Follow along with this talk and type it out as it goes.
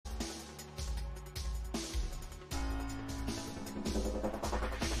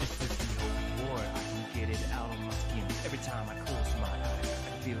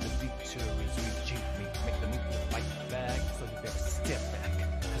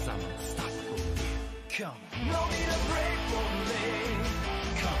Come. No need to break for me.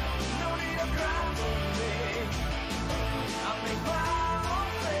 Come. No need to cry for me. I make my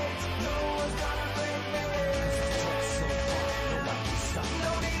own fate. No one's gonna break me. So far, no one can stop.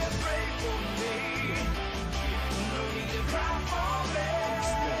 No need to break for me. No need to cry for me.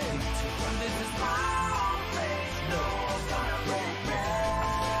 This is my own fate. No one's gonna break me.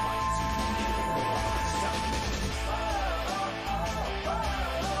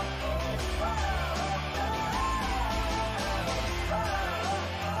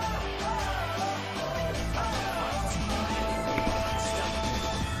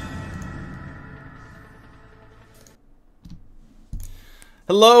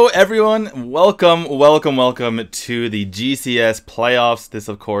 Hello everyone, welcome to the GCS playoffs. This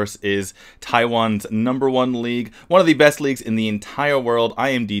of course is Taiwan's #1 league, one of the best leagues in the entire world. I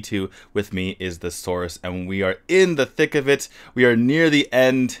am D2, with me is the Source, and we are in the thick of it. We are near the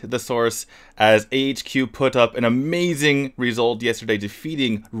end, the Source, as AHQ put up an amazing result yesterday,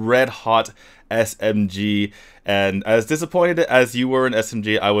 defeating red hot SMG. And as disappointed as you were in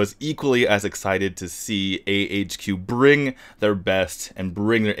SMG, I was equally as excited to see AHQ bring their best and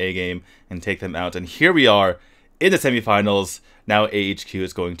bring their A game and take them out. And here we are in the semifinals. Now AHQ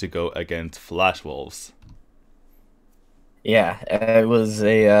is going to go against Flash Wolves. Yeah, it was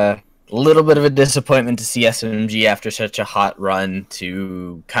a little bit of a disappointment to see SMG after such a hot run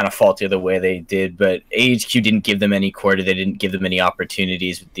to kind of falter the way they did. But AHQ didn't give them any quarter. They didn't give them any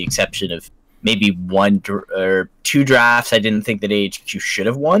opportunities, with the exception of maybe one or two drafts I didn't think that AHQ should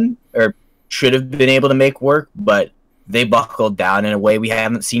have won or should have been able to make work, but they buckled down in a way we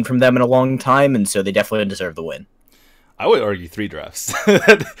haven't seen from them in a long time, and so they definitely deserve the win. I would argue 3 drafts.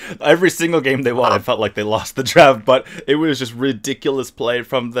 Every single game they won, I felt like they lost the draft, but it was just ridiculous play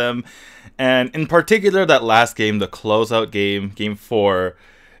from them. And in particular, that last game, the closeout game, game 4,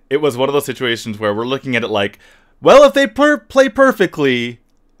 it was one of those situations where we're looking at it like, well, if they play perfectly,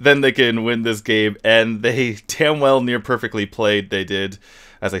 then they can win this game, and they damn well near perfectly played. They did,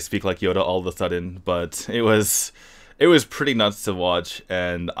 as I speak like Yoda all of a sudden, but it was pretty nuts to watch,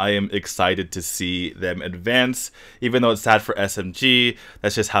 and I am excited to see them advance, even though it's sad for SMG.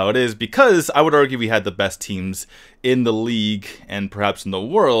 That's just how it is, because I would argue we had the best teams in the league, and perhaps in the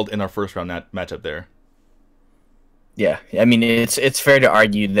world, in our first round matchup there. Yeah, I mean, it's fair to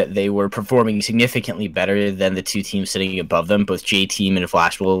argue that they were performing significantly better than the two teams sitting above them. Both J-Team and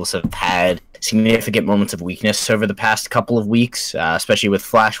Flash Wolves have had significant moments of weakness over the past couple of weeks, especially with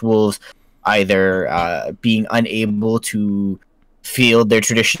Flash Wolves either being unable to field their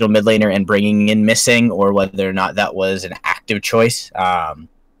traditional mid laner and bringing in Missing, or whether or not that was an active choice.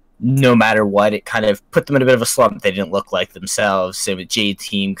 No matter what, it kind of put them in a bit of a slump. They didn't look like themselves. Same with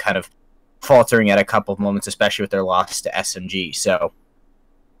J-Team kind of faltering at a couple of moments, especially with their loss to SMG. So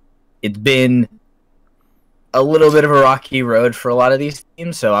it's been a little bit of a rocky road for a lot of these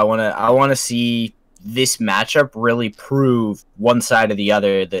teams. So I want to see this matchup really prove one side or the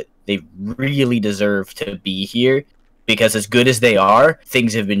other that they really deserve to be here, because as good as they are,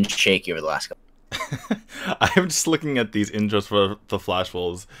 things have been shaky over the last couple. I'm just looking at these intros for the Flash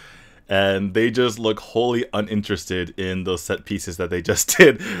Wolves, and they just look wholly uninterested in those set pieces that they just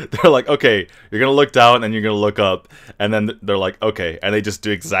did. They're like, okay, you're going to look down and you're going to look up. And then they're like, okay. And they just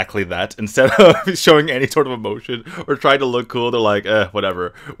do exactly that. Instead of showing any sort of emotion or trying to look cool, they're like,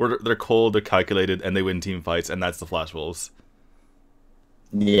 whatever. They're cold, they're calculated, and they win team fights. And that's the Flash Wolves.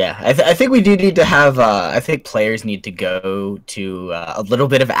 Yeah, I think we do need to have, I think players need to go to a little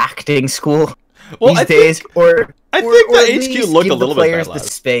bit of acting school these days. I think the HQ looked a little bit badass. The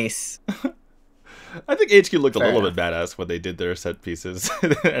space. I think HQ looked a little bit badass when they did their set pieces.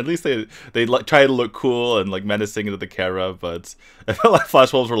 At least they tried to look cool and like menacing into the camera, but I felt like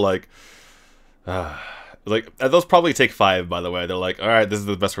Flash Wolves were like those probably take 5, by the way. They're like, all right, this is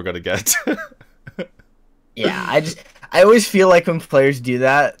the best we're gonna get. Yeah, I always feel like when players do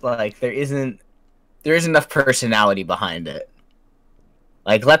that, like there isn't enough personality behind it.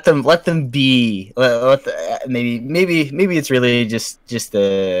 Like let them be. Maybe it's really just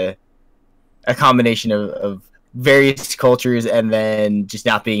a combination of various cultures, and then just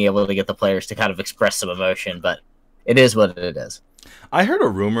not being able to get the players to kind of express some emotion. But it is what it is. I heard a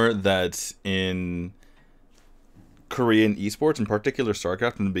rumor that in Korean esports, in particular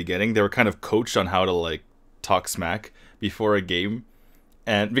StarCraft, in the beginning, they were kind of coached on how to like talk smack before a game.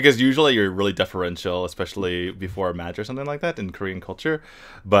 And because usually you're really deferential, especially before a match or something like that in Korean culture,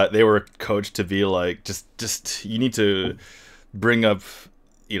 but they were coached to be like, just you need to bring up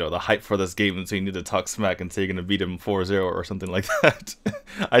the hype for this game, and so you need to talk smack and say you're gonna beat him 4-0 or something like that.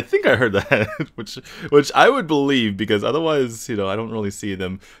 I think I heard that, which I would believe, because otherwise, I don't really see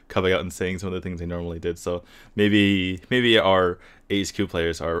them coming out and saying some of the things they normally did. So maybe our AHQ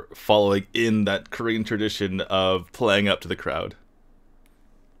players are following in that Korean tradition of playing up to the crowd.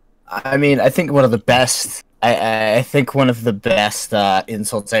 I mean, I think one of the best. I think one of the best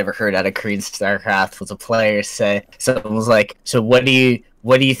insults I ever heard out of Korean StarCraft was a player say, someone was like, "So what do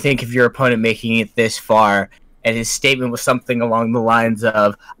you think of your opponent making it this far?" And his statement was something along the lines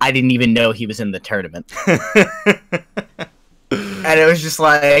of, "I didn't even know he was in the tournament." And it was just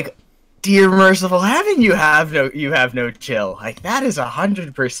like, dear merciful heaven, you have no chill. Like, that is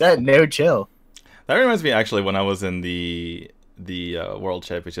 100% no chill. That reminds me, actually, when I was in the World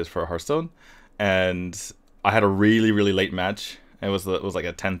Championships for Hearthstone, and I had a really, really late match. It was like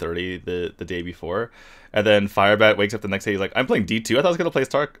at 10:30 the day before, and then Firebat wakes up the next day. He's like, "I'm playing D2. I thought I was gonna play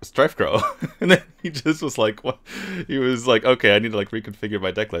Strife Crow," and then he just was like, "What?" He was like, "Okay, I need to like reconfigure my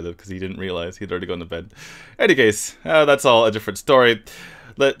deck like that," because he didn't realize he'd already gone to bed. In any case, that's all a different story.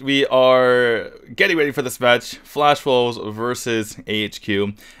 We are getting ready for this match: Flash Wolves versus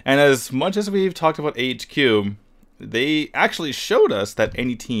AHQ. And as much as we've talked about AHQ, they actually showed us that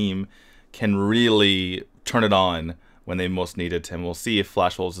any team can really turn it on when they most need it, and we'll see if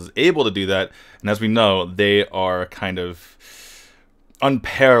Flash Wolves is able to do that. And as we know, they are kind of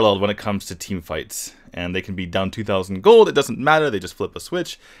unparalleled when it comes to team fights, and they can be down 2,000 gold. It doesn't matter. They just flip a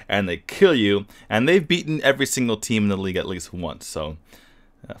switch and they kill you, and they've beaten every single team in the league at least once. So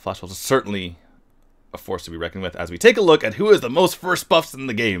Flash Wolves is certainly a force to be reckoned with as we take a look at who is the most first buffs in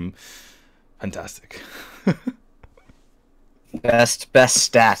the game. Fantastic. Best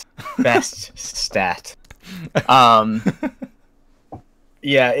stat.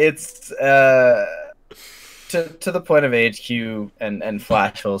 Yeah, it's to the point of AHQ and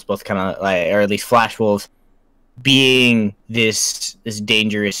Flash Wolves both kind of like, or at least Flash Wolves being this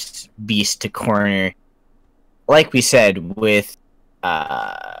dangerous beast to corner. Like we said, with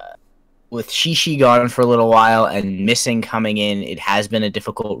Shishi gone for a little while and Missing coming in, it has been a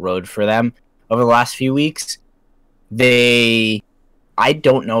difficult road for them over the last few weeks. I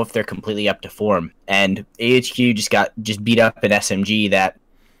don't know if they're completely up to form, and AHQ just beat up an SMG that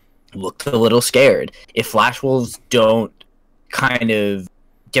looked a little scared. If Flash Wolves don't kind of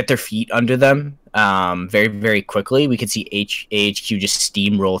get their feet under them very, very quickly, we could see AHQ just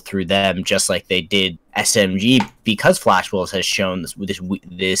steamroll through them just like they did SMG, because Flash Wolves has shown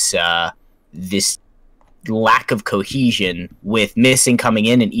this lack of cohesion with Missing coming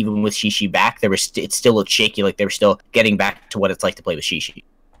in, and even with Shishi back, it still looked shaky, like they were still getting back to what it's like to play with Shishi.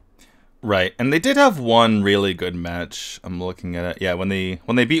 Right, and they did have one really good match. I'm looking at it. Yeah, when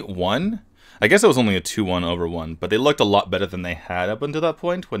they beat one, I guess it was only a 2-1 over 1, but they looked a lot better than they had up until that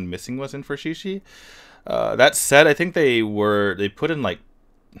point when Missing was in for Shishi. That said, I think they put in like,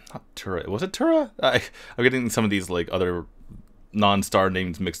 not Tura. Was it Tura? I'm getting some of these like other non-star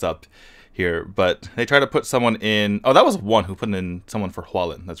names mixed up here, but they tried to put someone in. Oh, that was one who put in someone for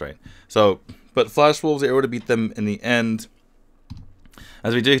Hualin. That's right. So, but Flash Wolves, they were able to beat them in the end.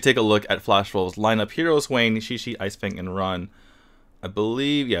 As we did take a look at Flash Wolves lineup: Heroes, Swain, Shishi, Ice Fang, and Ron. I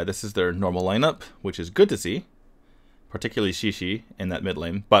believe, yeah, this is their normal lineup, which is good to see, particularly Shishi in that mid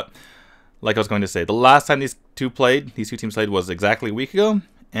lane. But like I was going to say, the last time these two teams played was exactly a week ago,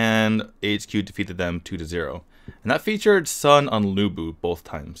 and AHQ defeated them 2-0, and that featured Sun on Lubu both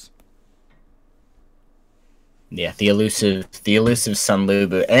times. Yeah, the elusive Sun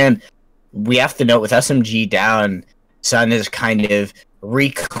Lubu. And we have to note, with SMG down, Sun has kind of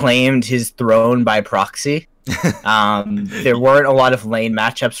reclaimed his throne by proxy. There weren't a lot of lane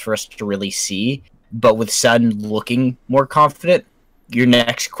matchups for us to really see, but with Sun looking more confident, your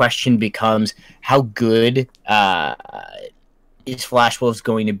next question becomes, how good is Flash Wolves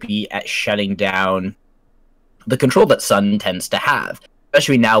going to be at shutting down the control that Sun tends to have?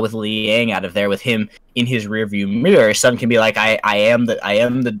 Especially now with Liang out of there, with him in his rearview mirror, Sun can be like, I am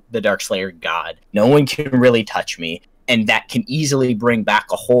the Darkslayer god. No one can really touch me. And that can easily bring back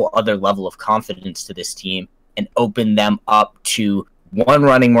a whole other level of confidence to this team and open them up to, one,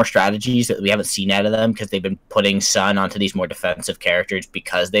 running more strategies that we haven't seen out of them, because they've been putting Sun onto these more defensive characters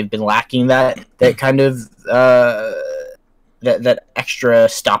because they've been lacking that kind of that extra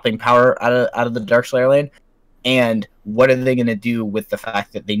stopping power out of the Darkslayer lane. And what are they going to do with the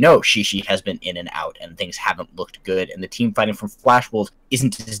fact that they know Shishi has been in and out and things haven't looked good, and the team fighting from Flash Wolves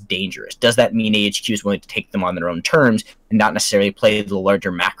isn't as dangerous? Does that mean AHQ is willing to take them on their own terms and not necessarily play the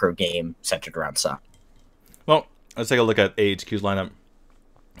larger macro game centered around Sun? Well, let's take a look at AHQ's lineup.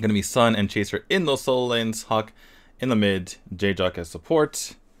 Going to be Sun and Chaser in those solo lanes, Hawk in the mid, J-Jock as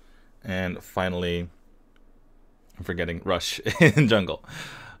support, And finally, I'm forgetting Rush in jungle.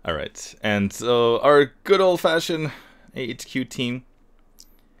 All right, and so our good old-fashioned AHQ team.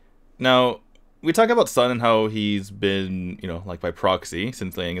 Now, we talk about Sun and how he's been, like by proxy,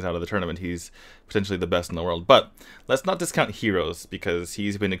 since Liang is out of the tournament, he's potentially the best in the world. But let's not discount Heroes, because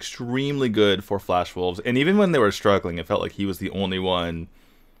he's been extremely good for Flash Wolves. And even when they were struggling, it felt like he was the only one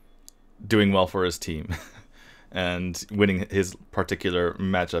doing well for his team and winning his particular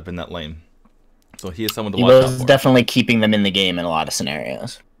matchup in that lane. So he is someone to watch out for. He was definitely keeping them in the game in a lot of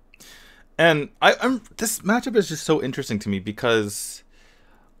scenarios. And this matchup is just so interesting to me because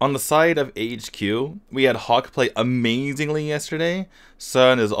on the side of AHQ, we had Hawk play amazingly yesterday.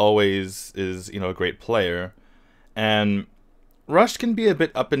 Sun is always a great player, and Rush can be a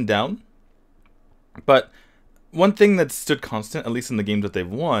bit up and down. But one thing that stood constant, at least in the games that they've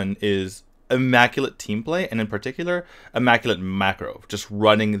won, is immaculate team play, and in particular, immaculate macro, just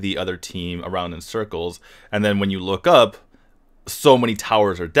running the other team around in circles. And then when you look up, so many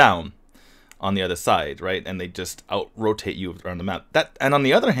towers are down on the other side, right? And they just out-rotate you around the map. And on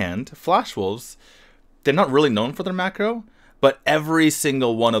the other hand, Flash Wolves, they're not really known for their macro, but every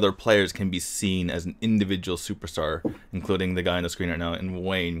single one of their players can be seen as an individual superstar, including the guy on the screen right now, in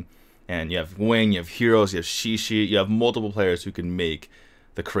Wayne. And you have Wayne, you have Heroes, you have Shishi, you have multiple players who can make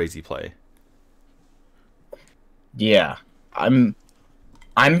the crazy play. Yeah, I'm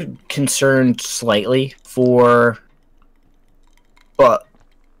concerned slightly for, but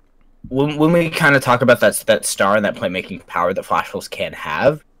when we kind of talk about that star and that playmaking power that Flash Wolves can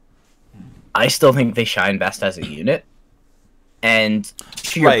have, I still think they shine best as a unit. And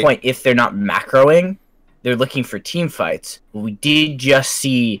to your point, if they're not macroing, they're looking for team fights. We did just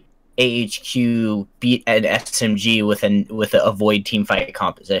see AHQ beat an SMG with a avoid team fight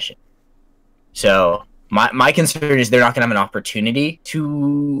composition. So my concern is they're not going to have an opportunity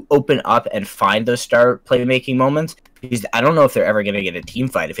to open up and find those star playmaking moments, because I don't know if they're ever going to get a team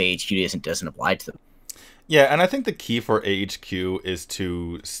fight if AHQ doesn't apply to them. Yeah, and I think the key for AHQ is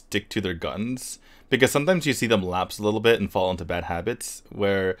to stick to their guns, because sometimes you see them lapse a little bit and fall into bad habits,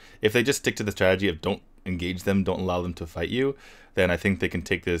 where if they just stick to the strategy of don't engage them, don't allow them to fight you, then I think they can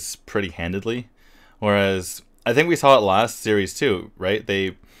take this pretty handedly. Whereas I think we saw it last series too, right?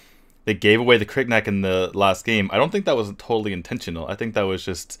 They gave away the crit neck in the last game. I don't think that was totally intentional. I think that was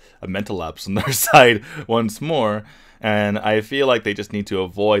just a mental lapse on their side once more. And I feel like they just need to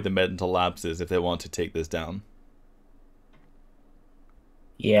avoid the mental lapses if they want to take this down.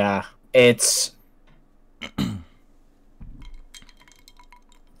 Yeah, it's...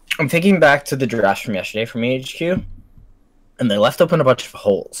 I'm thinking back to the draft from yesterday from AHQ, and they left open a bunch of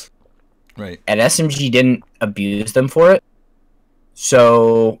holes. Right. And SMG didn't abuse them for it.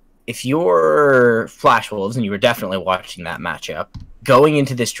 So if you're Flash Wolves, and you were definitely watching that matchup, going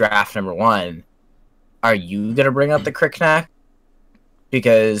into this draft number one, are you going to bring up the Cricknack?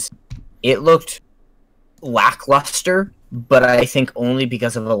 Because it looked lackluster, but I think only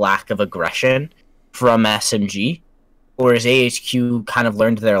because of a lack of aggression from SMG. Or has AHQ kind of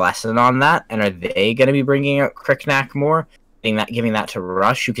learned their lesson on that, and are they going to be bringing out Cricknack more, giving that to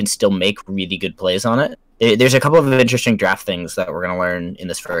Rush, who can still make really good plays on it? There's a couple of interesting draft things that we're going to learn in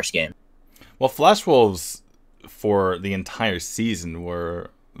this first game. Well, Flash Wolves, for the entire season, were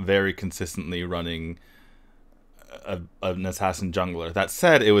very consistently running an assassin jungler. That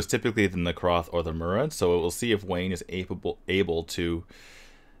said, it was typically the Nekroth or the Murad, so we'll see if Wayne is able to,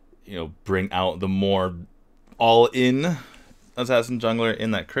 bring out the more all-in assassin jungler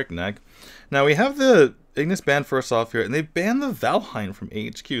in that Cricknack. Now we have the Ignis ban first off here, and they banned the Valheim from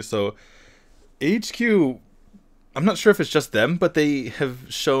AHQ. So AHQ, I'm not sure if it's just them, but they have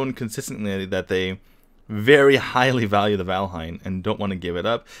shown consistently that they very highly value the Valheim and don't want to give it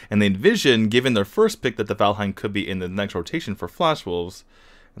up. And they envision, given their first pick, that the Valheim could be in the next rotation for Flash Wolves,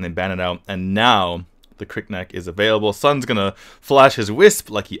 and they ban it out. And now the Cricknack is available. Sun's gonna flash his Wisp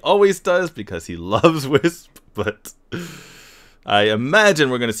like he always does because he loves Wisp, but I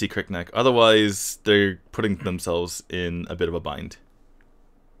imagine we're gonna see Cricknack. Otherwise, they're putting themselves in a bit of a bind.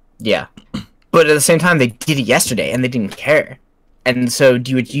 Yeah, but at the same time, they did it yesterday and they didn't care. And so,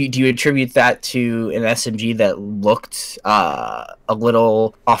 do you attribute that to an SMG that looked a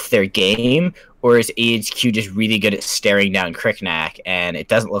little off their game, or is AHQ just really good at staring down Cricknack, and it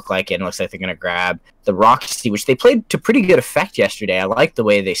doesn't look like it, and it looks like they're going to grab the Roxy, which they played to pretty good effect yesterday. I like the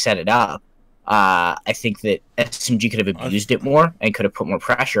way they set it up. I think that SMG could have abused it more and could have put more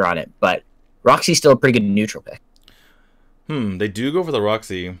pressure on it, but Roxy's still a pretty good neutral pick. They do go for the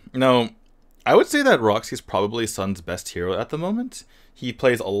Roxy. Now, I would say that Roxy is probably Sun's best hero at the moment. He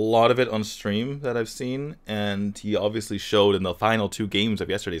plays a lot of it on stream that I've seen, and he obviously showed in the final 2 games of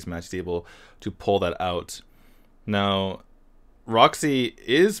yesterday's match he's able to pull that out. Now, Roxy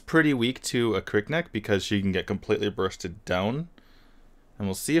is pretty weak to a Crick Neck because she can get completely bursted down. And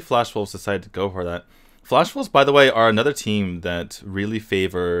we'll see if Flash Wolves decide to go for that. Flash Wolves, by the way, are another team that really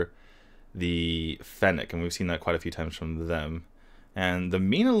favor the Fennec, and we've seen that quite a few times from them. And the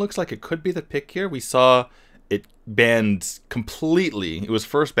Mina looks like it could be the pick here. We saw it banned completely. It was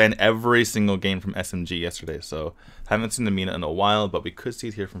first banned every single game from SMG yesterday, so haven't seen the Mina in a while, but we could see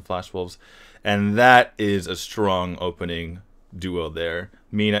it here from Flash Wolves. And that is a strong opening duo there,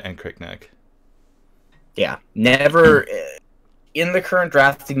 Mina and Crick Neck. Yeah, never... in the current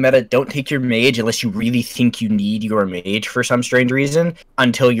drafting meta, don't take your mage unless you really think you need your mage for some strange reason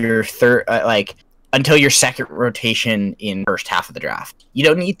until your until your second rotation in first half of the draft. You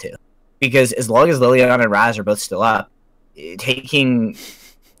don't need to, because as long as Liliana and Raz are both still up, taking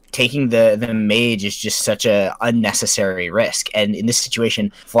the mage is just such a unnecessary risk. And in this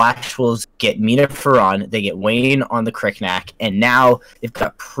situation, Flash Wolves get Mina Ferran, they get Wayne on the Crick Neck, and now they've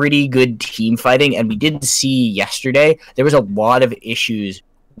got pretty good team fighting. And we did see yesterday there was a lot of issues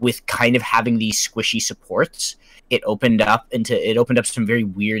with kind of having these squishy supports. It opened up some very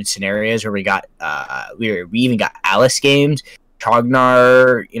weird scenarios where we got we even got Alice games.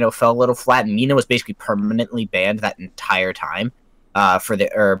 Chognar, fell a little flat, and Mina was basically permanently banned that entire time.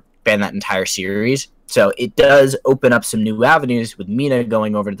 Ban that entire series. So it does open up some new avenues with Mina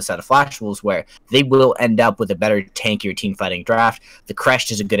going over to the side of Flash Wolves, where they will end up with a better tankier team fighting draft. The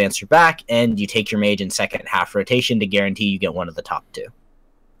Crest is a good answer back, and you take your mage in second half rotation to guarantee you get one of the top 2.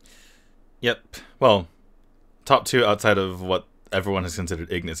 Yep. Well, top 2 outside of what everyone has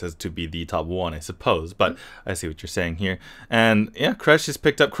considered Ignis as to be the top 1, I suppose. But I see what you're saying here. And yeah, Kresh is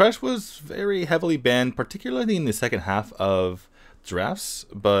picked up. Kresh was very heavily banned, particularly in the second half of drafts,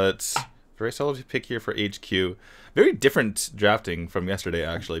 but very solid pick here for AHQ. Very different drafting from yesterday,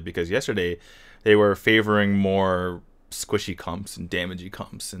 actually, because yesterday they were favoring more squishy comps and damagey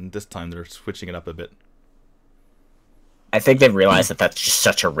comps, and this time they're switching it up a bit. I think they've realized that that's just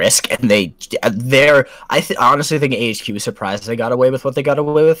such a risk, and honestly think AHQ was surprised they got away with what they got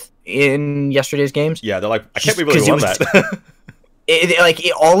away with in yesterday's games. Yeah, they're like, I can't believe we won that.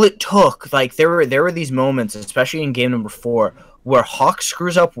 All it took, there were these moments, especially in game number 4, where Hawk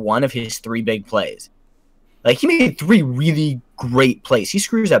screws up one of his 3 big plays. He made 3 really great plays. He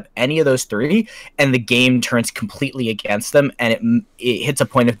screws up any of those 3, and the game turns completely against them, and it hits a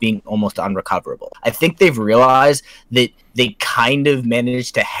point of being almost unrecoverable. I think they've realized that they kind of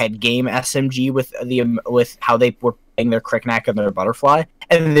managed to head game SMG with how they were playing their Crick Neck and their Butterfly,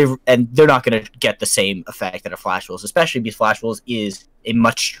 and they're not going to get the same effect that a Flash Wolves, especially because Flash Wolves is a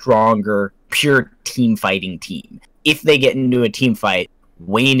much stronger, pure team fighting team. If they get into a team fight,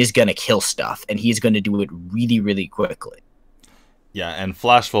 Wayne is going to kill stuff, and he's going to do it really, really quickly. Yeah, and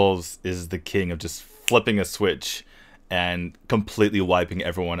Flash Wolves is the king of just flipping a switch and completely wiping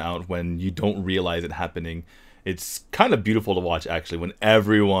everyone out when you don't realize it happening. It's kind of beautiful to watch, actually, when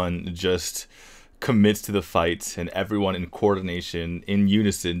everyone just commits to the fight and everyone in coordination, in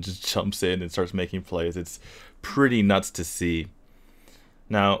unison, just jumps in and starts making plays. It's pretty nuts to see.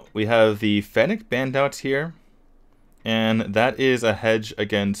 Now, we have the Fennec banned out here. And that is a hedge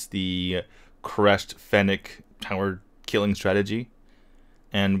against the Crest Fennec tower killing strategy.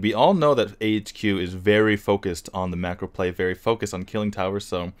 And we all know that AHQ is very focused on the macro play, very focused on killing towers,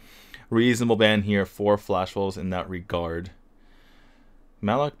 so reasonable ban here for Flash Wolves in that regard.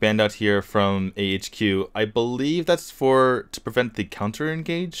 Malak banned out here from AHQ. I believe that's to prevent the counter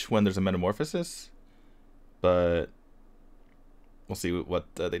engage when there's a metamorphosis. But we'll see what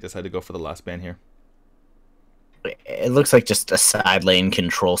they decide to go for the last ban here. It looks like just a side lane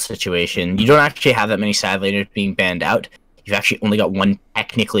control situation. You don't actually have that many side laners being banned out. You've actually only got one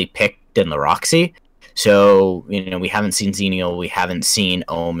technically picked in the Roxy. So, we haven't seen Xenial, we haven't seen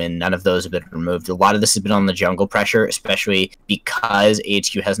Omen, none of those have been removed. A lot of this has been on the jungle pressure, especially because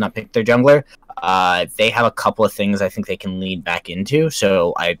AHQ has not picked their jungler. They have a couple of things I think they can lead back into,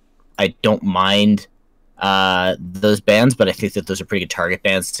 so I don't mind those bans, but I think that those are pretty good target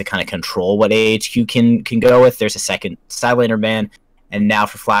bans to kind of control what AHQ can go with. There's a second side laner ban, and now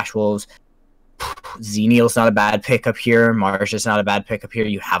for Flash Wolves, Xenial's not a bad pickup here. Marsha's not a bad pickup here.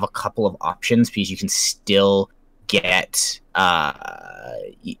 You have a couple of options because you can still get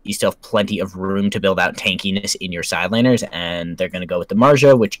you still have plenty of room to build out tankiness in your side laners, and they're going to go with the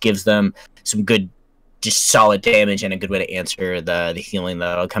Marsha, which gives them some good, just solid damage and a good way to answer the healing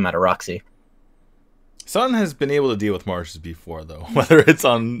that'll come out of Roxy. Sun has been able to deal with Marshes before, though, whether it's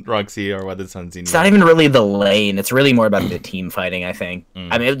on Roxy or whether it's on Xenia. It's not even really the lane. It's really more about the team fighting, I think.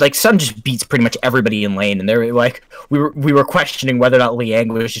 I mean, like, Sun just beats pretty much everybody in lane, and they're like, we were questioning whether or not Liang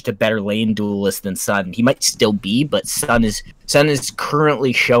was just a better lane duelist than Sun. He might still be, but Sun is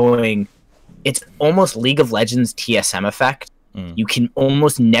currently showing it's almost League of Legends TSM effect. You can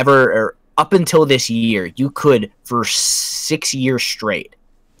almost never, or up until this year, you could, for 6 years straight,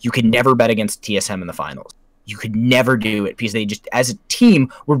 you could never bet against TSM in the finals. You could never do it because they just, as a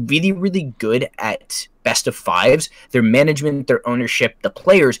team, were really, really good at best of fives. Their management, their ownership, the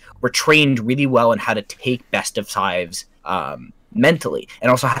players were trained really well on how to take best of fives mentally,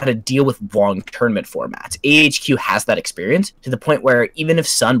 and also how to deal with long tournament formats. AHQ has that experience to the point where even if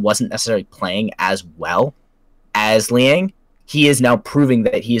Sun wasn't necessarily playing as well as Liang, he is now proving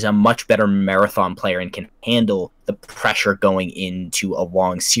that he is a much better marathon player and can handle the pressure going into a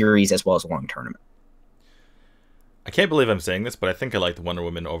long series as well as a long tournament. I can't believe I'm saying this, but I think I like the Wonder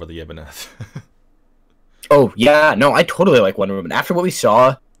Woman over the Ibanez. Oh, yeah. No, I totally like Wonder Woman. After what we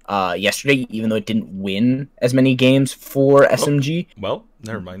saw yesterday, even though it didn't win as many games for SMG. Well,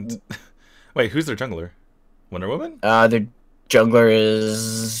 never mind. Wait, who's their jungler? Wonder Woman? Their jungler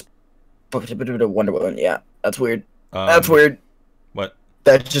is Wonder Woman. Yeah, that's weird. That's weird. What?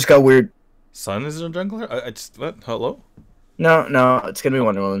 That just got weird. Sun is a jungler? I just... What? Hello? No, it's gonna be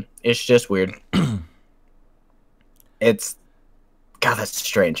Wonder Woman. It's just weird. It's... God, that's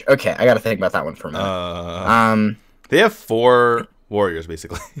strange. Okay, I gotta think about that one for a minute. They have 4 warriors,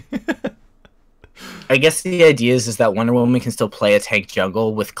 basically. I guess the idea is that Wonder Woman can still play a tank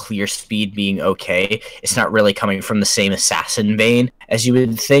jungle with clear speed being okay. It's not really coming from the same assassin vein as you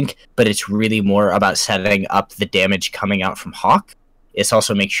would think, but it's really more about setting up the damage coming out from Hawk. It's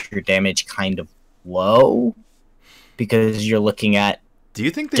also makes sure your damage kind of low because you're looking at Do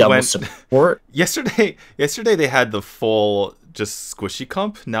you think they double went support. yesterday they had the full just squishy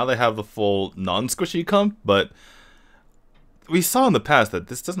comp. Now they have the full non-squishy comp, but we saw in the past that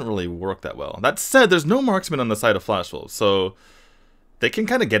this doesn't really work that well. That said, there's no marksman on the side of Flash Wolf, so they can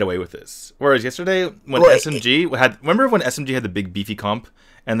kind of get away with this. Whereas yesterday, when SMG had... Remember when SMG had the big beefy comp,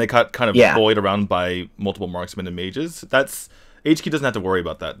 and they got kind of bullied around by multiple marksmen and mages? That's... HQ doesn't have to worry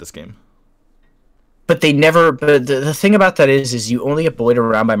about that this game. But they never... But the thing about that is you only get bullied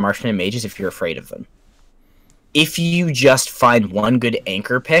around by marksmen and mages if you're afraid of them. If you just find one good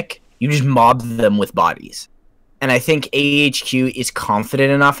anchor pick, you just mob them with bodies. And I think AHQ is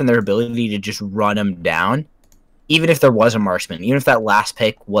confident enough in their ability to just run them down. Even if there was a marksman, even if that last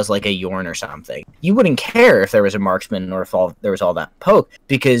pick was like a Yorn or something. You wouldn't care if there was a marksman or if there was all that poke.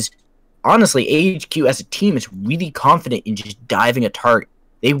 Because, honestly, AHQ as a team is really confident in just diving a target.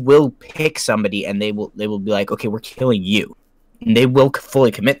 They will pick somebody and they will be like, okay, we're killing you. And they will fully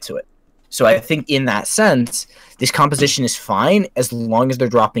commit to it. So I think in that sense, this composition is fine as long as they're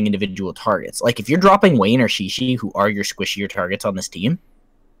dropping individual targets. Like, if you're dropping Wayne or Shishi, who are your squishier targets on this team,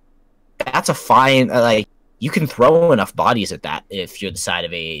 that's a fine... Like, you can throw enough bodies at that if you're the side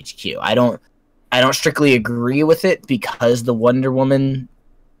of AHQ. I don't strictly agree with it because the Wonder Woman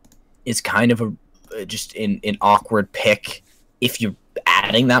is kind of just an awkward pick if you're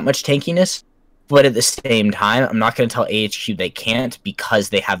adding that much tankiness. But at the same time, I'm not going to tell AHQ they can't because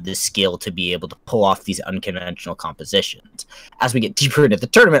they have the skill to be able to pull off these unconventional compositions. As we get deeper into the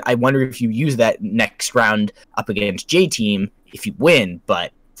tournament, I wonder if you use that next round up against J-Team if you win.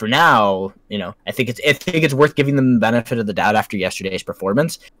 But for now, I think it's worth giving them the benefit of the doubt after yesterday's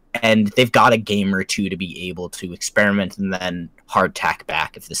performance. And they've got a game or two to be able to experiment and then hard tack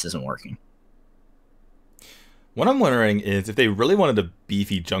back if this isn't working. What I'm wondering is if they really wanted a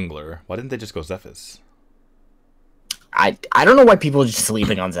beefy jungler, why didn't they just go Zephys? I don't know why people are just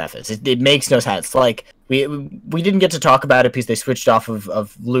sleeping on Zephys. It makes no sense. Like, we didn't get to talk about it because they switched off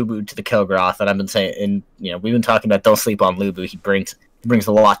of Lubu to the Kilgroth, and I've been saying, and we've been talking about don't sleep on Lubu. He brings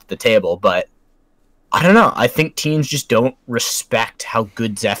a lot to the table, but I don't know. I think teams just don't respect how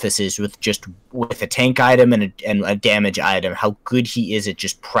good Zephys is with a tank item and a damage item. How good he is at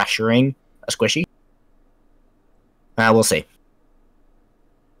just pressuring a squishy. We'll see.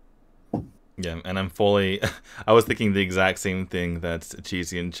 Yeah, and I'm fully... I was thinking the exact same thing that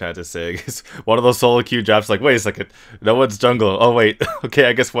Cheesy in chat is saying. It's one of those solo queue drafts like, wait a second, no one's jungle. Oh, wait. Okay,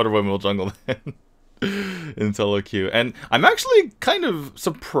 I guess Wonder Woman will jungle then. In solo queue. And I'm actually kind of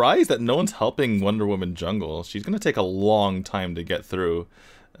surprised that no one's helping Wonder Woman jungle. She's going to take a long time to get through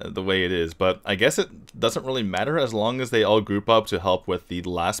the way it is. But I guess it doesn't really matter as long as they all group up to help with the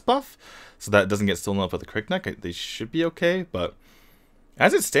last buff. So that it doesn't get stolen up with the Crick Neck. They should be okay, but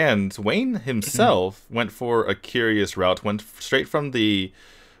as it stands, Wayne himself went for a curious route, went straight from the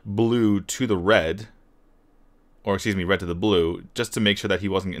blue to the red, or excuse me, red to the blue, just to make sure that he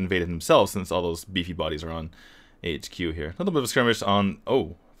wasn't invaded himself, since all those beefy bodies are on AHQ here. A little bit of a skirmish on,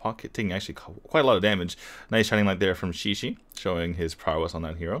 oh, Hawk taking actually quite a lot of damage. Nice shining light there from Shishi, showing his prowess on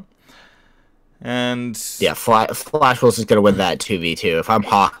that hero. And yeah, Flash Wolves is going to win that 2v2. If I'm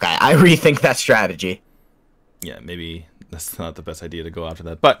Hawkeye, I rethink that strategy. Yeah, maybe that's not the best idea to go after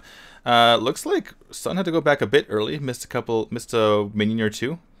that. But looks like Sun had to go back a bit early. Missed a minion or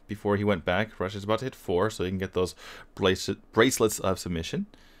two before he went back. Rush is about to hit 4, so he can get those bracelets of submission.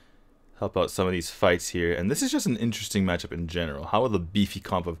 Help out some of these fights here. And this is just an interesting matchup in general. How will the beefy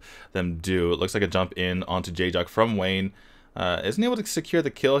comp of them do? It looks like a jump in onto J-Jock from Wayne. Isn't able to secure the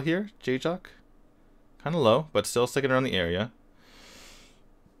kill here, J-Jock. Kind of low, but still sticking around the area.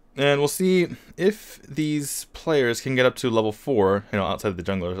 And we'll see if these players can get up to level 4, outside of the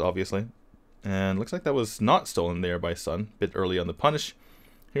junglers, obviously. And looks like that was not stolen there by Sun. A bit early on the punish.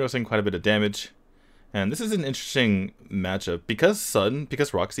 Hero's taking quite a bit of damage. And this is an interesting matchup.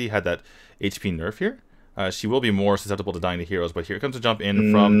 Because Roxy had that HP nerf here, she will be more susceptible to dying to heroes. But here comes a jump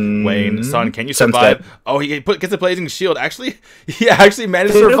in from Wayne. Sun, can you survive? Oh, he gets a blazing shield. Actually, he actually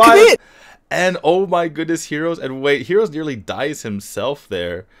managed to survive. And oh my goodness, Heroes. And wait, Heroes nearly dies himself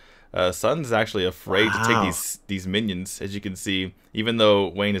there. Sun's actually afraid to take these minions, as you can see. Even though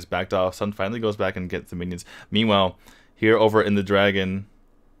Wayne is backed off, Sun finally goes back and gets the minions. Meanwhile, here over in the Dragon,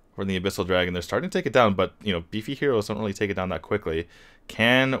 or in the Abyssal Dragon, they're starting to take it down. But, beefy Heroes don't really take it down that quickly.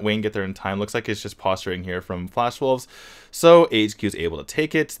 Can Wayne get there in time? Looks like it's just posturing here from Flash Wolves. So AHQ is able to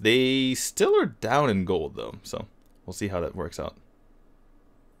take it. They still are down in gold, though. So we'll see how that works out.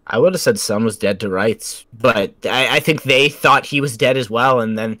 I would have said Sun was dead to rights, but I think they thought he was dead as well,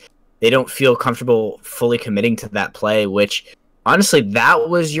 and then they don't feel comfortable fully committing to that play, which, honestly, that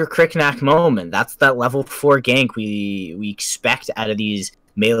was your Cricknack moment. That's that level 4 gank we expect out of these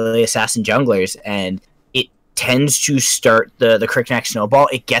melee assassin junglers, and it tends to start the Cricknack snowball.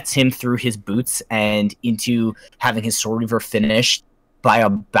 It gets him through his boots and into having his Soul Reaver finished by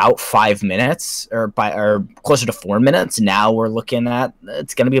about 5 minutes, or closer to 4 minutes. Now we're looking at,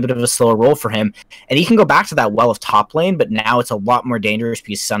 it's going to be a bit of a slower roll for him. And he can go back to that well of top lane, but now it's a lot more dangerous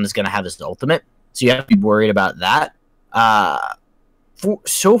because Sun is going to have his ultimate. So you have to be worried about that.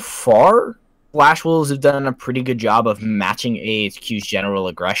 So far, Flash Wolves have done a pretty good job of matching AHQ's general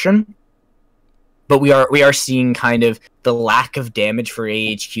aggression. But we are seeing kind of the lack of damage for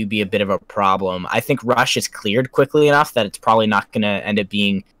AHQ be a bit of a problem. I think Rush is cleared quickly enough that it's probably not going to end up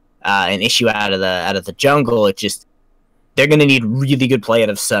being an issue out of the jungle. It just, they're going to need really good play out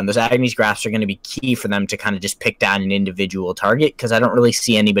of Sun. Those Agnes Grasps are going to be key for them to kind of just pick down an individual target, because I don't really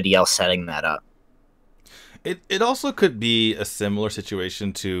see anybody else setting that up. It also could be a similar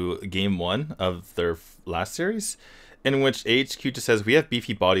situation to Game 1 of their last series, in which AHQ just says, we have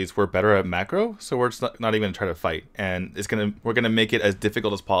beefy bodies, we're better at macro, so we're just not even going to try to fight. And we're going to make it as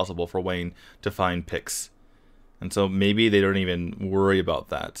difficult as possible for Wayne to find picks. And so maybe they don't even worry about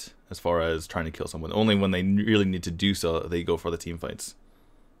that as far as trying to kill someone. Only when they really need to do so, they go for the team fights.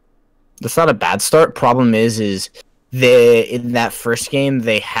 That's not a bad start. Problem is in that first game,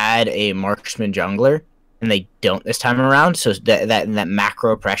 they had a marksman jungler, and they don't this time around. So that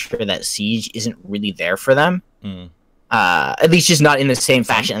macro pressure, that siege, isn't really there for them. At least just not in the same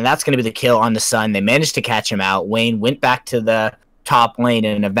fashion. And that's going to be the kill on the Sun. They managed to catch him out. Wayne went back to the top lane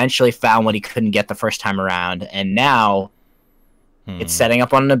and eventually found what he couldn't get the first time around. And now it's setting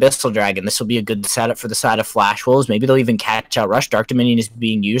up on an Abyssal Dragon. This will be a good setup for the side of Flash Wolves. Maybe they'll even catch out Rush. Dark Dominion is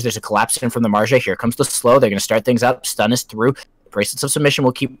being used. There's a collapse in from the Marja. Here comes the slow. They're going to start things up. Stun is through. Bracelets of Submission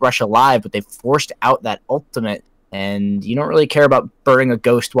will keep Rush alive, but they've forced out that ultimate. And you don't really care about burning a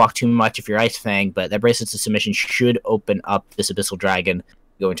Ghost Walk too much if you're Ice Fang, but that Bracelets of Submission should open up this Abyssal Dragon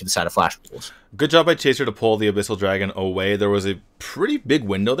going to the side of Flash Wolves. Good job by Chaser to pull the Abyssal Dragon away. There was a pretty big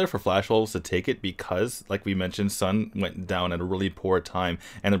window there for Flash Wolves to take it because, like we mentioned, Sun went down at a really poor time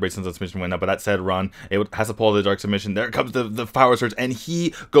and the Bracelets of Submission went up. But that said, Ron has to pull the Dark Submission. There comes the Power Surge, and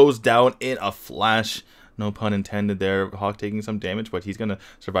he goes down in a flash. No pun intended there. Hawk taking some damage, but he's going to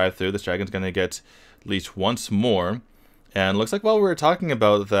survive through. This Dragon's going to get leashed once more. And looks like while we were talking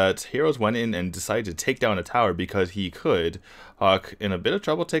about that, Heroes went in and decided to take down a tower because he could. Hawk, in a bit of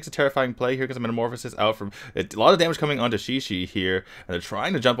trouble, takes a terrifying play. Here comes a Metamorphosis out from a lot of damage coming onto Shishi here. And they're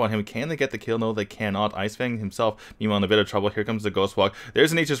trying to jump on him. Can they get the kill? No, they cannot. Ice Fang himself, meanwhile, in a bit of trouble. Here comes the Ghost Walk.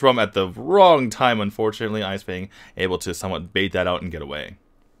 There's an Nature's Realm at the wrong time, unfortunately. Ice Fang able to somewhat bait that out and get away.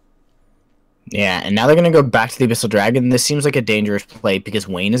 Yeah, and now they're going to go back to the Abyssal Dragon. This seems like a dangerous play because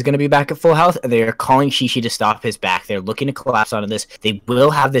Wayne is going to be back at full health. They're calling Shishi to stop his back. They're looking to collapse onto this. They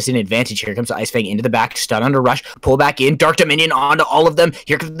will have this in advantage. Here comes Ice Fang into the back, stun under rush, pull back in, Dark Dominion onto all of them.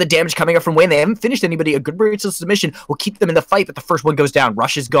 Here comes the damage coming up from Wayne. They haven't finished anybody. A good bracelet submission will keep them in the fight, but the first one goes down.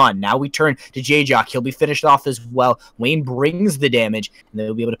 Rush is gone. Now we turn to J-Jock. He'll be finished off as well. Wayne brings the damage, and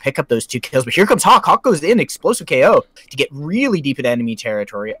they'll be able to pick up those 2 kills. But here comes Hawk. Hawk goes in, explosive KO to get really deep in enemy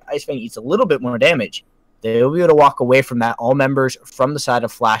territory. Ice Fang eats a little bit more damage. They'll be able to walk away from that. All members from the side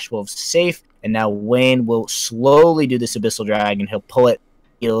of Flash Wolves safe. And now Wayne will slowly do this Abyssal Dragon. He'll pull it,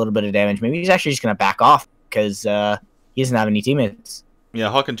 get a little bit of damage. Maybe he's actually just going to back off because he doesn't have any teammates. Yeah,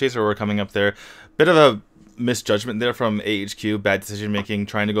 Hawk and Chaser were coming up there. Bit of a misjudgment there from AHQ. Bad decision making,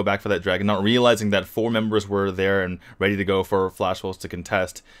 trying to go back for that dragon, not realizing that 4 members were there and ready to go for Flash Wolves to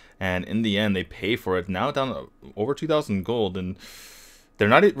contest. And in the end, they pay for it. Now down over 2,000 gold, and they're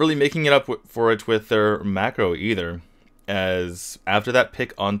not really making it up for it with their macro either, as after that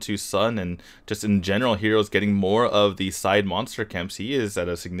pick onto Sun and just in general Heroes getting more of the side monster camps, he is at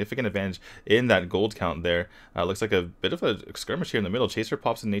a significant advantage in that gold count there. Looks like a bit of a skirmish here in the middle. Chaser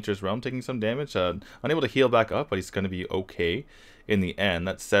pops in Nature's Realm, taking some damage, unable to heal back up, but he's going to be okay in the end.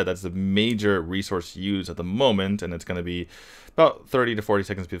 That said, that's the major resource used at the moment, and it's going to be about 30 to 40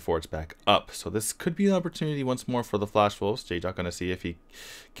 seconds before it's back up. So this could be an opportunity once more for the Flash Wolves. J-Jock going to see if he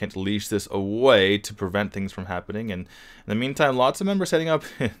can't leash this away to prevent things from happening. And in the meantime, lots of members setting up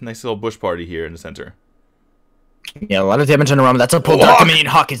a nice little bush party here in the center. Yeah, a lot of damage on the Rama. That's a pull. Dark Dominion.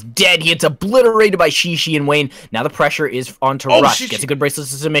 Hawk is dead. He gets obliterated by Shishi and Wayne. Now the pressure is onto Rush. Shishi gets a good bracelet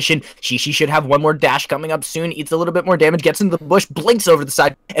submission. Shishi should have one more dash coming up soon. Eats a little bit more damage. Gets into the bush. Blinks over the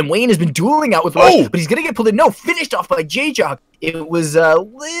side. And Wayne has been dueling out with Rush, but he's going to get pulled in. No, finished off by J-Jock. It was a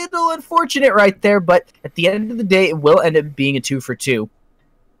little unfortunate right there, but at the end of the day, it will end up being a 2 for 2.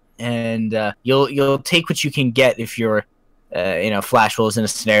 And you'll take what you can get if you're Flash Wolves in a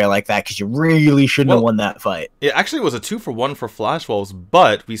scenario like that, because you really shouldn't have won that fight. It actually was a 2 for 1 for Flash Wolves,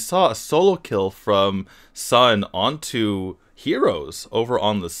 but we saw a solo kill from Sun onto Heroes over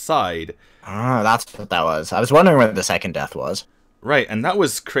on the side. Ah, that's what that was. I was wondering where the second death was. Right, and that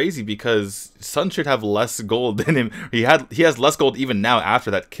was crazy because Sun should have less gold than him. He has less gold even now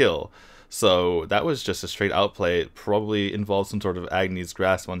after that kill. So that was just a straight outplay. It probably involved some sort of Agni's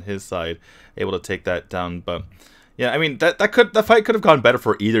grasp on his side, able to take that down, but yeah, I mean that fight could have gone better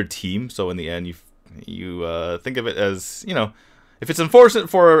for either team. So in the end, you think of it as, if it's unfortunate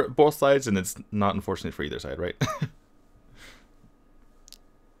for both sides, and it's not unfortunate for either side, right? In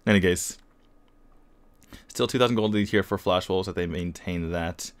any case, still 2,000 gold lead here for Flash Wolves that they maintain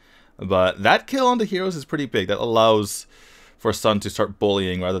that. But that kill onto Heroes is pretty big. That allows for Sun to start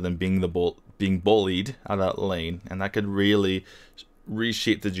bullying rather than being bullied out of that lane, and that could really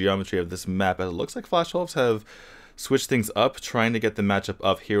reshape the geometry of this map. As it looks like Flash Wolves have switch things up, trying to get the matchup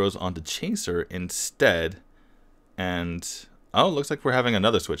of Heroes onto Chaser instead. And oh, it looks like we're having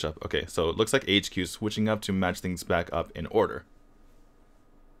another switch up. Okay, so it looks like AHQ switching up to match things back up in order.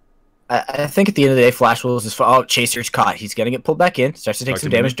 I think at the end of the day, Flash Wolves is... Oh, Chaser's caught. He's going to get pulled back in. Starts to take some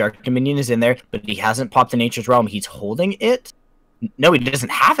damage. Dark Dominion is in there, but he hasn't popped the Nature's Realm. He's holding it. No, he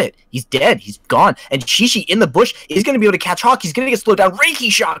doesn't have it. He's dead. He's gone. And Shishi in the bush is going to be able to catch Hawk. He's going to get slowed down.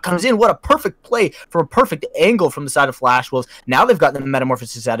 Reiki shot comes in. What a perfect play from a perfect angle from the side of Flash Wolves. Now they've got the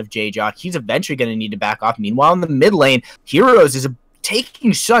Metamorphosis out of J-Jock. He's eventually going to need to back off. Meanwhile, in the mid lane, Heroes is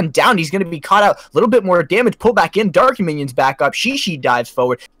taking Sun down. He's going to be caught out. A little bit more damage. Pull back in. Dark Minions back up. Shishi dives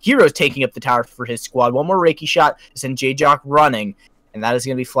forward. Heroes taking up the tower for his squad. One more Reiki shot. Send J-Jock running. And that is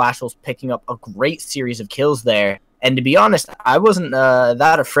going to be Flash Wolves picking up a great series of kills there. And to be honest, I wasn't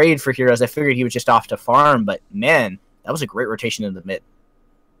that afraid for Heroes. I figured he was just off to farm, but man, that was a great rotation in the mid.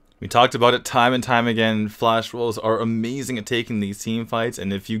 We talked about it time and time again. Flash Wolves are amazing at taking these team fights,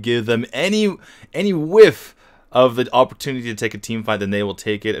 and if you give them any whiff of the opportunity to take a team fight, then they will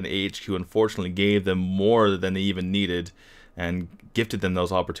take it. And AHQ unfortunately gave them more than they even needed and gifted them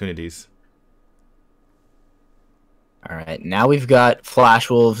those opportunities. All right, now we've got Flash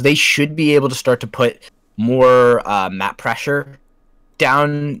Wolves. They should be able to start to put more map pressure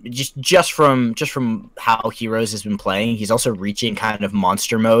down just from how Heroes has been playing. He's also reaching kind of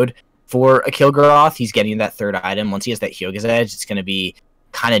monster mode for a Kilgoroth. He's getting that third item. Once he has that Hyoga's Edge, it's going to be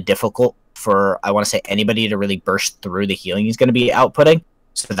kind of difficult for, I want to say, anybody to really burst through the healing he's going to be outputting.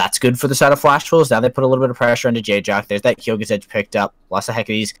 So that's good for the side of Flash Wolves. Now they put a little bit of pressure onto J-Jock. There's that Hyoga's Edge picked up. Lots of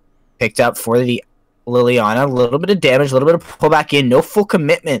Hecate's picked up for the Liliana. A little bit of damage, a little bit of pullback in, no full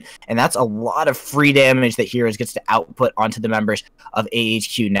commitment, and that's a lot of free damage that Heroes gets to output onto the members of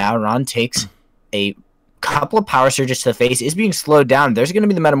AHQ. Now Ron takes a couple of power surges to the face, is being slowed down. There's going to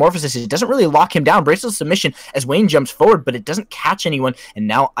be the metamorphosis. It doesn't really lock him down. Bracelet submission as Wayne jumps forward, but it doesn't catch anyone. And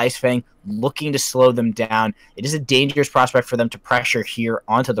now Ice Fang looking to slow them down. It is a dangerous prospect for them to pressure here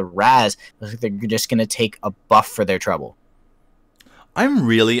onto the Raz. Looks like they're just going to take a buff for their trouble. I'm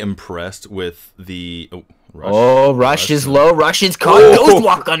really impressed with the... Rush is low. Rush is caught. Ghost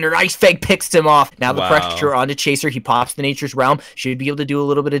Walk under. Ice Fang picks him off. Now the pressure onto Chaser. He pops the Nature's Realm. Should be able to do a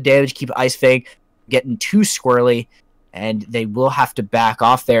little bit of damage. Keep Ice Fang getting too squirrely. And they will have to back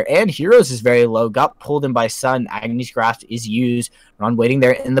off there. And Heroes is very low. Got pulled in by Sun. Agony's Grasp is used. Ron waiting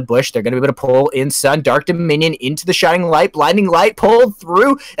there in the bush. They're going to be able to pull in Sun. Dark Dominion into the Shining Light. Blinding Light pulled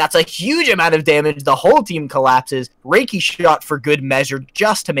through. That's a huge amount of damage. The whole team collapses. Reiki shot for good measure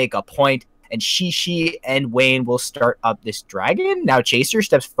just to make a point. And Shishi and Wayne will start up this dragon. Now Chaser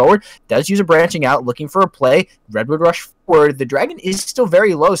steps forward, does use a branching out, looking for a play. Redwood rush forward. The dragon is still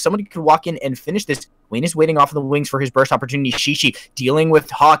very low. Somebody could walk in and finish this. Wayne is waiting off of the wings for his burst opportunity. Shishi dealing with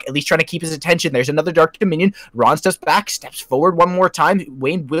Hawk, at least trying to keep his attention. There's another Dark Dominion. Ron steps back, steps forward one more time.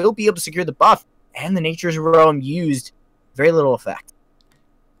 Wayne will be able to secure the buff. And the Nature's Realm used. Very little effect.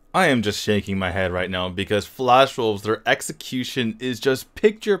 I am just shaking my head right now because Flash Wolves, their execution is just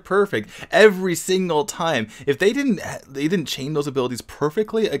picture perfect every single time. If they didn't chain those abilities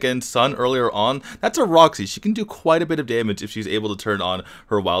perfectly against Sun earlier on, that's a Roxy. She can do quite a bit of damage if she's able to turn on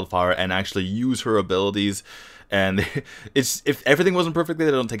her Wildfire and actually use her abilities. And if everything wasn't perfectly,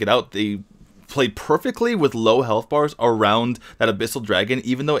 they don't take it out. They played perfectly with low health bars around that Abyssal Dragon.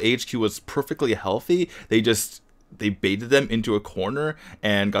 Even though AHQ was perfectly healthy, they baited them into a corner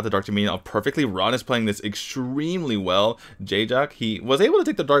and got the Dark Dominion out perfectly. Ron is playing this extremely well. J-Jack, he was able to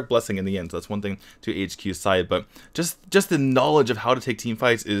take the Dark Blessing in the end, so that's one thing to HQ's side. But just the knowledge of how to take team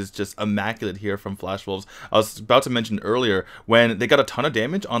fights is just immaculate here from Flash Wolves. I was about to mention earlier, when they got a ton of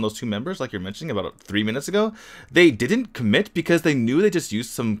damage on those two members, like you're mentioning about 3 minutes ago, they didn't commit because they knew they just used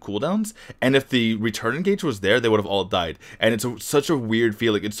some cooldowns, and if the return engage was there, they would have all died. And it's such a weird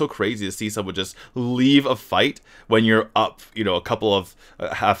feeling. It's so crazy to see someone just leave a fight when you're up, a couple of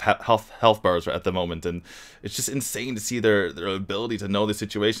half health bars at the moment, and it's just insane to see their ability to know the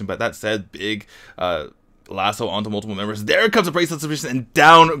situation. But that said, big lasso onto multiple members. There comes a bracelet submission, and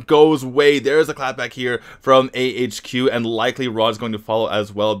down goes Wade. There's a clapback here from AHQ, and likely Rod's going to follow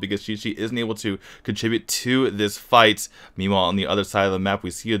as well because she isn't able to contribute to this fight. Meanwhile, on the other side of the map,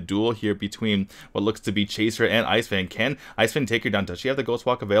 we see a duel here between what looks to be Chaser and Ice Fang. Can Ice Fang take her down? Does she have the Ghost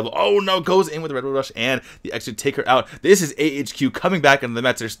Walk available? Oh no, goes in with the Redwood Rush and the extra take her out. This is AHQ coming back into the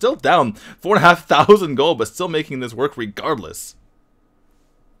match. They're still down 4,500 gold, but still making this work regardless.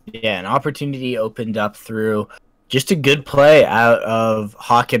 Yeah, an opportunity opened up through just a good play out of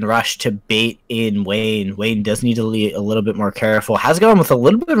Hawk and Rush to bait in Wayne. Wayne does need to be a little bit more careful. Has gone with a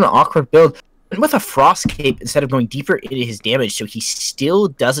little bit of an awkward build, and with a Frost Cape instead of going deeper into his damage, so he still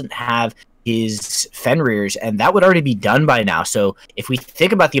doesn't have his Fenrir's, and that would already be done by now. So if we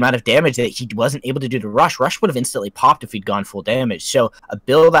think about the amount of damage that he wasn't able to do to Rush would have instantly popped if he'd gone full damage. So a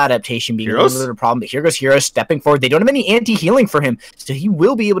build adaptation being a little bit of a problem, but here goes Heroes stepping forward. They don't have any anti-healing for him, so he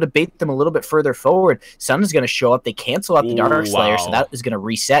will be able to bait them a little bit further forward. Sun is going to show up. They cancel out the Dark Slayer, so that is going to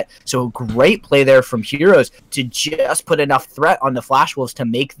reset. So a great play there from Heroes to just put enough threat on the Flash Wolves to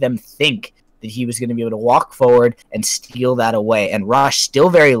make them think that he was going to be able to walk forward and steal that away. And Rush, still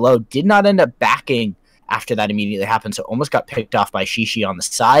very low, did not end up backing after that immediately happened, so almost got picked off by Shishi on the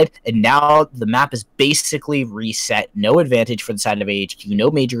side. And now the map is basically reset. No advantage for the side of AHQ, no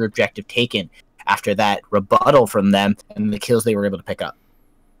major objective taken after that rebuttal from them and the kills they were able to pick up.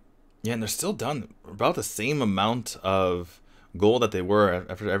 Yeah, and they're still done about the same amount of gold that they were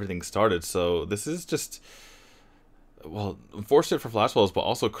after everything started. So this is just... well, fortunate for Flash Wolves, but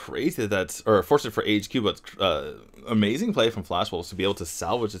also crazy or fortunate for AHQ, but amazing play from Flash Wolves to be able to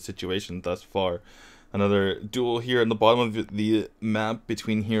salvage the situation thus far. Another duel here in the bottom of the map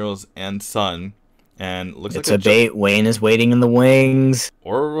between Heroes and Sun, and looks it's like a bait. Wayne is waiting in the wings.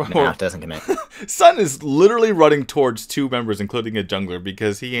 Or it doesn't commit. Sun is literally running towards two members, including a jungler,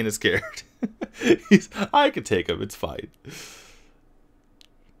 because he ain't as scared. I could take him. It's fine.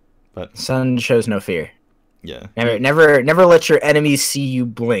 But Sun shows no fear. Yeah. Never let your enemies see you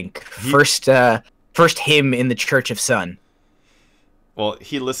blink. First hymn in the Church of Sun. Well,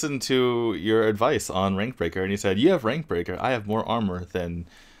 he listened to your advice on Rank Breaker, and he said, "You have Rank Breaker. I have more armor than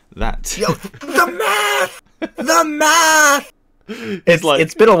that." Yo, the math, the math.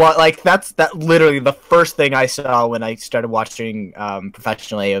 It's been a while. Like that's literally the first thing I saw when I started watching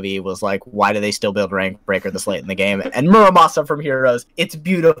professional AOV was like, why do they still build Rank Breaker this late in the game? And Muramasa from Heroes, it's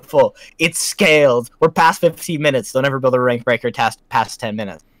beautiful, it's scaled. We're past 15 minutes. They'll never build a Rank Breaker past 10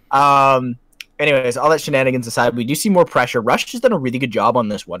 minutes. anyways, all that shenanigans aside, we do see more pressure. Rush has done a really good job on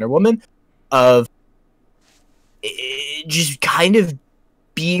this Wonder Woman of just kind of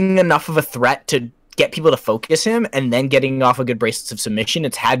being enough of a threat to get people to focus him and then getting off a good bracelets of submission.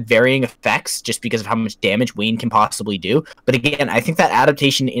 It's had varying effects just because of how much damage Wayne can possibly do. But again, I think that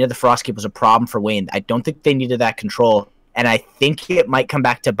adaptation into the Frost Cape was a problem for Wayne. I don't think they needed that control, and I think it might come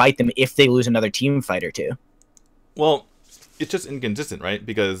back to bite them if they lose another team fight or two. Well, it's just inconsistent, right?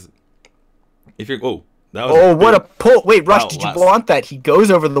 Because if you're... Oh, that was what a pull. Wait, Rush, Wow, did you want that? He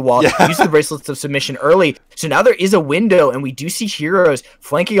goes over the wall, uses the bracelets of submission early. So now there is a window, and we do see Heroes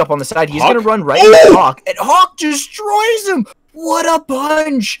flanking up on the side. He's going to run right into Hawk, and Hawk destroys him. What a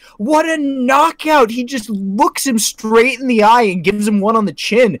punch. What a knockout. He just looks him straight in the eye and gives him one on the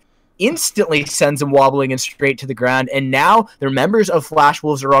chin. Instantly sends him wobbling and straight to the ground. And now the members of Flash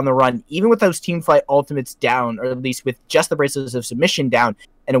Wolves are on the run, even with those team fight ultimates down, or at least with just the bracelets of submission down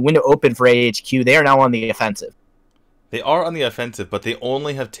and a window open for AHQ. They are now on the offensive. They are on the offensive, but they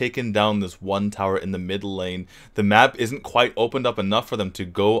only have taken down this one tower in the mid lane. The map isn't quite opened up enough for them to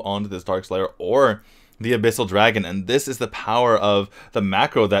go onto this Dark Slayer or the Abyssal Dragon. And this is the power of the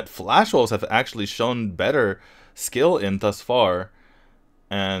macro that Flash Wolves have actually shown better skill in thus far.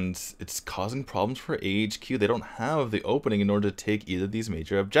 And it's causing problems for AHQ. They don't have the opening in order to take either of these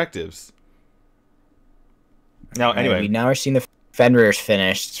major objectives. Now, anyway, we now are seeing the Fenrir's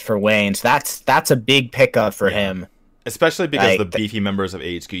finished for Wayne, so that's a big pickup for him. Especially because the beefy members of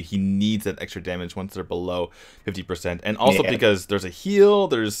AHQ, he needs that extra damage once they're below 50%. And also because there's a heal,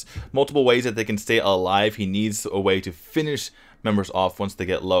 there's multiple ways that they can stay alive. He needs a way to finish members off once they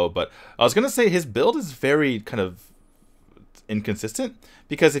get low. But I was going to say his build is very kind of inconsistent,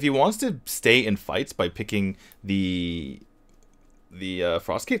 because if he wants to stay in fights by picking the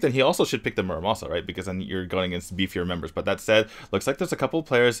Frost Cape, then he also should pick the Muramasa, right? Because then you're going against beefier members. But that said, looks like there's a couple of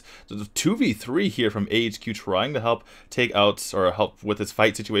players, 2v3 here from AHQ, trying to help take out or help with this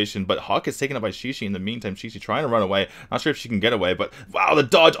fight situation. But Hawk is taken up by Shishi in the meantime. Shishi trying to run away. Not sure if she can get away, but wow, the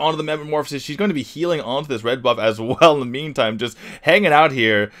dodge onto the Metamorphosis. She's going to be healing onto this red buff as well in the meantime, just hanging out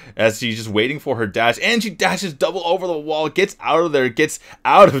here as she's just waiting for her dash. And she dashes double over the wall, gets out of there, gets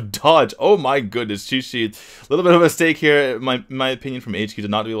out of dodge. Oh my goodness, Shishi. A little bit of a mistake here, my opinion, from HQ to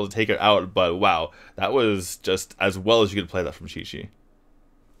not be able to take her out, but wow, that was just as well as you could play that from Shishi.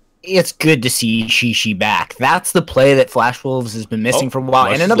 It's good to see Shishi back. That's the play that Flash Wolves has been missing for a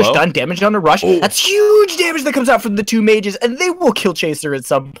while. And another stun damage on the Rush. That's huge damage that comes out from the two mages, and they will kill Chaser at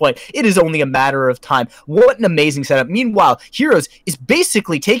some point. It is only a matter of time. What an amazing setup. Meanwhile, Heroes is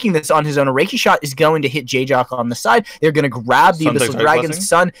basically taking this on his own. A Reiki shot is going to hit J-Jock on the side. They're going to grab the Abyssal Dragon's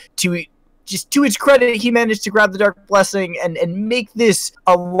son to... Just to his credit, he managed to grab the Dark Blessing and make this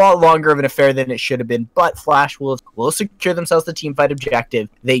a lot longer of an affair than it should have been. But Flash Wolves will secure themselves the teamfight objective.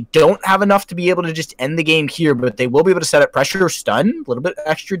 They don't have enough to be able to just end the game here, but they will be able to set up pressure or stun, a little bit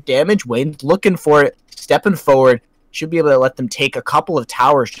extra damage. Wayne's looking for it, stepping forward. Should be able to let them take a couple of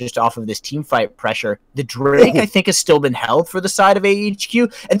towers just off of this teamfight pressure. The Drake, I think, has still been held for the side of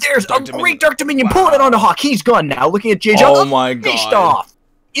AHQ. And there's a great Dark Dominion pulling it onto Hawk. He's gone now, looking at JJ. Oh my god. Faced off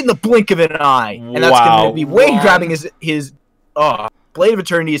in the blink of an eye. And that's going to be Wayne grabbing his Blade of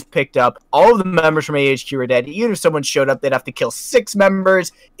Eternity is picked up. All of the members from AHQ are dead. Even if someone showed up, they'd have to kill 6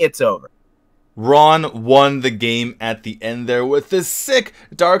 members. It's over. Ron won the game at the end there with this sick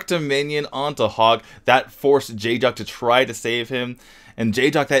Dark Dominion onto Hawk. That forced J-Jock to try to save him. And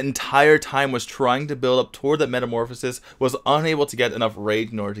J-Jock that entire time was trying to build up toward that Metamorphosis, was unable to get enough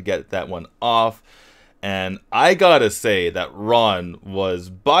rage in order to get that one off. And I gotta say that Ron was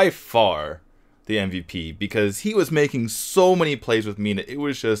by far the MVP, because he was making so many plays with Mina. It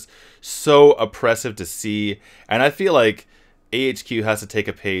was just so oppressive to see. And I feel like AHQ has to take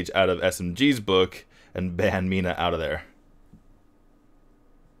a page out of SMG's book and ban Mina out of there.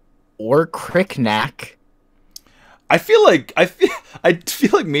 Or Cricknack. I feel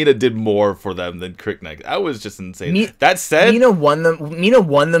like Mina did more for them than Cricknack. That was just insane. That said, Mina won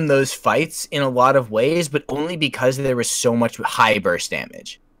them those fights in a lot of ways, but only because there was so much high burst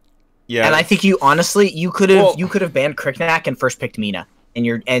damage. Yeah, and I think you could have banned Cricknack and first picked Mina,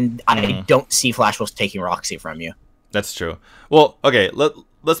 and I don't see Flash Wolves taking Roxy from you. That's true. Well, okay,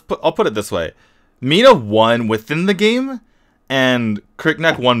 I'll put it this way: Mina won within the game. And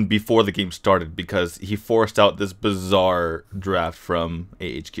Cricknack won before the game started because he forced out this bizarre draft from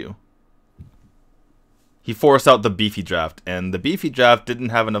AHQ. He forced out the beefy draft, and the beefy draft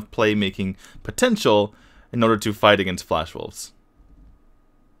didn't have enough playmaking potential in order to fight against Flash Wolves.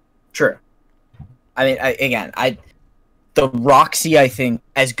 Sure. I mean, the Roxy, I think,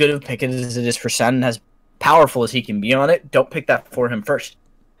 as good of a pick as it is for Sen, as powerful as he can be on it, don't pick that for him first.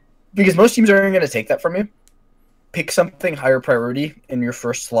 because most teams aren't going to take that from you. Pick something higher priority in your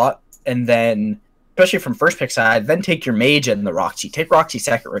first slot, and then, especially from first pick side, then take your mage and the Roxy. Take Roxy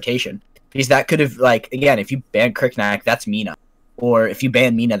second rotation, because that could have, like, again, if you ban Kriknak, that's Mina. Or if you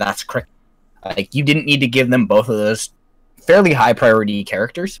ban Mina, that's Crick. Like, you didn't need to give them both of those fairly high priority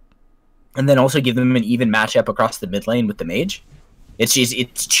characters, and then also give them an even matchup across the mid lane with the mage.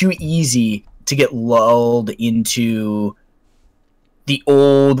 It's too easy to get lulled into the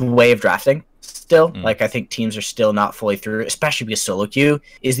old way of drafting still. Like, I think teams are still not fully through, especially because solo queue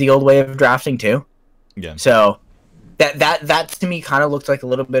is the old way of drafting too. Yeah. So that to me kind of looked like a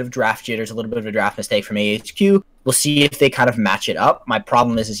little bit of draft jitters, a little bit of a draft mistake from AHQ. We'll see if they kind of match it up. My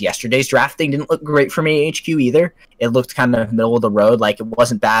problem is yesterday's drafting didn't look great from AHQ either. It looked kind of middle of the road. Like, it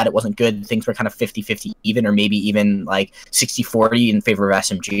wasn't bad, it wasn't good. Things were kind of 50-50 even, or maybe even like 60-40 in favor of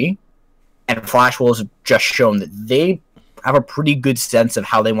SMG. And Flash Wolves have just shown that they have a pretty good sense of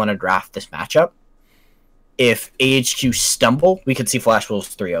how they want to draft this matchup. If AHQ stumble, we could see Flash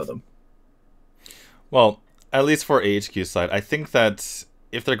Wolves 3-0 them. Well, at least for AHQ's side, I think that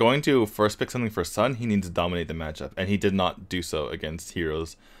if they're going to first pick something for Sun, he needs to dominate the matchup, and he did not do so against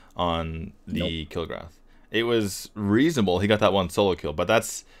Heroes on the Killgraph. It was reasonable. He got that one solo kill, but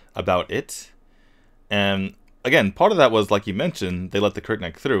that's about it. And again, part of that was, like you mentioned, they let the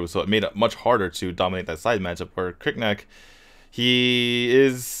Kriknak through, so it made it much harder to dominate that side matchup, where Kriknak, he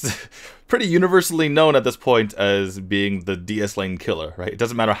is pretty universally known at this point as being the DS lane killer, right? It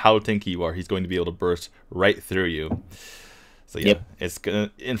doesn't matter how tanky you are, he's going to be able to burst right through you. So yeah, it's gonna,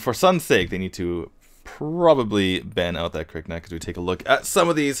 and for Sun's sake, they need to probably ban out that Kriknak as we take a look at some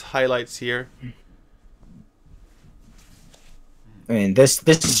of these highlights here. I mean,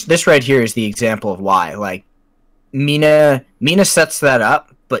 this right here is the example of why. Like, Mina sets that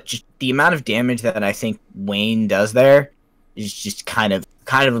up, but just the amount of damage that I think Wayne does there is just kind of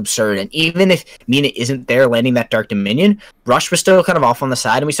absurd. And even if Mina isn't there landing that Dark Dominion, Rush was still kind of off on the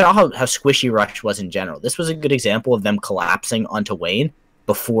side, and we saw how squishy Rush was in general. This was a good example of them collapsing onto Wayne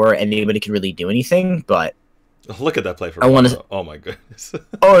before anybody could really do anything. But look at that play from Ron. Oh my goodness.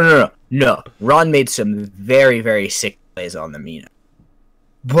 Oh no. Ron made some very, very sick plays on the Mina.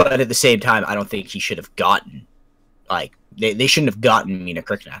 But at the same time, I don't think he should have gotten, like, they shouldn't have gotten Mina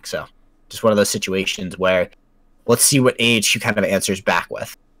Kriknak. So just one of those situations where let's see what AHQ kind of answers back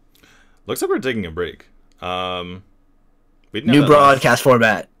with. Looks like we're taking a break. New broadcast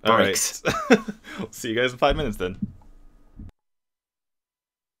format. All right. We'll see you guys in 5 minutes then.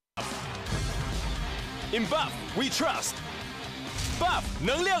 In Buff, we trust. Buff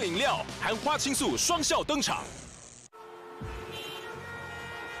能量饮料含花青素双效登场。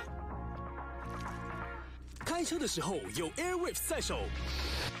开车的时候有 Airwaves 在手。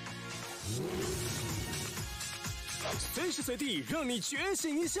随时随地让你觉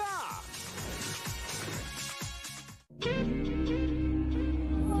醒一下。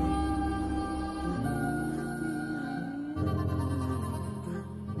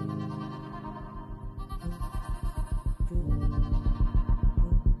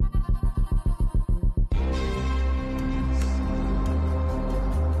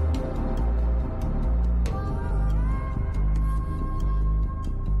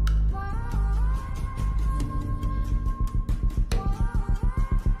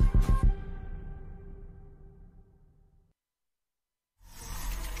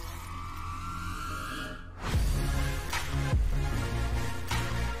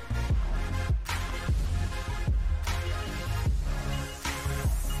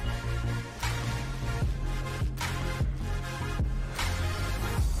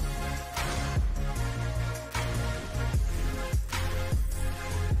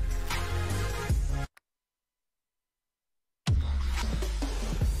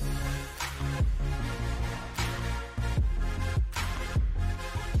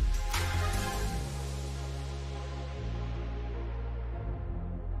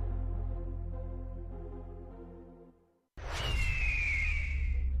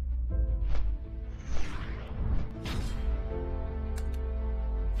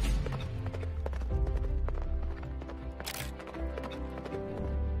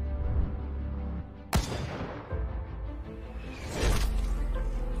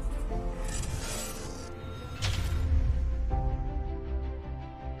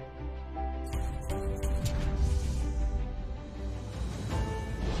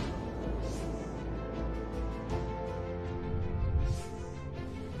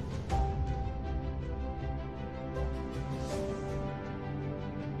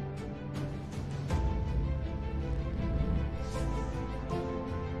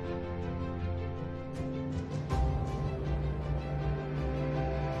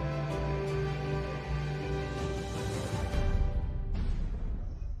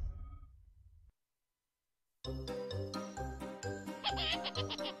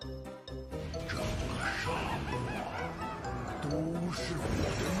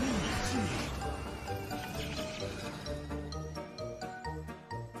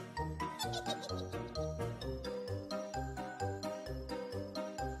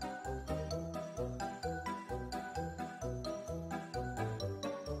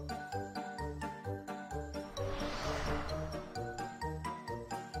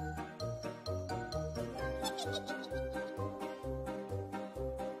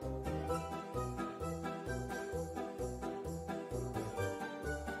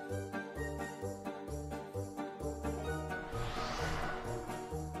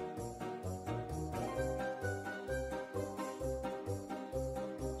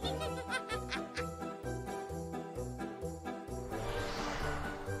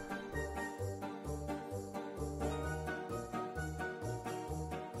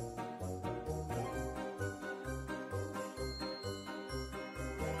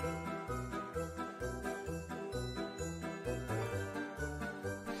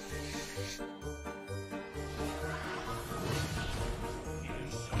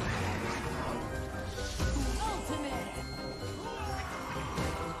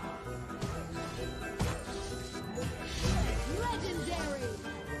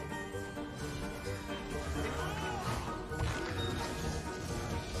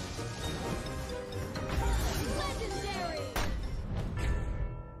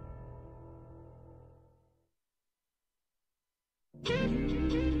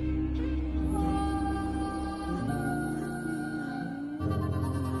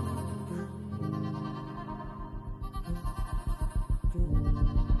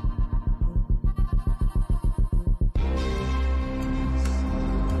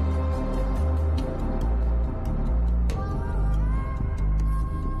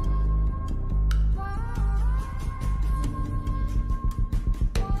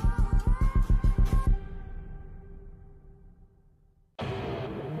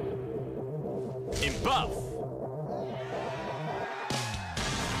In buff.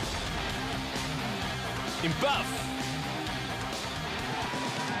 In buff.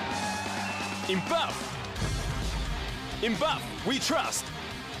 In buff. In buff, we trust.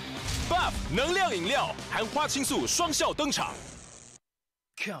 Buff 能量饮料，含花青素双效登场。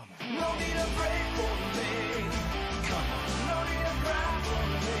Come on. No need a break for me. Come on. No need a cry for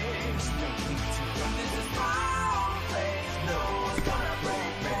me. No need to run. This is my own place. No one's gonna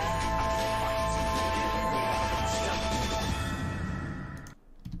break me.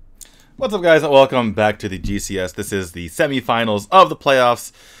 What's up, guys, and welcome back to the GCS. This is the semifinals of the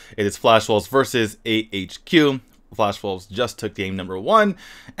playoffs. It is Flash Wolves versus AHQ. Flash Wolves just took game number 1,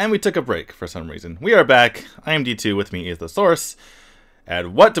 and we took a break for some reason. We are back. I am D2. With me is the Source.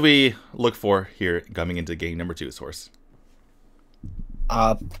 And what do we look for here coming into game number 2, Source?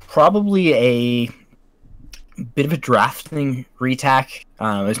 Probably a bit of a drafting retack.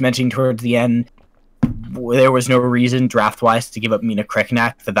 I was mentioning towards the end, there was no reason draft-wise to give up Mina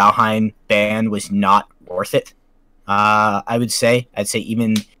Kriknak. The Valheim ban was not worth it. I would say. I'd say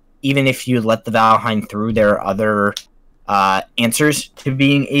even if you let the Valheim through, there are other answers to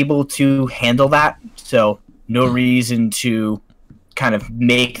being able to handle that. So no reason to kind of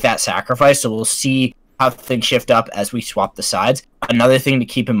make that sacrifice. So we'll see how things shift up as we swap the sides. Another thing to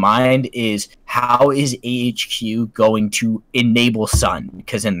keep in mind is how is AHQ going to enable Sun?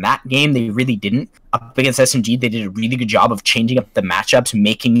 Because in that game, they really didn't. Up against SMG, they did a really good job of changing up the matchups,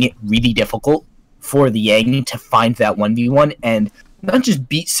 making it really difficult for the Yang to find that 1v1 and not just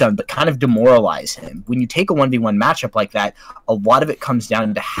beat Sun, but kind of demoralize him. When you take a 1v1 matchup like that, a lot of it comes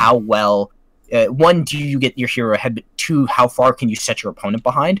down to how well, one, do you get your hero ahead, but two, how far can you set your opponent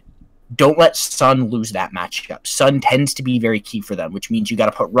behind? Don't let Sun lose that matchup. Sun tends to be very key for them, which means you got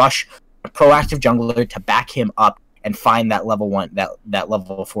to put Rush, a proactive jungler, to back him up and find that level 1, that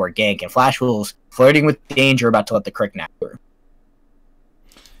level 4 gank. And Flash Wolves flirting with danger, about to let the Kriknak through.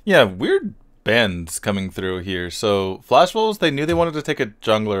 Yeah, weird bans coming through here. So Flash Wolves, they knew they wanted to take a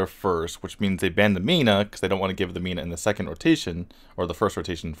jungler first, which means they banned the Mina because they don't want to give the Mina in the second rotation or the first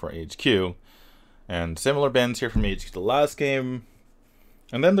rotation for AHQ. And similar bans here from AHQ the last game.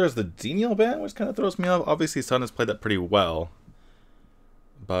 And then there's the Xenial ban, which kind of throws me off. Obviously, Sun has played that pretty well.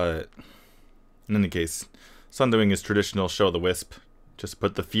 But in any case, Sun doing his traditional show the wisp. Just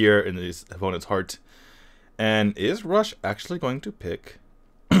put the fear in his opponent's heart. And is Rush actually going to pick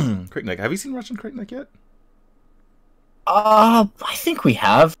Kriknak? Have you seen Rush and Kriknak yet? I think we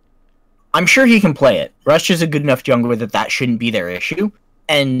have. I'm sure he can play it. Rush is a good enough jungler that shouldn't be their issue.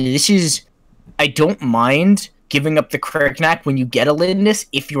 And this is... I don't mind giving up the Kriknak when you get a Lindis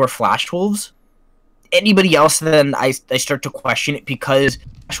if you're Flash Wolves. anybody else, then I start to question it, because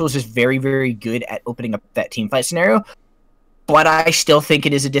Flashwolves is very, very good at opening up that team fight scenario. But I still think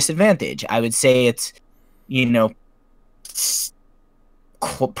it is a disadvantage. I would say it's,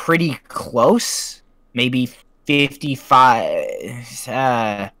 pretty close. Maybe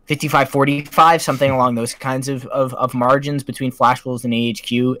 55-45, something along those kinds of margins between Flashwolves and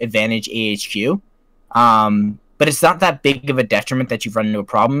AHQ, advantage AHQ. But it's not that big of a detriment that you've run into a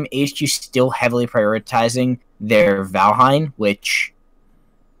problem. AHQ still heavily prioritizing their Valheim, which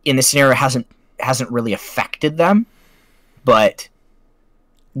in this scenario hasn't really affected them. But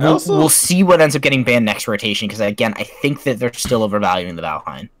we'll see what ends up getting banned next rotation, because again, I think that they're still overvaluing the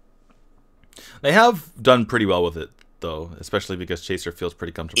Valheim. They have done pretty well with it, though, especially because Chaser feels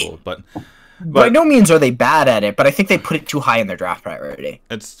pretty comfortable. But by no means are they bad at it, but I think they put it too high in their draft priority.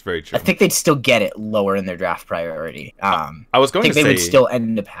 It's very true. I think they'd still get it lower in their draft priority. I was going to say they would still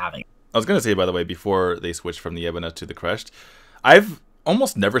end up having it. I was going to say, by the way, before they switched from the Ebona to the Crest, I've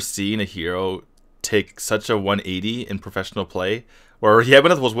almost never seen a hero take such a 180 in professional play, where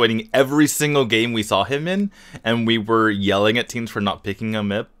Yebanath was winning every single game we saw him in, and we were yelling at teams for not picking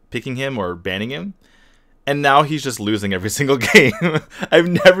him or banning him. And now he's just losing every single game. I've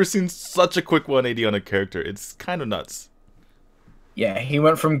never seen such a quick 180 on a character. It's kind of nuts. Yeah, he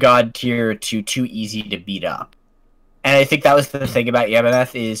went from God tier to too easy to beat up. And I think that was the thing about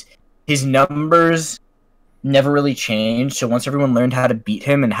Yebanath, is his numbers never really changed. So once everyone learned how to beat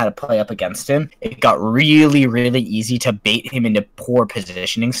him and how to play up against him, it got really, really easy to bait him into poor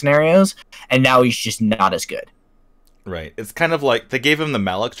positioning scenarios. And now he's just not as good. Right. It's kind of like they gave him the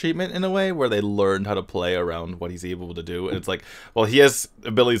Malak treatment in a way, where they learned how to play around what he's able to do. And it's like, well, he has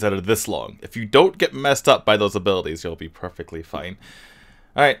abilities that are this long. If you don't get messed up by those abilities, you'll be perfectly fine.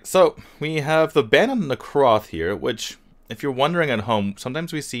 Alright, so we have the ban on Necroth here, which, if you're wondering at home,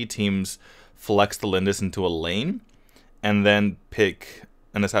 sometimes we see teams flex the Lindis into a lane and then pick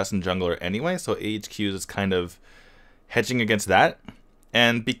an assassin jungler anyway, so AHQ is kind of hedging against that.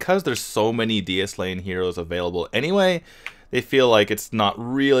 And because there's so many DS lane heroes available anyway, they feel like it's not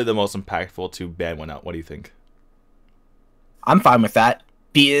really the most impactful to ban one out. What do you think? I'm fine with that.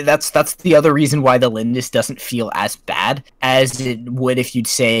 That's the other reason why the Lindis doesn't feel as bad as it would if you'd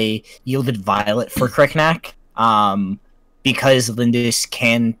say Yielded Violet for Kriknak. Because Lindis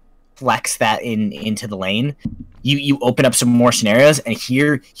can flex that into the lane. You open up some more scenarios, and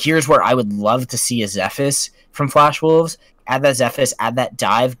here's where I would love to see a Zephys from Flash Wolves. Add that Zephys, add that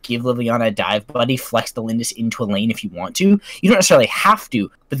dive, give Liliana a dive buddy, flex the Lindis into a lane if you want to. You don't necessarily have to,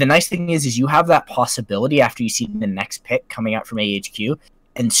 but the nice thing is you have that possibility after you see the next pick coming out from AHQ.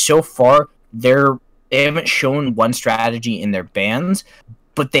 And so far, they haven't shown one strategy in their bans,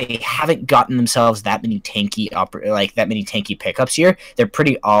 but they haven't gotten themselves that many tanky pickups here. They're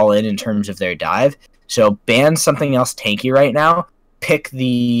pretty all in terms of their dive. So ban something else tanky right now. Pick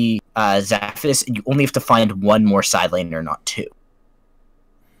the Zephys, and you only have to find one more side laner, not two.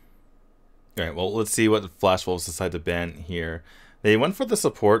 Alright, well, let's see what the Flash Wolves decide to ban here. They went for the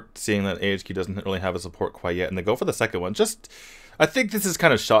support, seeing that AHQ doesn't really have a support quite yet, and they go for the second one. I think this is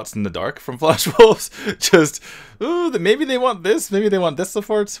kind of shots in the dark from Flash Wolves. Maybe they want this, maybe they want this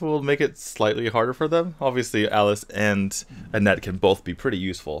support. We'll make it slightly harder for them. Obviously, Alice and Annette can both be pretty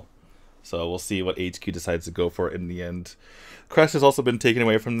useful. So we'll see what AHQ decides to go for in the end. Crash has also been taken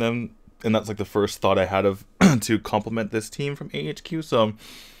away from them, and that's like the first thought I had of to complement this team from AHQ. So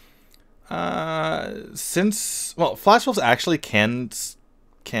Flash Wolves actually can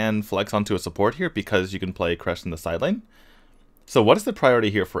flex onto a support here because you can play Crash in the side lane. So what is the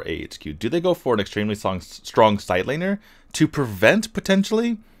priority here for AHQ? Do they go for an extremely strong side laner to prevent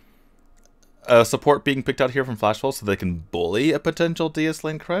potentially a support being picked out here from Flash Wolves so they can bully a potential DS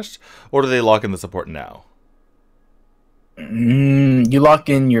lane Crash? Or do they lock in the support now? You lock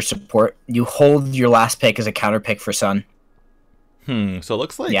in your support. You hold your last pick as a counter pick for Sun. So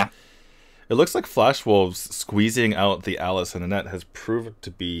it looks like Flash Wolves squeezing out the Alice and Annette has proved to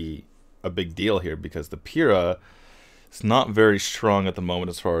be a big deal here, because the Pyrrha is not very strong at the moment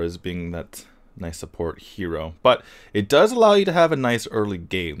as far as being that nice support hero. But it does allow you to have a nice early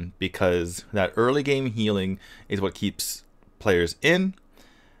game, because that early game healing is what keeps players in,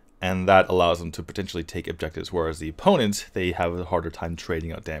 and that allows them to potentially take objectives, whereas the opponents, they have a harder time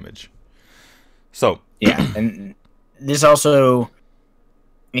trading out damage. So yeah, and this also,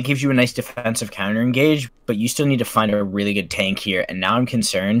 it gives you a nice defensive counter engage, but you still need to find a really good tank here. And now I'm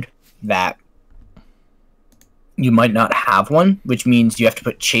concerned that you might not have one, which means you have to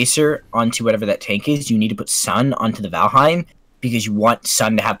put Chaser onto whatever that tank is. You need to put Sun onto the Valheim, because you want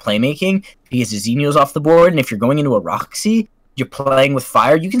Sun to have playmaking, because the Xenia's off the board, and if you're going into a Roxy, you're playing with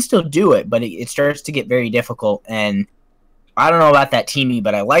fire, you can still do it, but it starts to get very difficult. And I don't know about that Teamy,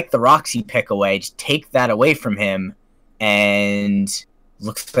 but I like the Roxy pick away. Just take that away from him, and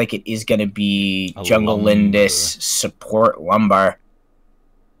looks like it is going to be Jungle Lindis support Lumbar.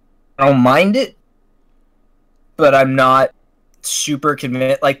 I don't mind it, but I'm not super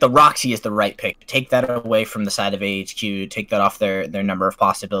convinced. Like, the Roxy is the right pick. Take that away from the side of AHQ, take that off their number of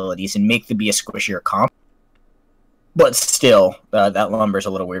possibilities, and make them be a squishier comp. But still, that Lumber's a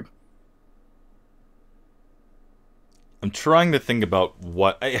little weird. I'm trying to think about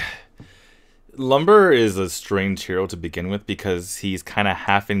what... Lumber is a strange hero to begin with because he's kind of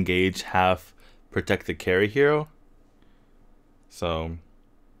half engaged, half protect the carry hero. So,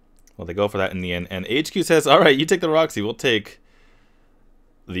 well, they go for that in the end. And AHQ says, alright, you take the Roxy, we'll take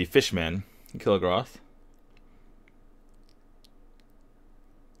the Fishman, Kilgroth.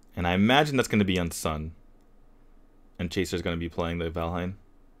 And I imagine that's going to be on Sun. And Chaser's going to be playing the Valheim.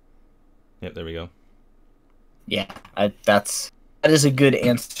 Yep, there we go. Yeah, that is a good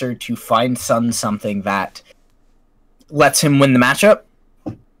answer to find Sun something that lets him win the matchup,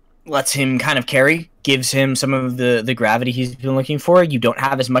 lets him kind of carry, gives him some of the gravity he's been looking for. You don't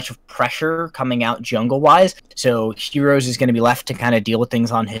have as much of pressure coming out jungle-wise, so Heroes is going to be left to kind of deal with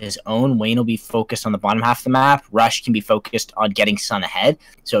things on his own. Wayne will be focused on the bottom half of the map. Rush can be focused on getting Sun ahead.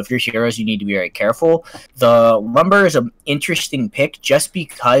 So if you're Heroes, you need to be very careful. The Lumber is an interesting pick just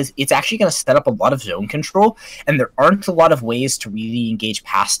because it's actually going to set up a lot of zone control, and there aren't a lot of ways to really engage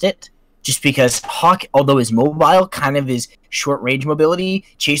past it. Just because Hawk, although is mobile, kind of is short-range mobility.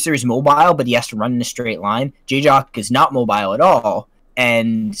 Chaser is mobile, but he has to run in a straight line. J-Jock is not mobile at all,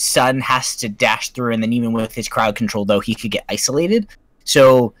 and Sun has to dash through, and then even with his crowd control, though, he could get isolated.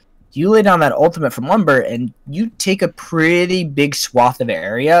 So you lay down that ultimate from Lumber, and you take a pretty big swath of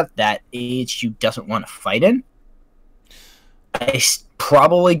area that AHQ doesn't want to fight in. I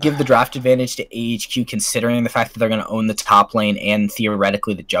probably give the draft advantage to AHQ, considering the fact that they're going to own the top lane and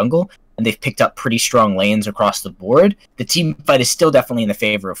theoretically the jungle. And they've picked up pretty strong lanes across the board. The team fight is still definitely in the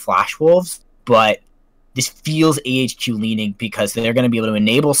favor of Flash Wolves, but this feels AHQ leaning because they're going to be able to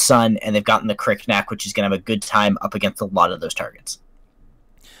enable Sun, and they've gotten the Cricknack, which is going to have a good time up against a lot of those targets.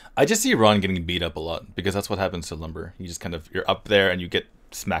 I just see Ron getting beat up a lot because that's what happens to Lumber. You just kind of, you're up there and you get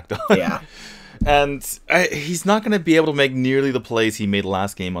smacked on. Yeah. And he's not going to be able to make nearly the plays he made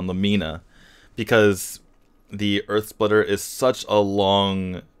last game on the Mina because the Earth Splitter is such a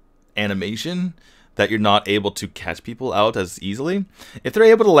long animation that you're not able to catch people out as easily. If they're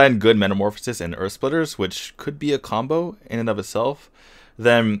able to land good Metamorphosis and Earth Splitters, which could be a combo in and of itself,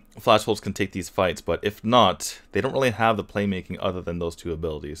 then Flash Wolves can take these fights. But if not, they don't really have the playmaking other than those two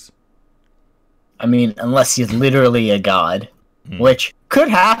abilities. I mean, unless he's literally a god, which could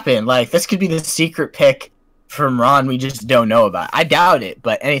happen. Like, this could be the secret pick from Ron we just don't know about. I doubt it,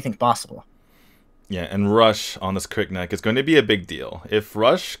 but anything's possible. Yeah, and Rush on this Crickneck is going to be a big deal. If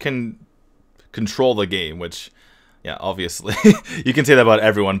Rush can control the game, which, yeah, obviously, you can say that about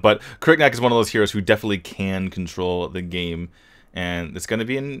everyone, but Crickneck is one of those heroes who definitely can control the game, and it's going to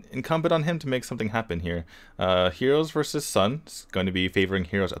be incumbent on him to make something happen here. Heroes versus Sun is going to be favoring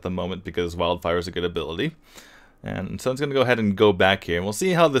Heroes at the moment because Wildfire is a good ability. And Sun's going to go ahead and go back here, and we'll see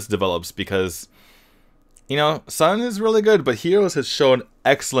how this develops because, you know, Sun is really good, but Heroes has shown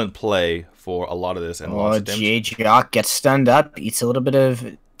excellent play for a lot of this. And J-Jock gets stunned up, eats a little bit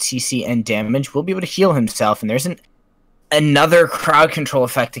of CC and damage, will be able to heal himself, and there's another crowd control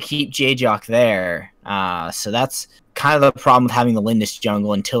effect to keep J-Jock there. So that's kind of the problem with having the Lindis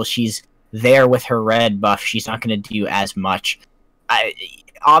jungle. Until she's there with her red buff, she's not going to do as much.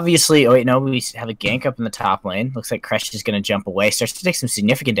 Obviously, oh wait, no, we have a gank up in the top lane. Looks like Crush is going to jump away, starts to take some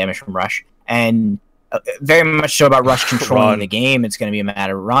significant damage from Rush, and very much so about Rush controlling the game. It's going to be a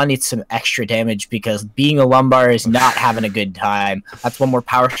matter. Ron needs some extra damage because being a Lumbar is not having a good time. That's one more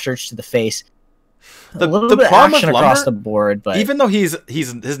power surge to the face. A little bit of action across the board, but even though his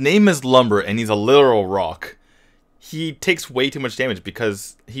name is Lumber and he's a literal rock, he takes way too much damage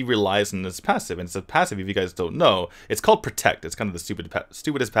because he relies on his passive. And it's a passive, if you guys don't know, it's called Protect. It's kind of the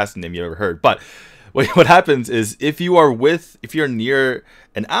stupidest passive name you ever heard. But what happens is if you're near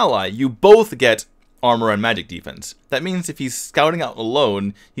an ally, you both get armor and magic defense. That means if he's scouting out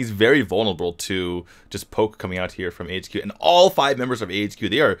alone, he's very vulnerable to just poke coming out here from AHQ. And all 5 members of AHQ,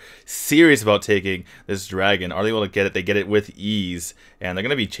 they are serious about taking this dragon. Are they able to get it? They get it with ease. And they're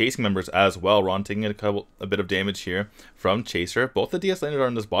going to be chasing members as well. Ron taking a bit of damage here from Chaser. Both the DS laners are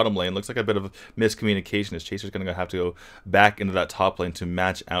in this bottom lane. Looks like a bit of miscommunication as Chaser's going to have to go back into that top lane to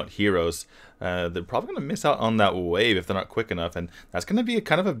match out Heroes. They're probably going to miss out on that wave if they're not quick enough. And that's going to be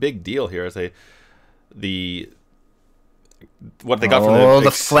kind of a big deal here as the what they got from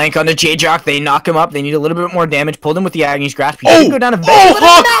the flank on the J-Jock. They knock him up. They need a little bit more damage. Pulled him with the Agnes Grasp. He can go down a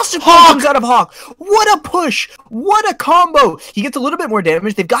massive punch comes out of Hawk. What a push. What a combo. He gets a little bit more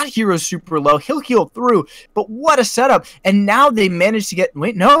damage. They've got Heroes super low. He'll heal through. But what a setup. And now they manage to get...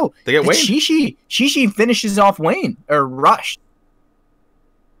 Wait, no. They get Wayne. Shishi. Shishi finishes off Wayne. Or Rush.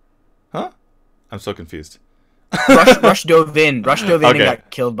 Huh? I'm so confused. Rush dove in. Rush dove in Okay. and got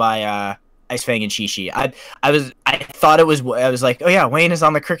killed by... Ice Fang and Shishi. I thought it was. I was like, oh yeah, Wayne is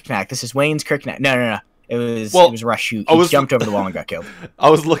on the Kirknack. This is Wayne's Kirknack. No. It was Rush who jumped over the wall and got killed. I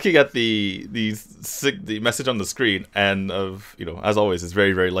was looking at the message on the screen, and as always, it's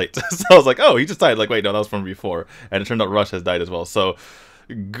very, very late. So I was like, oh, he just died. Like, wait, no, that was from before, and it turned out Rush has died as well. So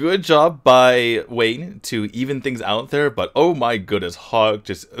good job by Wayne to even things out there. But oh my goodness, Hawk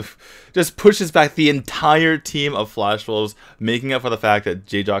just pushes back the entire team of Flash Wolves, making up for the fact that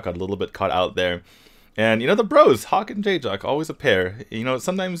J-Jock got a little bit caught out there. And the bros, Hawk and J-Jock, always a pair.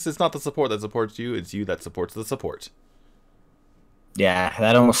 Sometimes it's not the support that supports you, it's you that supports the support. Yeah,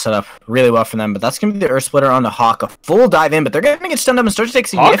 that almost set up really well for them, but that's going to be the Earth Splitter on the Hawk. A full dive in, but they're going to get stunned up and start to take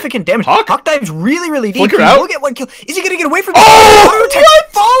significant damage. Hawk dives really, really deep. He will get one kill. Is he going to get away from him? Auto attack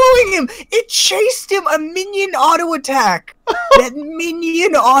following him! It chased him! A minion auto attack! That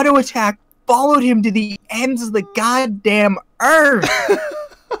minion auto attack followed him to the ends of the goddamn Earth!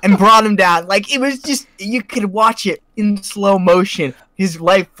 And brought him down. Like, it was just, you could watch it in slow motion. His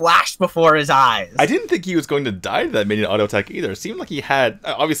life flashed before his eyes. I didn't think he was going to die to that minion auto attack either. It seemed like he had,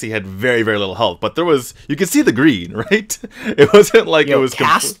 obviously he had very, very little health, but you could see the green, right? It wasn't like it was...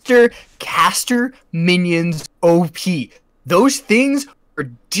 Caster minions OP. Those things are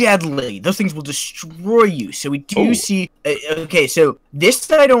deadly. Those things will destroy you. So we do see... okay, so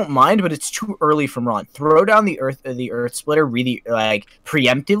this I don't mind, but it's too early from Ron. Throw down the Earth Splitter really,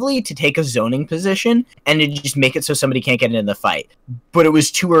 preemptively to take a zoning position, and to just make it so somebody can't get into the fight. But it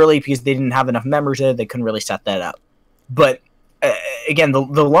was too early because they didn't have enough members there. They couldn't really set that up. But, again, the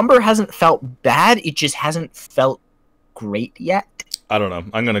Lumber hasn't felt bad. It just hasn't felt great yet. I don't know.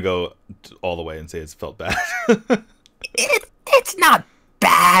 I'm going to go all the way and say it's felt bad. It's not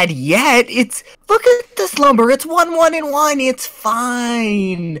bad yet. Look at this Lumber. It's 1-1-1. It's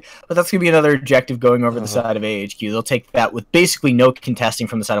fine. But that's gonna be another objective going over the side of AHQ. They'll take that with basically no contesting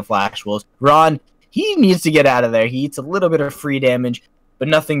from the side of Flash Wolves. Ron, he needs to get out of there. He eats a little bit of free damage, but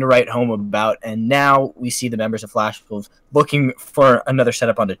nothing to write home about. And now we see the members of Flash Wolves looking for another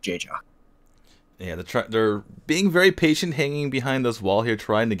setup onto J-Jock. Yeah, they're being very patient, hanging behind this wall here,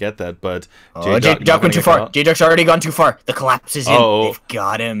 trying to get that, but... J-Jock went too far. J-Jock's already gone too far. The collapse is in. They've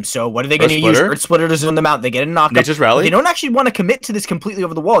got him. So what are they going to use? Earth Splitter to zone them out. They get a knockup. Nature's Rally? They don't actually want to commit to this completely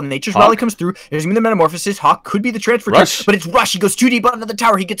over the wall. Nature's Rally comes through. There's going to be the Metamorphosis. Hawk could be the transfer. Rush. But it's Rush. He goes too deep under the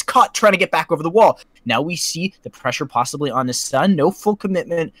tower. He gets caught trying to get back over the wall. Now we see the pressure possibly on his son. No full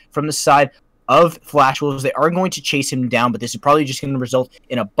commitment from the side of Flash Wolves. They are going to chase him down, but this is probably just going to result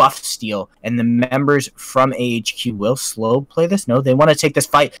in a buff steal, and the members from AHQ will slow play this. No, they want to take this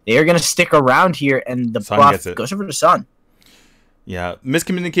fight. They are going to stick around here, and the buff goes over to Sun. Yeah,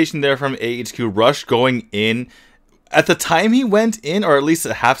 miscommunication there from AHQ. Rush going in. At the time he went in, or at least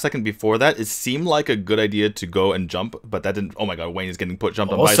a half second before that, it seemed like a good idea to go and jump, but that didn't... Oh my god, Wayne is getting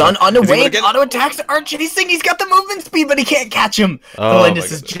jumped on by Sun on the Wayne. Auto attacks are chasing. He's got the movement speed, but he can't catch him.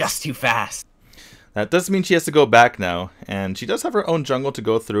 Melendez is just too fast. That does mean she has to go back now, and she does have her own jungle to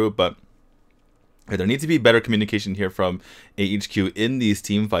go through, but there needs to be better communication here from AHQ in these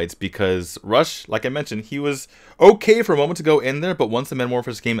team fights, because Rush, like I mentioned, he was okay for a moment to go in there, but once the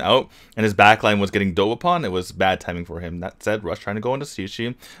Metamorphosis came out and his backline was getting dove upon, it was bad timing for him. That said, Rush trying to go into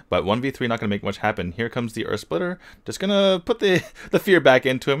Shishi, but 1v3 not going to make much happen. Here comes the Earth Splitter, just going to put the fear back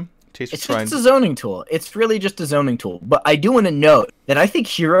into him. It's just a zoning tool. It's really just a zoning tool. But I do want to note that I think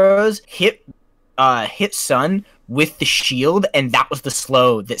Heroes hit Sun with the shield, and that was the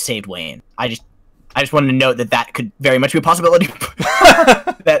slow that saved Wayne. I just wanted to note that could very much be a possibility.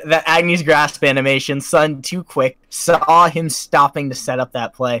 that Agnes Grasp animation, Sun too quick, saw him stopping to set up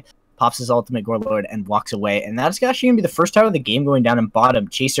that play, pops his ultimate Gorlord and walks away, and that's actually going to be the first time of the game going down in bottom.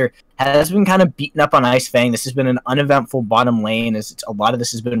 Chaser has been kind of beaten up on Ice Fang. This has been an uneventful bottom lane, as a lot of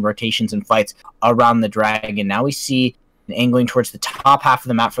this has been rotations and fights around the dragon. Now we see angling towards the top half of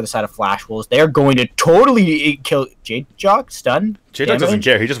the map for the side of Flash Wolves. They are going to totally kill J-Jock. Stun. J-Jock doesn't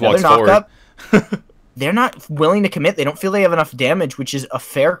care. He just walks forward. They're not willing to commit. They don't feel they have enough damage, which is a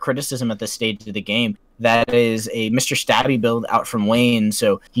fair criticism at this stage of the game. That is a Mr. Stabby build out from Wayne,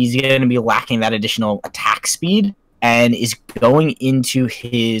 so he's going to be lacking that additional attack speed and is going into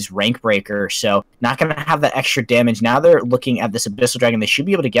his rank breaker, so not going to have that extra damage. Now they're looking at this Abyssal Dragon. They should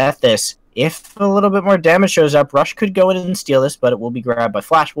be able to get this if a little bit more damage shows up, Rush could go in and steal this, but it will be grabbed by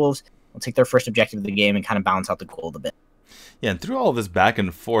Flash Wolves. We'll take their first objective of the game and kind of balance out the gold a bit. Yeah, and through all of this back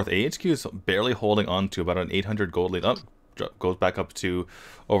and forth, AHQ is barely holding on to about an 800 gold lead. Goes back up to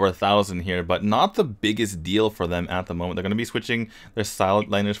over 1,000 here, but not the biggest deal for them at the moment. They're going to be switching their silent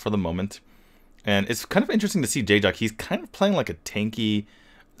liners for the moment. And it's kind of interesting to see J-Jock. He's kind of playing like a tanky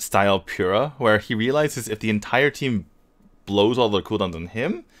style Pura, where he realizes if the entire team blows all their cooldowns on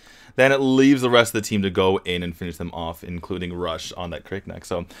him, then it leaves the rest of the team to go in and finish them off, including Rush on that Crick Neck.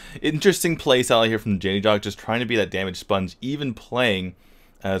 So, interesting play style here from J-Jock, just trying to be that damage sponge, even playing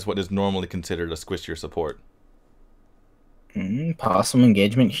as what is normally considered a squishier support. Possible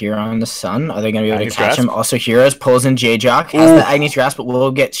engagement here on the Sun. Are they going to be able Agnes to catch Grasp? him? Also, Heroes pulls in J-Jock. Has the Agnes Grasp, but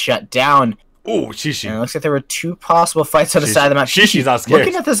will get shut down. Ooh, Shishi. And it looks like there were two possible fights on the side of the map. Shishi's not scared.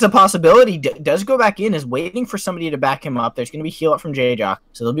 Looking at this, the possibility does go back in, is waiting for somebody to back him up. There's going to be heal up from J-Jock,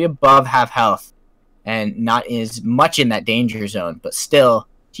 so they'll be above half health and not as much in that danger zone. But still,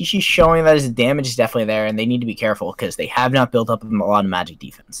 Shishi's showing that his damage is definitely there, and they need to be careful because they have not built up a lot of magic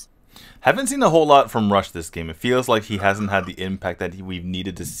defense. Haven't seen a whole lot from Rush this game. It feels like he hasn't had the impact that we've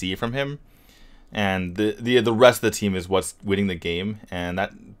needed to see from him. And the rest of the team is what's winning the game, and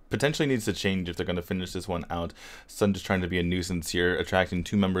that potentially needs to change if they're going to finish this one out. Sun just trying to be a nuisance here, attracting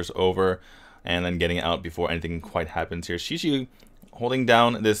 2 members over, and then getting out before anything quite happens here. Shishi holding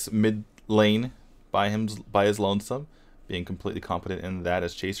down this mid lane by his lonesome, being completely competent in that,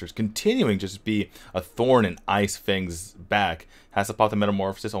 as Chasers continuing to just be a thorn in Ice Fang's back. Has to pop the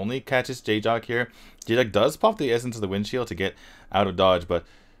Metamorphosis, only catches J-Jock here. J-Jock does pop the Essence of the Windshield to get out of dodge, but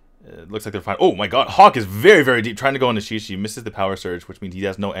it looks like they're fine. Oh my god, Hawk is very, very deep, trying to go into Shishi. Misses the Power Surge, which means he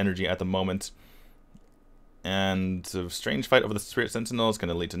has no energy at the moment. And a strange fight over the Spirit Sentinel is going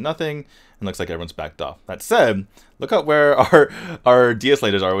to lead to nothing. And looks like everyone's backed off. That said, look out where our DS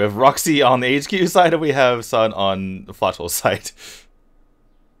Laters are. We have Roxy on the HQ side, and we have Sun on the Flashhole side.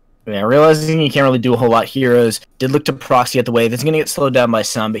 Yeah, realizing he can't really do a whole lot, Heroes did look to proxy at the wave. It's going to get slowed down by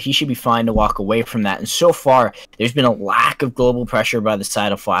some, but he should be fine to walk away from that. And so far, there's been a lack of global pressure by the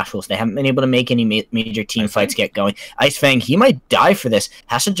side of Flash Wolves. They haven't been able to make any major team fights get going. Ice Fang, he might die for this.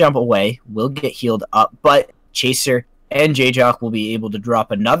 Has to jump away. Will get healed up, but Chaser and J-Jock will be able to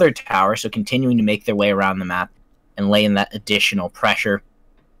drop another tower, so continuing to make their way around the map and lay in that additional pressure.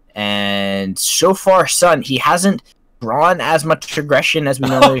 And so far, Sun, he hasn't drawn as much aggression as we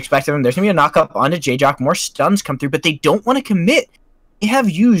normally expect of him. There's going to be a knock-up onto J-Jock. More stuns come through, but they don't want to commit. They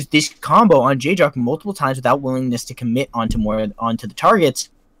have used this combo on J-Jock multiple times without willingness to commit onto the targets.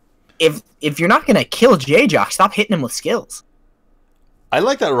 If you're not going to kill J-Jock, stop hitting him with skills. I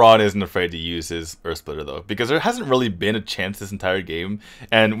like that Ron isn't afraid to use his Earth Splitter, though, because there hasn't really been a chance this entire game,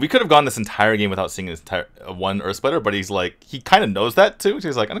 and we could have gone this entire game without seeing his entire one Earth Splitter, but he kind of knows that, too, so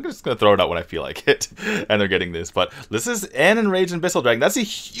he's like, I'm just going to throw it out when I feel like it, and they're getting this. But this is an Enraged and Abyssal Dragon. That's a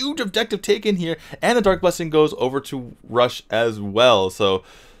huge objective taken here, and the Dark Blessing goes over to Rush as well, so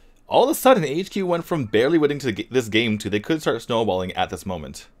all of a sudden, AHQ went from barely winning this game to they could start snowballing at this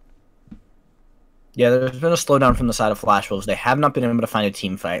moment. Yeah, there's been a slowdown from the side of Flash Wolves. They have not been able to find a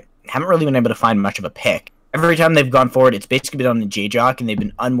team fight. Haven't really been able to find much of a pick. Every time they've gone forward, it's basically been on the J-Jock, and they've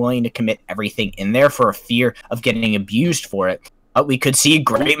been unwilling to commit everything in there for a fear of getting abused for it. We could see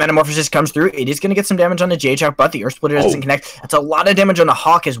great Metamorphosis comes through. It is going to get some damage on the J-Jock, but the Earth Splitter doesn't connect. That's a lot of damage on the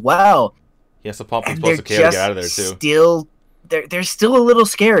Hawk as well. He has to pop the explosive KO to get out of there, too. They're still a little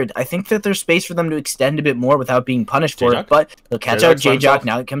scared. I think that there's space for them to extend a bit more without being punished for it, but they'll catch out J-Jock.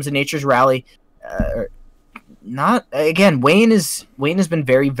 Now it comes to Nature's Rally. Wayne has been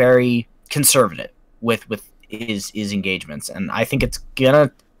very, very conservative with his engagements, and I think it's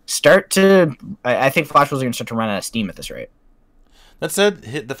gonna start to. I think Flash Wolves are gonna start to run out of steam at this rate. That said,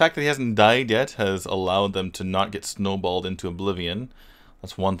 the fact that he hasn't died yet has allowed them to not get snowballed into oblivion.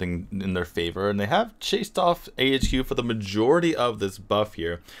 That's one thing in their favor, and they have chased off AHQ for the majority of this buff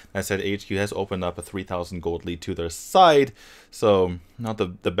here. That said, AHQ has opened up a 3,000 gold lead to their side, so not the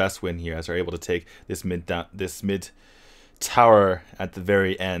best win here, as they're able to take this mid tower at the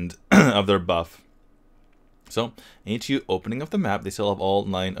very end of their buff. So AHQ opening up the map. They still have all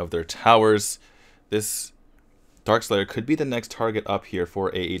 9 of their towers. This Dark Slayer could be the next target up here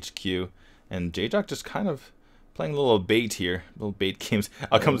for AHQ, and J-Jock just kind of playing a little bait here, little bait games.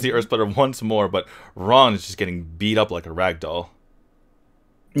 Out comes the Earth Splitter once more, but Ron is just getting beat up like a ragdoll.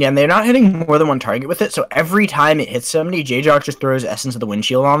 Yeah, and they're not hitting more than one target with it, so every time it hits somebody, J-Jock just throws Essence of the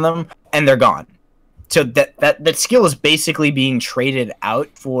Windshield on them, and they're gone. So that skill is basically being traded out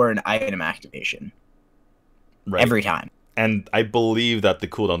for an item activation. Right. Every time. And I believe that the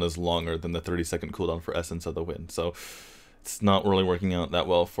cooldown is longer than the 30-second cooldown for Essence of the Wind. So It's not really working out that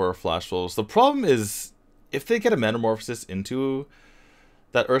well for Flash Wolves. The problem is, if they get a Metamorphosis into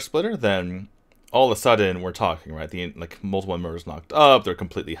that Earth Splitter, then all of a sudden we're talking, right? Like multiple members knocked up, they're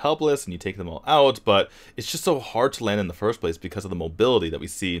completely helpless, and you take them all out. But it's just so hard to land in the first place because of the mobility that we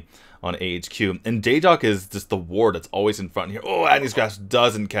see on AHQ. And J-Doc is just the ward that's always in front here. Oh, Agnes Grasp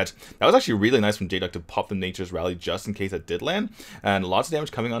doesn't catch. That was actually really nice from J-Doc to pop the Nature's Rally just in case it did land. And lots of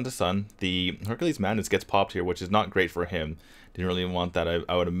damage coming onto Sun. The Hercules Madness gets popped here, which is not great for him. Didn't really want that,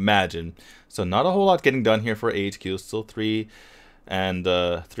 I would imagine. So not a whole lot getting done here for AHQ. Still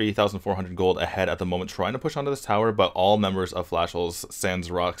 3,400 gold ahead at the moment, trying to push onto this tower, but all members of Flash Wolves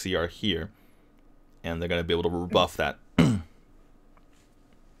sans Roxy are here, and they're going to be able to rebuff that.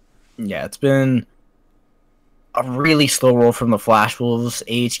 Yeah, it's been a really slow roll from the Flash Wolves.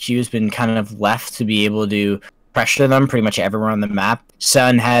 AHQ has been kind of left to be able to pressure them pretty much everywhere on the map.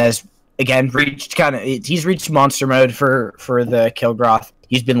 Sun has, again, he's reached monster mode for the Kilgroth.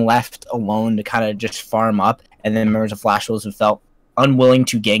 He's been left alone to kind of just farm up, and then members of Flash Wolves have felt unwilling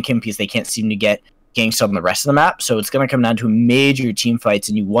to gank him because they can't seem to get ganks on the rest of the map. So it's going to come down to major team fights,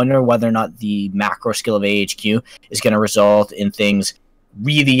 and you wonder whether or not the macro skill of AHQ is going to result in things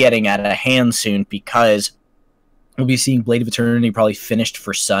really getting out of hand soon, because we'll be seeing Blade of Eternity probably finished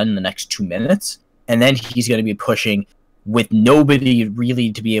for Sun in the next 2 minutes, and then he's going to be pushing with nobody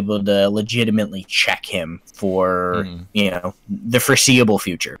really to be able to legitimately check him for the foreseeable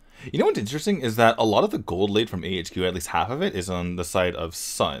future. You know what's interesting is that a lot of the gold lead from AHQ, at least half of it, is on the side of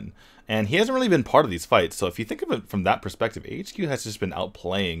Sun. And he hasn't really been part of these fights. So if you think of it from that perspective, AHQ has just been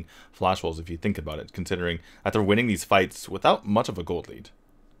outplaying Flash Wolves, if you think about it, considering that they're winning these fights without much of a gold lead.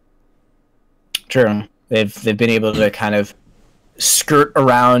 True. They've been able to kind of skirt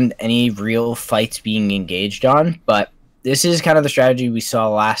around any real fights being engaged on. But this is kind of the strategy we saw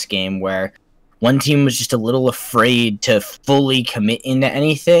last game, where one team was just a little afraid to fully commit into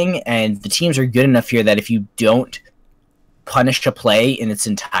anything, and the teams are good enough here that if you don't punish a play in its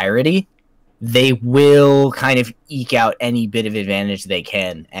entirety, they will kind of eke out any bit of advantage they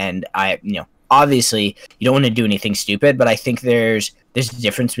can. And obviously you don't want to do anything stupid, but I think there's a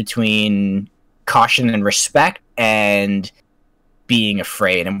difference between caution and respect and being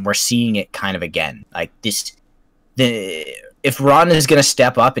afraid, and we're seeing it kind of again. Like if Ron is going to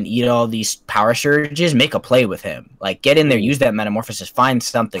step up and eat all these power surges, make a play with him. Like, get in there, use that Metamorphosis, find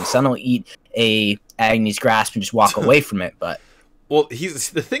something. Sun will eat a Agnes Grasp and just walk away from it, but... Well,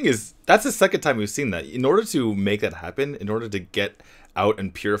 the thing is, that's the second time we've seen that. In order to make that happen, in order to get out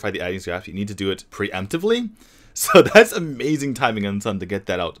and purify the Agnes Grasp, you need to do it preemptively. So that's amazing timing on Sun to get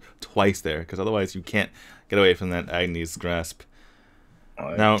that out twice there, because otherwise you can't get away from that Agnes Grasp.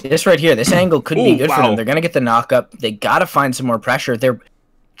 Now, this right here, this angle could be good for them. They're gonna get the knock up. They gotta find some more pressure.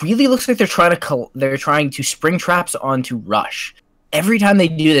 Really looks like they're trying to spring traps onto Rush. Every time they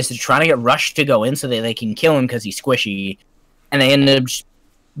do this, they're trying to get Rush to go in so that they can kill him because he's squishy, and they end up just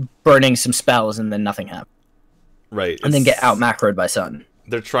burning some spells, and then nothing happens. Right, and then get out macroed by Sun.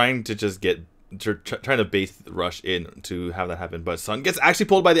 They're trying to just get. Trying to bait Rush in to have that happen, but Sun gets actually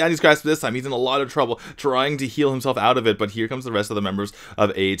pulled by the Agnes Grasp this time. He's in a lot of trouble trying to heal himself out of it, but here comes the rest of the members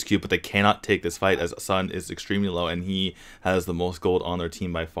of AHQ, but they cannot take this fight as Sun is extremely low, and he has the most gold on their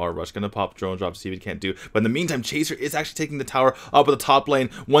team by far. Rush gonna pop drone drop to see what he can't do, but in the meantime, Chaser is actually taking the tower up at the top lane.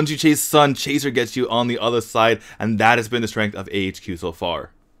 Once you chase Sun, Chaser gets you on the other side, and that has been the strength of AHQ so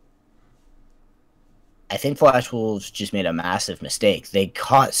far. I think Flash Wolves just made a massive mistake. They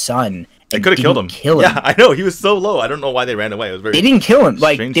caught Sun. They could have killed him. Yeah, I know. He was so low. I don't know why they ran away. It was very. They didn't kill him.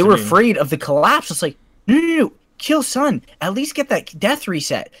 Like, they were afraid of the collapse. It's like, no. Kill Sun. At least get that death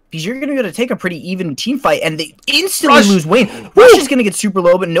reset. Because you're going to take a pretty even team fight, and they instantly lose Wayne. Rush is going to get super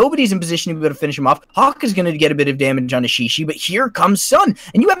low, but nobody's in position to be able to finish him off. Hawk is going to get a bit of damage onto Shishi, but here comes Sun.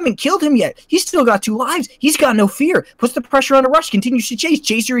 And you haven't killed him yet. He's still got 2 lives. He's got no fear. Puts the pressure on Rush. Continues to chase.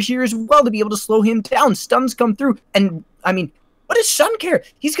 Chaser is here as well to be able to slow him down. Stuns come through. And, I mean... what does Sun care?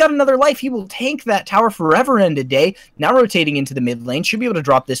 He's got another life. He will tank that tower forever and a day. Now rotating into the mid lane. Should be able to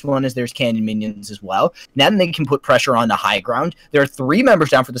drop this one as there's cannon minions as well. Now then they can put pressure on the high ground. There are 3 members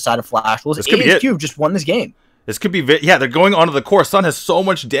down for the side of Flash Wolves. AHQ just won this game. This could be... yeah, they're going onto the core. Sun has so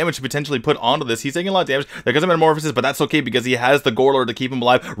much damage to potentially put onto this. He's taking a lot of damage. There goes a Metamorphosis, but that's okay because he has the Gorlord to keep him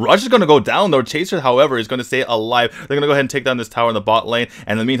alive. Rush is going to go down, though. Chaser, however, is going to stay alive. They're going to go ahead and take down this tower in the bot lane.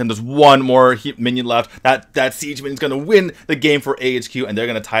 And in the meantime, there's one more minion left. That Siege minion is going to win the game for AHQ, and they're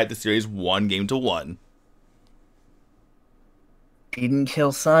going to tie up the series 1-1. Didn't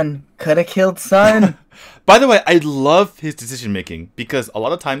kill Sun. Could have killed Sun. By the way, I love his decision making because a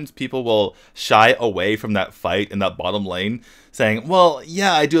lot of times people will shy away from that fight in that bottom lane, saying, "Well,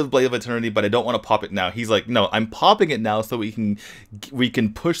 yeah, I do have Blade of Eternity, but I don't want to pop it now." He's like, "No, I'm popping it now so we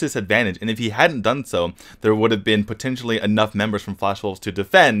can push this advantage." And if he hadn't done so, there would have been potentially enough members from Flash Wolves to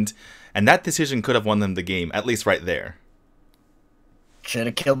defend, and that decision could have won them the game, at least right there. Should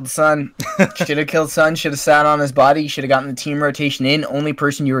have killed Sun. Should have killed Sun. Should have sat on his body. Should have gotten the team rotation in. Only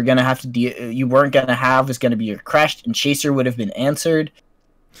person you were gonna have to you weren't gonna have was gonna be your Crest, and Chaser would have been answered.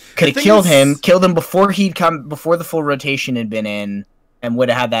 Could have killed him before before the full rotation had been in, and would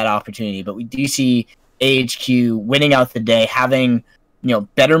have had that opportunity. But we do see AHQ winning out the day, having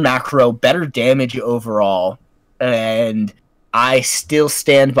better macro, better damage overall, and I still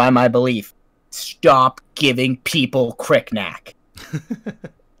stand by my belief. Stop giving people Cricknack.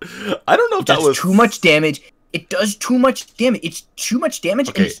 I don't know if that was too much damage. It does too much damage. It's too much damage,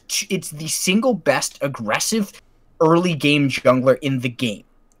 okay. And it's the single best aggressive early game jungler in the game.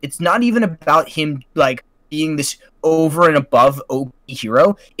 It's not even about him being this over and above OP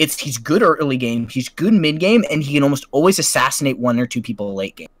hero. He's good early game, he's good mid game, and he can almost always assassinate one or two people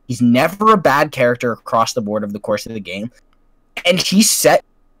late game. He's never a bad character across the board over the course of the game, and he set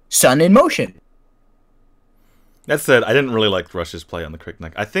Sun in motion. That said, I didn't really like Rush's play on the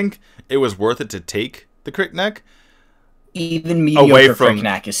Crickneck. I think it was worth it to take the Crickneck. Even mediocre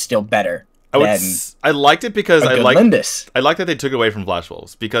Crickneck is still better. I liked it because I liked that they took away from Flash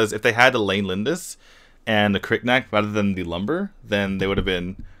Wolves. Because if they had a lane Lindis and the Crickneck rather than the Lumber, then they would have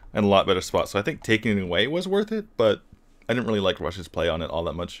been in a lot better spot. So I think taking it away was worth it, but I didn't really like Rush's play on it all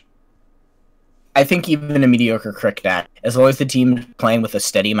that much. I think even a mediocre Crickneck, as long as the team is playing with a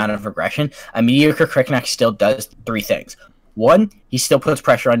steady amount of aggression, a mediocre Crickneck still does three things. One, he still puts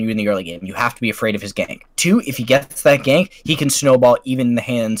pressure on you in the early game. You have to be afraid of his gank. Two, if he gets that gank, he can snowball even in the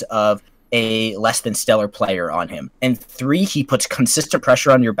hands of a less than stellar player on him. And three, he puts consistent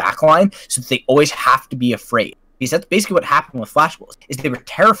pressure on your backline so that they always have to be afraid. Because that's basically what happened with Flash Wolves, is they were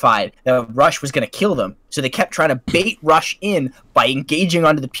terrified that Rush was going to kill them, so they kept trying to bait Rush in by engaging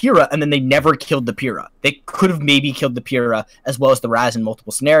onto the Pyrrha, and then they never killed the Pyrrha. They could have maybe killed the Pyrrha as well as the Raz in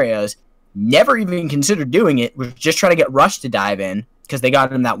multiple scenarios, never even considered doing it, was just trying to get Rush to dive in, because they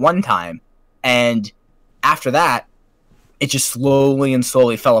got him that one time, and after that, it just slowly and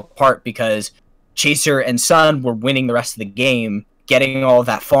slowly fell apart, because Chaser and Sun were winning the rest of the game, getting all of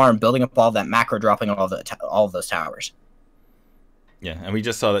that farm, building up all of that macro, dropping all of those towers. Yeah, and we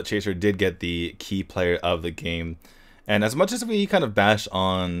just saw that Chaser did get the key player of the game. And as much as we kind of bash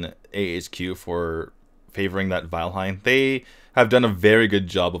on AHQ for favoring that Valheim, they have done a very good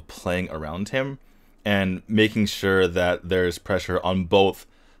job of playing around him and making sure that there's pressure on both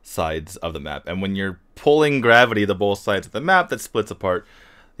sides of the map. And when you're pulling gravity to both sides of the map, that splits apart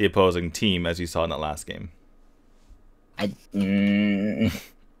the opposing team, as you saw in that last game. I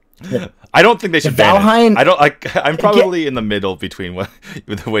don't think they should ban it. I'm probably in the middle between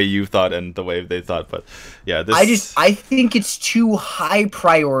the way you thought and the way they thought, but yeah, I think it's too high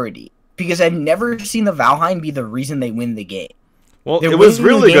priority, because I've never seen the Valheim be the reason they win the game. Well, it was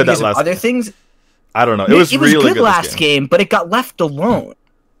really good that last other things. I don't know. It was really good last game, but it got left alone.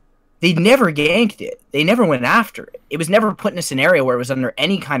 They never ganked it. They never went after it. It was never put in a scenario where it was under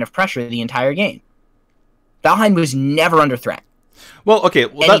any kind of pressure the entire game. Valheim was never under threat. Well, okay.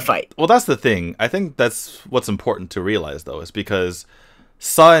 Fight. Well, that's the thing. I think that's what's important to realize, though, is because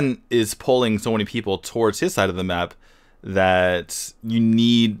Sun is pulling so many people towards his side of the map that you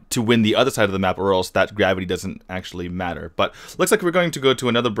need to win the other side of the map, or else that gravity doesn't actually matter. But looks like we're going to go to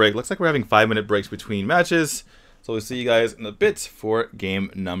another break. Looks like we're having 5-minute breaks between matches. So we'll see you guys in a bit for game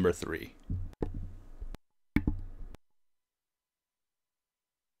number 3.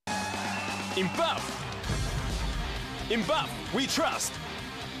 In Buff, we trust.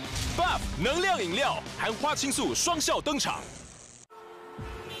 Buff 能量饮料，含花青素双效登场。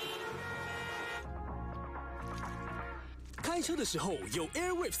开车的时候有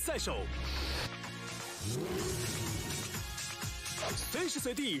Airwaves 在手，随时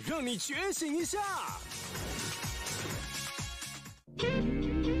随地让你觉醒一下。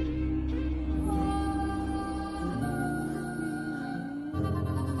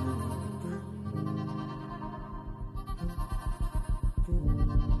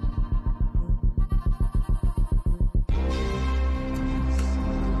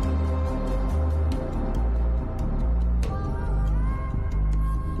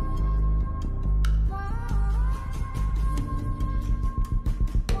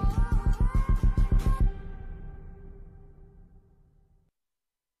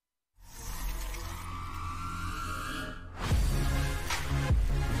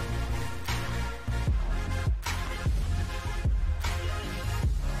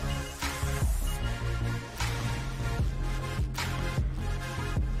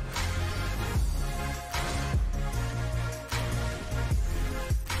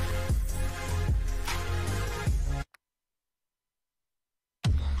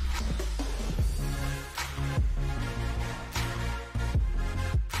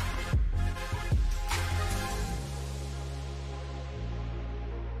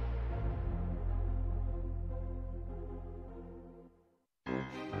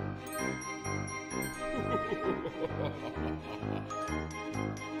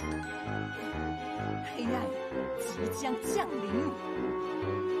将降临。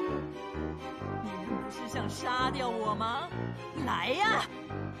你们不是想杀掉我吗？来呀！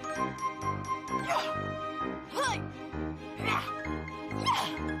嘿！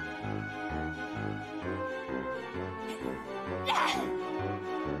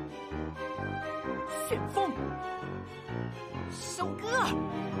旋风，收割！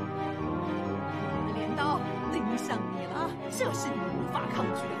我的镰刀拎上你了，这是你们无法抗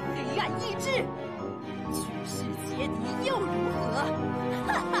拒的黑暗意志。举世皆敌又如何？哈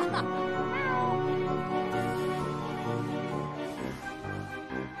哈哈！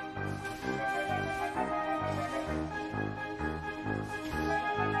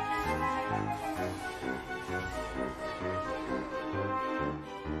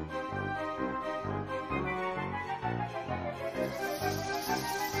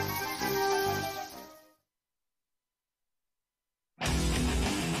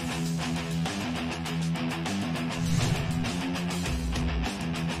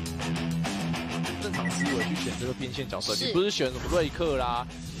正常思维去选这个边线角色，你不是选什么瑞克啦，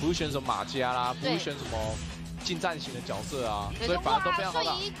不是选什么马加啦，不是选什么近战型的角色啊，所以反而都非常好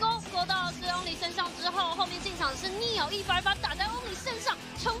打。瞬移攻勾到的是翁里身上之后，后面进场是Neo一把打在翁里身上，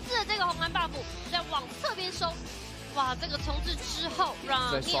重置了这个红蓝 buff， 再往侧边收。哇，这个重置之后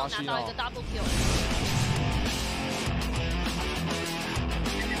让Neo拿到一个 double kill。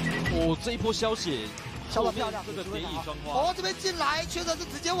哦，这一波消血。消得漂亮，这个蝶翼双花。哦，这边进来，缺德是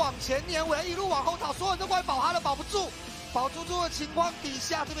直接往前碾尾，一路往后逃，所有人都过来保他了，保不住。保住的情况底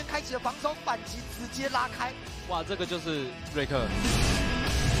下，这边开启了防守反击，直接拉开。哇，这个就是瑞克。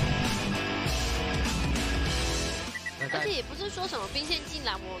而且也不是说什么兵线进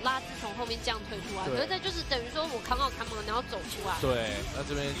来，我拉兹从后面这样推出来，可是这就是等于说我扛好扛满，然后走出来。对，那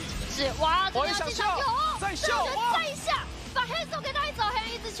这边是哇，这边要进场有，再秀，再一下，把黑手给带走，黑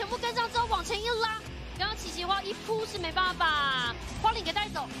人一直全部跟上之后往前一拉。刚刚奇奇花一扑是没办法把花领给带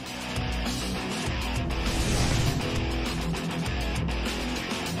走。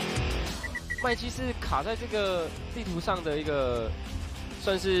麦基是卡在这个地图上的一个，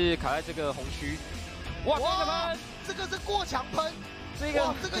算是卡在这个红区。哇，这个喷，这个是过墙喷，这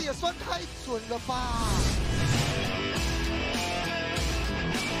个这个也算太准了吧！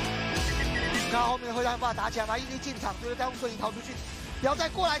看后面会让办法打起来吗？一力进场，就是再用瞬移逃出去，不要再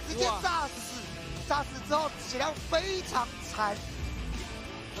过来，直接炸死。炸死之后血量非常惨，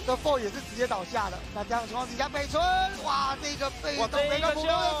这 4 也是直接倒下了。那这样的情况底下，北村哇，这个被动每个普通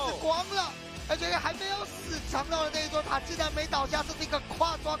人死光了，而且还没有死，长岛的那一座塔竟然没倒下，这是一个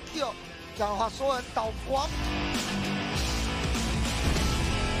跨抓 kill。这样的话，所有人倒光。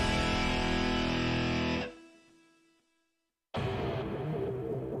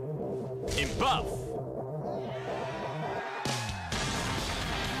In buff.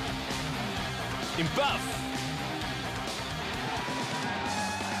 In buff.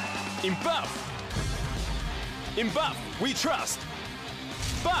 In buff. In buff, we trust.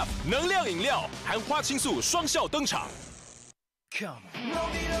 Buff 能量饮料，含花青素双效登场。Come on. No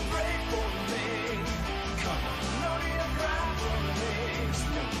need to break for me. Come on. No need to cry for me.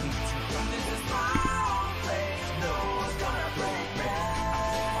 No need to run. This is my own place. No one's gonna break me.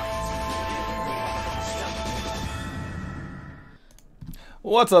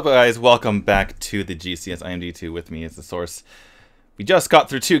 What's up, guys? Welcome back to the GCS IMD2. With me is the Source. We just got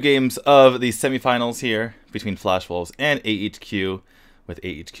through 2 games of the semifinals here between Flash Wolves and AHQ, with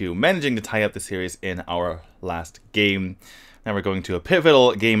AHQ managing to tie up the series in our last game. Now we're going to a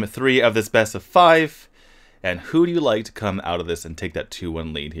pivotal game 3 of this best of 5. And who do you like to come out of this and take that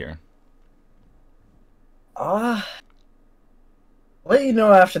 2-1 lead here? I'll let you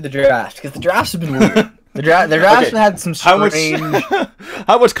know after the draft, because the drafts have been weird. The drafts have had some strange...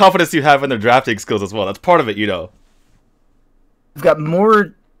 How much confidence do you have in their drafting skills as well? That's part of it, you know. I've got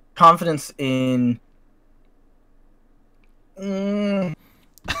more confidence in... I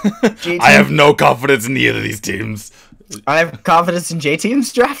have no confidence in either of these teams. I have confidence in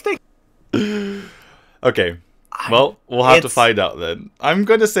J-Team's drafting? Okay. Well, we'll have to find out then. I'm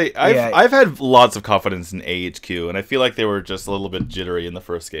going to say I've had lots of confidence in AHQ, and I feel like they were just a little bit jittery in the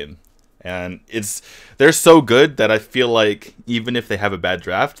first game. And they're so good that I feel like even if they have a bad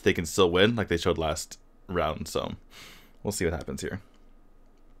draft, they can still win, like they showed last round. So we'll see what happens here.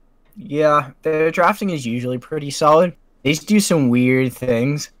 Yeah, their drafting is usually pretty solid. They just do some weird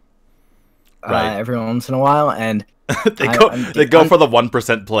things every once in a while, and they go for the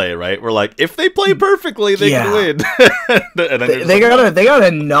 1% play, right? We're like, if they play perfectly, they can win. And then they gotta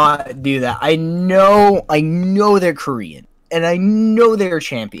not do that. I know they're Korean, and I know they're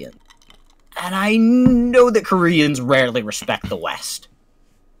champion. And I know that Koreans rarely respect the West.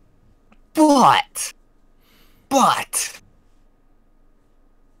 But But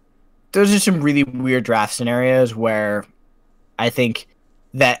those are some really weird draft scenarios where I think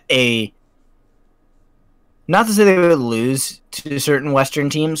that not to say they would lose to certain Western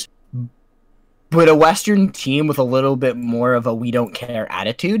teams, but a Western team with a little bit more of a we don't care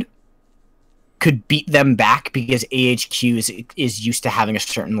attitude could beat them back because AHQ is used to having a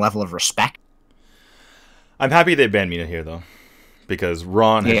certain level of respect. I'm happy they banned Mina here, though, because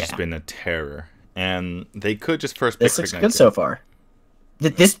Ron has just been a terror. And they could just first pick This looks good so far.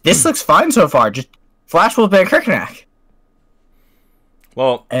 This looks fine so far. Just Flash will ban Kriknak.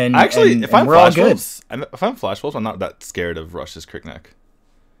 Well, actually, if I'm Flash Wolves, I'm not that scared of Rush's Kriknak.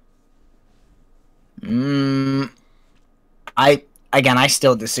 I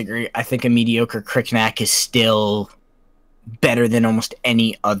still disagree. I think a mediocre Kriknak is still better than almost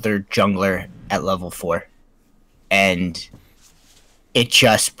any other jungler at level 4. And it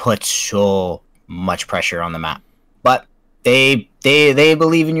just puts so much pressure on the map. But they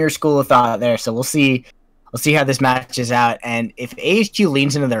believe in your school of thought there, so we'll see. We'll see how this matches out. And if AHQ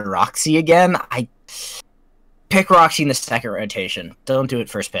leans into their Roxy again, I pick Roxy in the second rotation. Don't do it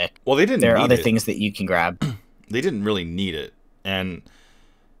first pick. Well, they didn't. There are other things that you can grab. They didn't really need it, and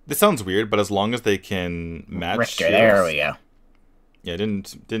this sounds weird, but as long as they can match Richter, there we go. Yeah,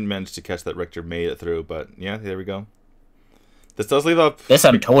 didn't manage to catch that. Richter made it through, but yeah, there we go. This does leave up. This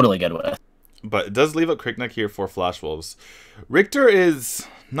I'm totally good with. But it does leave up Kriknak here for Flash Wolves. Richter is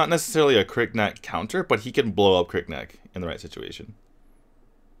not necessarily a Kriknak counter, but he can blow up Kriknak in the right situation.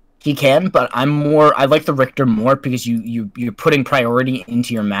 He can, but I like the Richter more because you're putting priority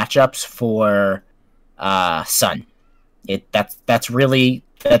into your matchups for Sun. That's really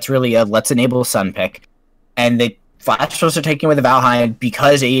a let's enable Sun pick. And the Flash Wolves are taking away the Valheim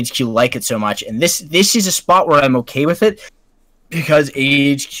because AHQ like it so much. And this is a spot where I'm okay with it. Because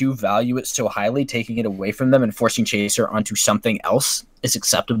AHQ value it so highly, taking it away from them and forcing Chaser onto something else is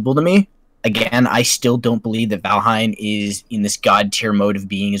acceptable to me. Again, I still don't believe that Valheim is in this god tier mode of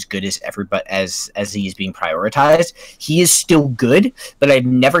being as good as everybody as he is being prioritized. He is still good, but I've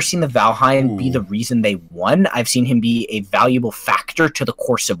never seen the Valheim be the reason they won. I've seen him be a valuable factor to the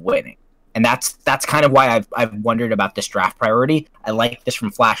course of winning. And that's kind of why I've wondered about this draft priority. I like this from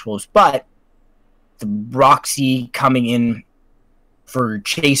Flash Wolves, but the Roxy coming in for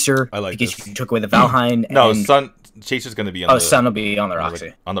Chaser, I like because this. you took away the Valheim. No, Sun Chaser's going to be on the... Sun will be on the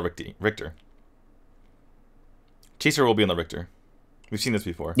Roxy. On the Richter. Chaser will be on the Richter. We've seen this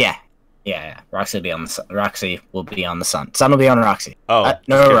before. Yeah. Roxy will be on the Sun. Roxy will be on the Sun. Sun will be on Roxy. Oh,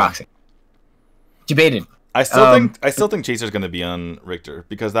 no, Roxy. Debated. I still think Chaser's going to be on Richter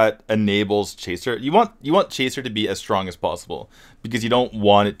because that enables Chaser. You want Chaser to be as strong as possible because you don't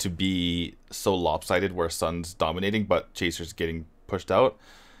want it to be so lopsided where Sun's dominating but Chaser's getting pushed out.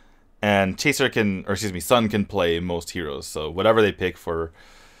 And Sun can play most heroes. So whatever they pick for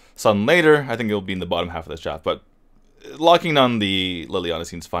Sun later, I think it'll be in the bottom half of the draft. But locking on the Liliana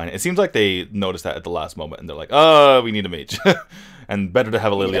seems fine. It seems like they noticed that at the last moment and they're like, oh, we need a mage. And better to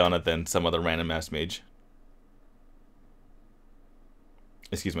have a Liliana than some other random ass mage.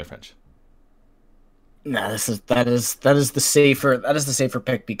 Excuse my French. No, that is the safer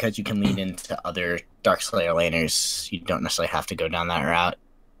pick because you can lean into other Darkslayer laners. You don't necessarily have to go down that route.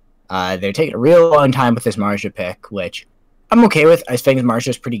 They're taking a real long time with this Marja pick, which I'm okay with. I think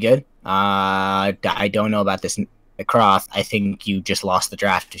Marja's pretty good. I don't know about this Croth. I think you just lost the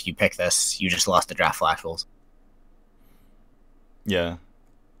draft if you pick this. You just lost the draft, Flash Wolves. Yeah.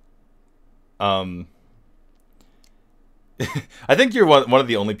 I think you're one of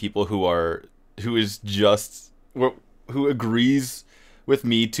the only people who agrees with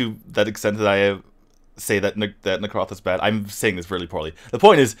me to that extent that I say that Necroth is bad. I'm saying this really poorly. The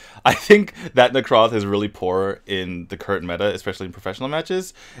point is, I think that Necroth is really poor in the current meta, especially in professional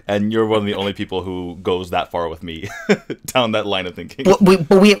matches, and you're one of the only people who goes that far with me down that line of thinking. But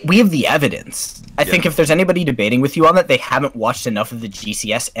we have the evidence. I think if there's anybody debating with you on that, they haven't watched enough of the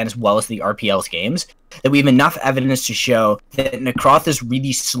GCS and as well as the RPL's games, that we have enough evidence to show that Necroth is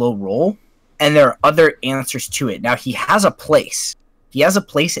really slow roll, and there are other answers to it. Now, he has a place.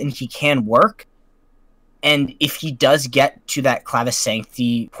 And he can work. And if he does get to that Clavis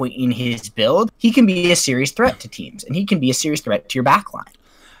Sancti point in his build, he can be a serious threat to teams, and he can be a serious threat to your backline.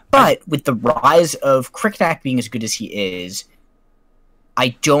 But with the rise of Kriknak being as good as he is, I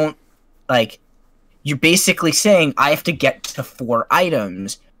don't, you're basically saying I have to get to 4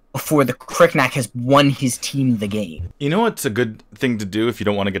 items before the Kriknak has won his team the game. You know what's a good thing to do if you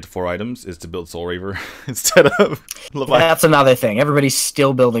don't want to get to 4 items is to build Soul Reaver instead of Leviathan. That's another thing. Everybody's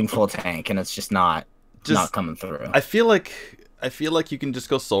still building full tank, and it's just not coming through. I feel like you can just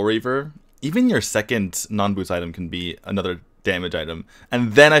go Soul Reaver even your second non-boost item can be another damage item,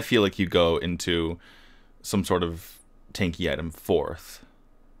 and then I feel like you go into some sort of tanky item fourth.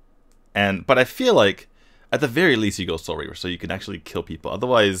 But I feel like at the very least you go Soul Reaver so you can actually kill people.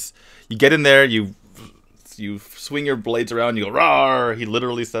 Otherwise, you get in there, you swing your blades around, you go roar. He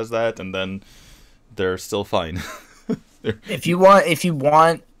literally says that, and then they're still fine. If you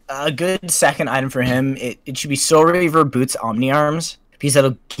want a good second item for him, it should be Soul Reaver Boots Omni Arms, because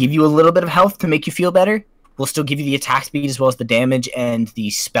that'll give you a little bit of health to make you feel better. Will still give you the attack speed as well as the damage and the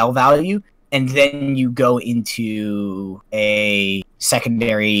spell value. And then you go into a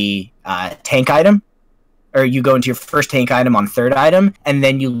secondary tank item, or you go into your first tank item on third item, and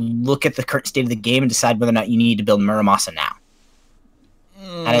then you look at the current state of the game and decide whether or not you need to build Muramasa now.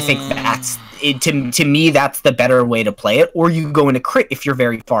 And I think that's it. To me, that's the better way to play it. Or you go into crit if you're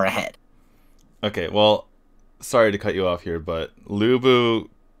very far ahead. Okay, well, sorry to cut you off here, but Lubu,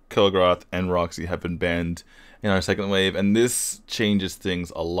 Kilgroth, and Roxy have been banned in our second wave, and this changes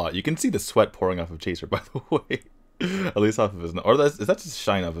things a lot. You can see the sweat pouring off of Chaser, by the way. At least off of his nose. Or is that just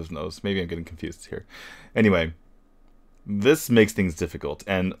shine off his nose? Maybe I'm getting confused here. Anyway, this makes things difficult,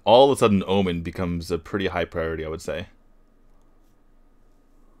 and all of a sudden Omen becomes a pretty high priority, I would say.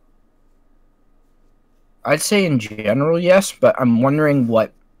 I'd say in general, yes, but I'm wondering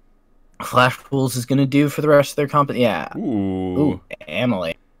what Flash Pools is going to do for the rest of their comp. Yeah. Ooh,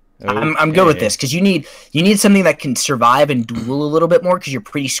 Emily. Okay. I'm good with this, because you need something that can survive and duel a little bit more, because you're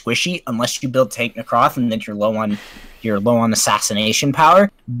pretty squishy unless you build Tank Necroth, and then you're low on assassination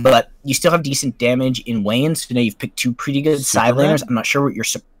power. But you still have decent damage in Wayne, so now you've picked two pretty good side laners. I'm not sure what your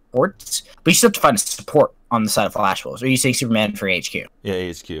supports, but you still have to find a support on the side of Flash Wolves. Or you say Superman for AHQ? Yeah,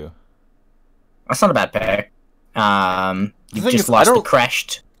 AHQ. That's not a bad pick. You've just lost the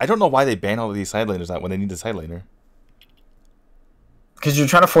Crest. I don't know why they ban all of these side laners out when they need a side laner. Because you're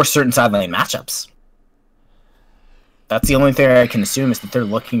trying to force certain side lane matchups. That's the only thing I can assume, is that they're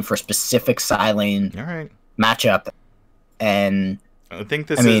looking for specific side lane matchup. And I think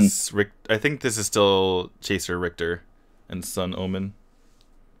this is still Chaser Richter and Sun Omen.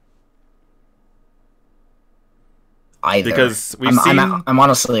 Either. Because I'm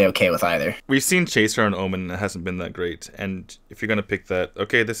honestly okay with either. We've seen Chaser and Omen, and it hasn't been that great. And if you're gonna pick that,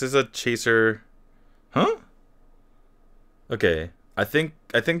 okay, this is a Chaser, huh? Okay, I think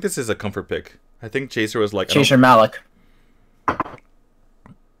this is a comfort pick. I think Chaser was like Chaser Malik.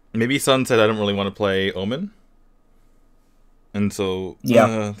 Maybe Sun said I don't really want to play Omen, and so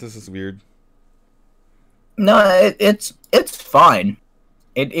this is weird. No, it's fine.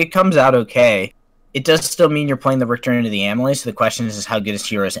 It comes out okay. It does still mean you're playing the Richter into the Amelie, so the question is how good is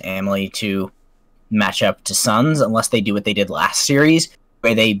Hero's Amelie to match up to Suns, unless they do what they did last series,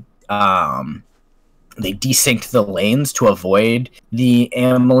 where they desynced the lanes to avoid the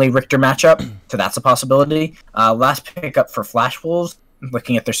Amelie Richter matchup. So that's a possibility. Last pickup for Flash Wolves,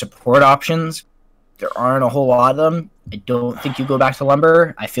 looking at their support options, there aren't a whole lot of them. I don't think you go back to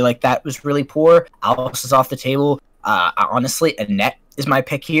Lumber. I feel like that was really poor. Alice is off the table. Honestly, Annette is my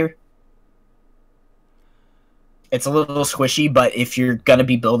pick here. It's a little squishy, but if you're gonna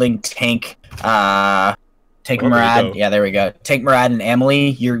be building Tank Murad, yeah, there we go. Tank Murad and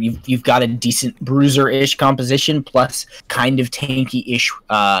Amelie, you've got a decent bruiser-ish composition, plus kind of tanky-ish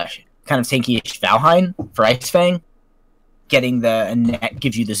Valheim for Ice Fang. Getting the Annette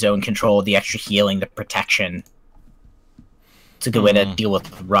gives you the zone control, the extra healing, the protection. It's a good way to deal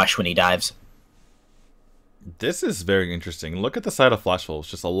with Rush when he dives. This is very interesting. Look at the side of Flash Wolves.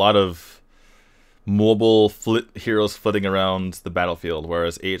 Just a lot of mobile heroes flitting around the battlefield,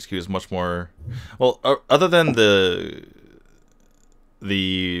 whereas AHQ is much more, well, other than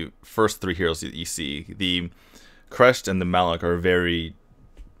the first three heroes that you see, the Crest and the Malik are very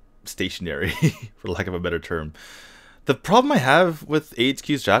stationary, for lack of a better term. The problem I have with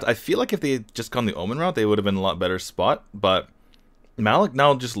AHQ's draft, I feel like if they had just gone the Omen route, they would have been a lot better spot, but Malik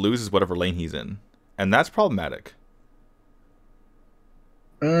now just loses whatever lane he's in, and that's problematic.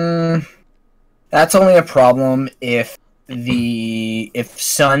 That's only a problem if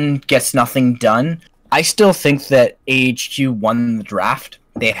Sun gets nothing done. I still think that AHQ won the draft.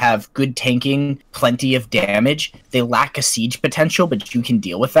 They have good tanking, plenty of damage. They lack a siege potential, but you can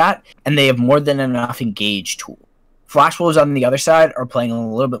deal with that. And they have more than enough engage tool. Flash Wolves on the other side are playing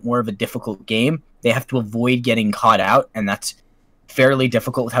a little bit more of a difficult game. They have to avoid getting caught out, and that's fairly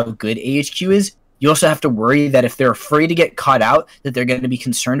difficult with how good AHQ is. You also have to worry that if they're afraid to get caught out, that they're going to be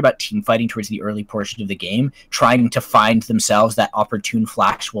concerned about team fighting towards the early portion of the game, trying to find themselves that opportune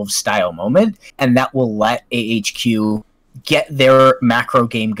Flash Wolves style moment, and that will let AHQ get their macro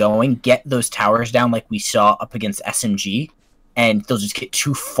game going, get those towers down like we saw up against SMG, and they'll just get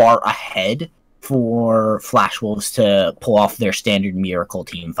too far ahead for Flash Wolves to pull off their standard miracle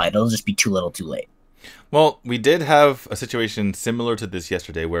team fight. It'll just be too little too late. Well, we did have a situation similar to this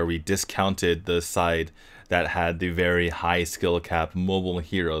yesterday where we discounted the side that had the very high skill cap mobile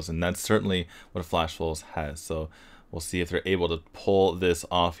heroes, and that's certainly what Flash Wolves has. So we'll see if they're able to pull this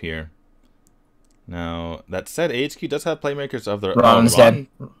off here. Now, that said, AHQ does have playmakers of their own. Dead.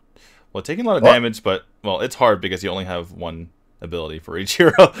 Well, taking a lot of damage, but, well, it's hard because you only have one ability for each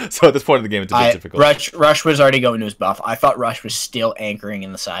hero. So at this point in the game, it's a bit difficult. Rush was already going to his buff. I thought Rush was still anchoring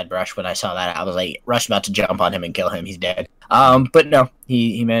in the side brush when I saw that. I was like, Rush about to jump on him and kill him. He's dead. But no,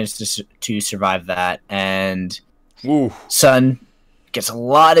 he managed to survive that. And Sun gets a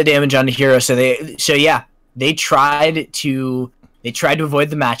lot of damage on the hero. So they tried to avoid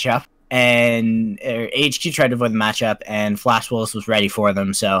the matchup. And AHQ tried to avoid the matchup, and Flash Wolves was ready for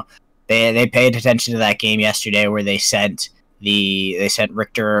them. So they paid attention to that game yesterday, where they sent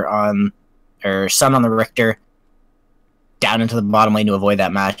Richter on, or Sun on the Richter down into the bottom lane to avoid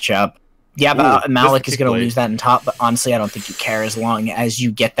that matchup. Yeah, but Malik is going to lose that in top. But honestly, I don't think you care as long as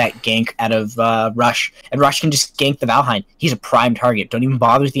you get that gank out of Rush, and Rush can just gank the Valheim. He's a prime target. Don't even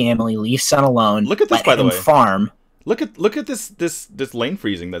bother with the Emily. Leave Sun alone. Look at this, by the way. Farm. Look at this lane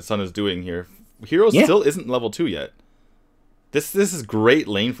freezing that Sun is doing here. Heroes still isn't level 2 yet. This is great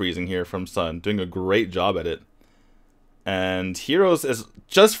lane freezing here from Sun, doing a great job at it. And Heroes is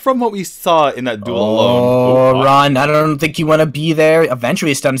just from what we saw in that duel alone. Oh, Ron, I don't think you want to be there.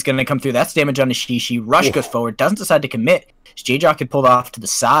 Eventually, a stun's going to come through. That's damage on the Shishi. Rush goes forward, doesn't decide to commit. J-Jock had pulled off to the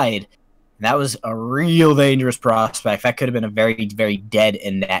side. That was a real dangerous prospect. That could have been a very, very dead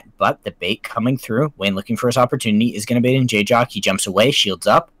in net. But the bait coming through, Wayne looking for his opportunity, is going to bait in J-Jock. He jumps away, shields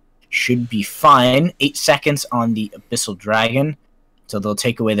up. Should be fine. 8 seconds on the Abyssal Dragon. So they'll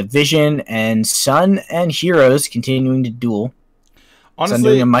take away the vision, and Sun and Heroes continuing to duel. Honestly, Sun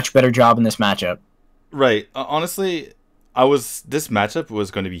doing a much better job in this matchup. Right. Honestly, this matchup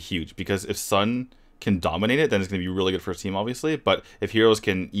was going to be huge, because if Sun can dominate it, then it's going to be really good for his team, obviously. But if Heroes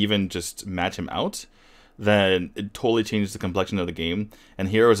can even just match him out, then it totally changes the complexion of the game. And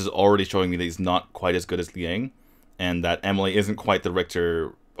Heroes is already showing me that he's not quite as good as Liang, and that Emily isn't quite the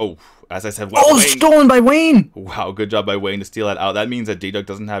Richter. Oh, as I said, wow, Wayne. Stolen by Wayne! Wow, good job by Wayne to steal that out. That means that J-Duck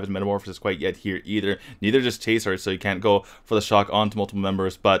doesn't have his Metamorphosis quite yet here either. Neither does Chaser, so you can't go for the shock onto multiple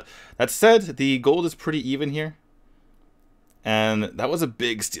members. But that said, the gold is pretty even here. And that was a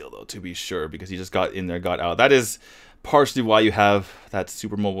big steal, though, to be sure, because he just got in there, got out. That is partially why you have that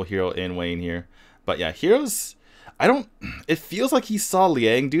super mobile hero in Wayne here. But yeah, Heroes, it feels like he saw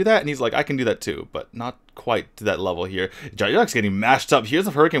Liang do that, and he's like, I can do that too, but not quite to that level here. J-Duck's getting mashed up. Here's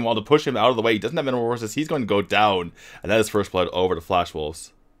a Hurricane Wall to push him out of the way. He doesn't have Metamorphosis. He's going to go down, and that is first blood over to Flash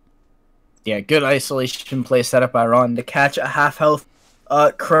Wolves. Yeah, good isolation play set up by Ron to catch a half-health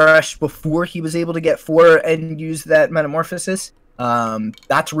Crush before he was able to get 4 and use that Metamorphosis.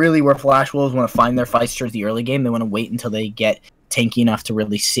 That's really where Flash Wolves want to find their fights towards the early game. They want to wait until they get tanky enough to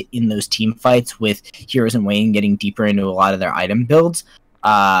really sit in those team fights, with Heroes and Wayne getting deeper into a lot of their item builds.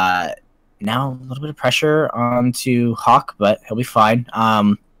 Now a little bit of pressure onto Hawk, but he'll be fine.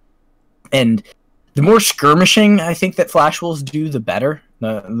 And the more skirmishing I think that Flash Wolves do, the better.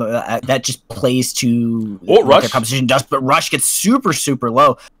 That just plays to what their competition does, but Rush gets super, super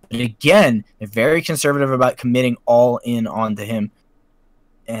low. But again, they're very conservative about committing all in onto him,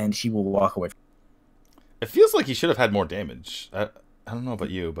 and he will walk away. It feels like he should have had more damage. I don't know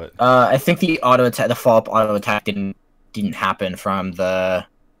about you, but I think the auto attack, the follow-up auto attack didn't happen from the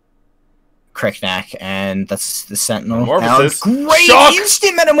Cricknack, and that's the Sentinel. Metamorphosis. Great Shock!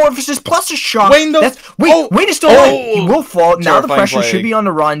 Instant Metamorphosis plus a shock. Wayne, though. Wayne is still alive. He will fall. Now the pressure play. should be on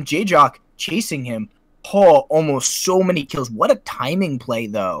the run. J-Jock chasing him. Oh, almost so many kills. What a timing play,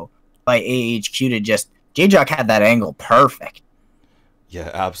 though, by AHQ to just... J-Jock had that angle perfect.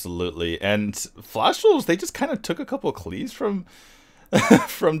 Yeah, absolutely. And Flash Wolves, they just kind of took a couple of cleaves from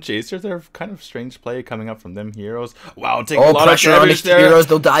Chaser. They're kind of strange play coming up from them. Heroes. Wow, taking a lot of damage there. Heroes,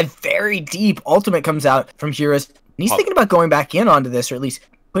 they'll dive very deep. Ultimate comes out from Heroes. And he's thinking about going back in onto this, or at least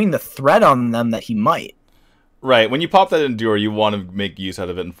putting the threat on them that he might. Right, when you pop that Endure, you want to make use out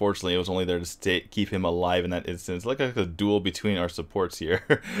of it. Unfortunately, it was only there to keep him alive in that instance. Like a duel between our supports here,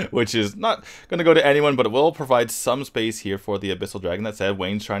 which is not going to go to anyone, but it will provide some space here for the Abyssal Dragon. That said,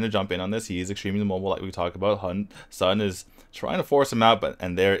 Wayne's trying to jump in on this. He is extremely mobile, like we talked about. Sun is trying to force him out,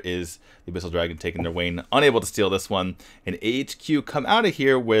 and there is the Abyssal Dragon taking their Wayne, unable to steal this one. And AHQ come out of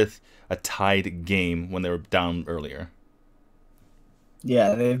here with a tied game when they were down earlier.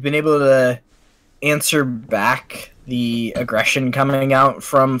 Yeah, they've been able to answer back the aggression coming out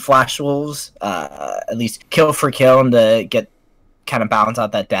from Flash Wolves, at least kill for kill, and to get kind of balance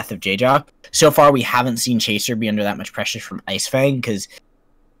out that death of J-Jock. So far, we haven't seen Chaser be under that much pressure from Ice Fang, because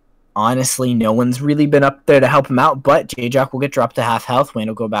honestly, no one's really been up there to help him out, but J-Jock will get dropped to half health. Wayne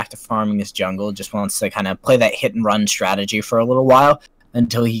will go back to farming his jungle, just wants to kind of play that hit-and-run strategy for a little while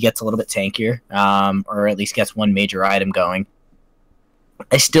until he gets a little bit tankier, or at least gets one major item going.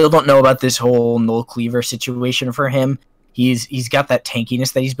 I still don't know about this whole Null Cleaver situation for him. He's got that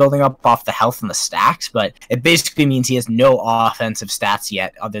tankiness that he's building up off the health and the stacks, but it basically means he has no offensive stats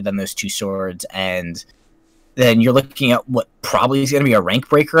yet other than those 2 swords, and then you're looking at what probably is going to be a rank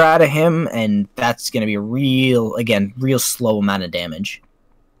breaker out of him, and that's going to be a real slow amount of damage.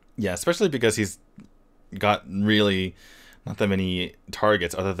 Yeah, especially because he's got really not that many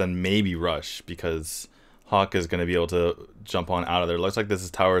targets other than maybe Rush, because Hawk is going to be able to jump on out of there. Looks like this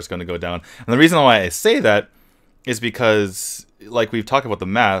tower is going to go down. And the reason why I say that is because, like we've talked about the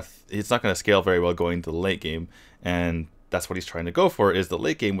math, it's not going to scale very well going to the late game. And that's what he's trying to go for, is the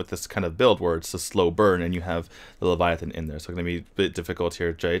late game with this kind of build where it's a slow burn and you have the Leviathan in there. So it's going to be a bit difficult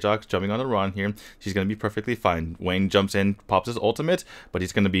here. J-Jock jumping on the run here. She's going to be perfectly fine. Wayne jumps in, pops his ultimate, but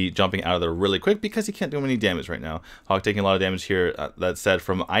he's going to be jumping out of there really quick because he can't do any damage right now. Hawk taking a lot of damage here, that said,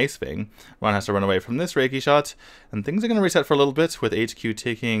 from Ice Fang. Ron has to run away from this Reiki shot, and things are going to reset for a little bit, with AHQ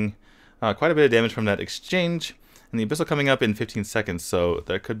taking quite a bit of damage from that exchange. And the Abyssal coming up in 15 seconds, so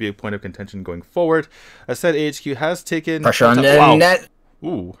that could be a point of contention going forward. As said, AHQ has taken... Pressure on the net.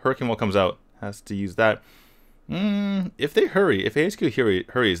 Ooh, Hurricane Wall comes out. Has to use that. If they hurry, if AHQ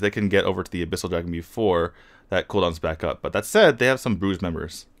hurries, they can get over to the Abyssal Dragon before that cooldown's back up. But that said, they have some bruised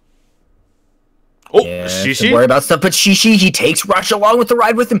members. Oh, yeah, Shishi? Don't worry about stuff, but Shishi, he takes Rush along with the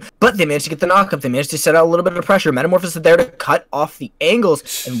ride with him, but they managed to get the knock-up. They managed to set out a little bit of pressure. Metamorphosis is there to cut off the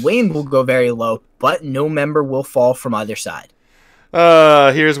angles, and Wayne will go very low, but no member will fall from either side.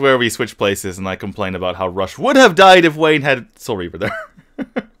 Here's where we switch places, and I complain about how Rush would have died if Wayne had Soul Reaver there.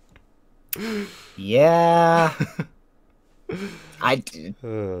 Yeah. I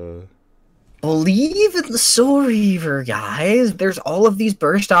believe in the Soul Reaver, guys. There's all of these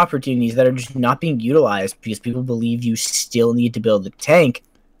burst opportunities that are just not being utilized because people believe you still need to build the tank.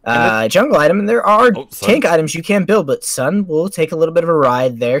 Jungle item, and there are tank items you can build, but Sun will take a little bit of a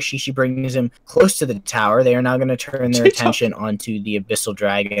ride there. Shishi brings him close to the tower. They are now going to turn their attention onto the Abyssal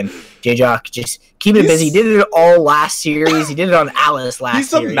Dragon. J-Jock just keeping it busy. He did it all last series. He did it on Alice last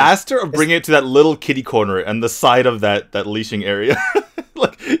series. He's the master of bringing it to that little kitty corner and the side of that leashing area.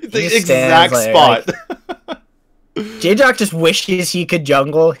 Like, the exact spot. J-Jock just wishes he could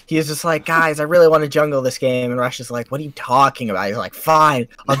jungle. He's just like, guys, I really want to jungle this game. And Rush is like, what are you talking about? He's like, fine,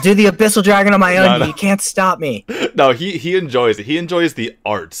 I'll do the Abyssal Dragon on my own. No. You can't stop me. No, he enjoys it. He enjoys the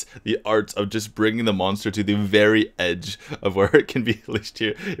arts of just bringing the monster to the very edge of where it can be leashed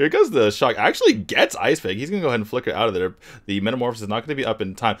here. Here goes the shock. Actually gets Ice Fang. He's going to go ahead and flicker out of there. The Metamorphosis is not going to be up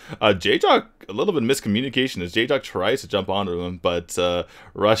in time. J-Jock, a little bit of miscommunication as J-Jock tries to jump onto him, but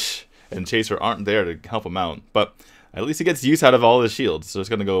Rush and Chaser aren't there to help him out. But at least he gets use out of all his shields, so it's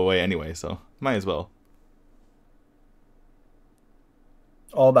going to go away anyway, so might as well.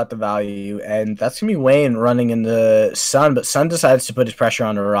 All about the value, and that's going to be Wayne running into Sun, but Sun decides to put his pressure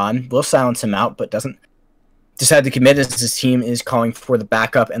on Iran. Will silence him out, but doesn't decide to commit as his team is calling for the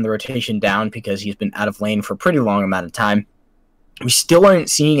backup and the rotation down because he's been out of lane for a pretty long amount of time. We still aren't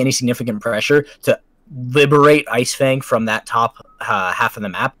seeing any significant pressure to liberate Ice Fang from that top half of the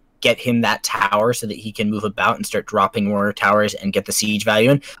map. Get him that tower so that he can move about and start dropping more towers and get the siege value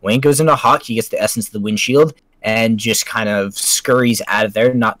in. Wayne goes into Hawk, he gets the essence of the windshield, and just kind of scurries out of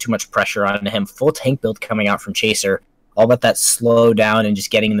there. Not too much pressure on him. Full tank build coming out from Chaser. All about that slow down and just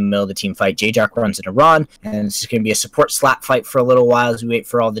getting in the middle of the team fight. J-Jock runs into Ron, and it's going to be a support slap fight for a little while as we wait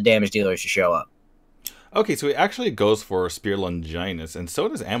for all the damage dealers to show up. Okay, so he actually goes for Spear Longinus, and so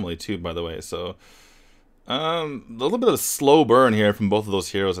does Amelie too, by the way, so... a little bit of a slow burn here from both of those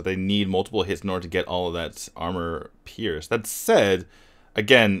heroes that they need multiple hits in order to get all of that armor pierced. That said,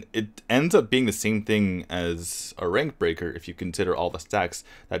 again, it ends up being the same thing as a rank breaker if you consider all the stacks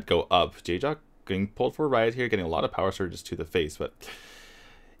that go up. J-Jock getting pulled for a ride here, getting a lot of power surges to the face, but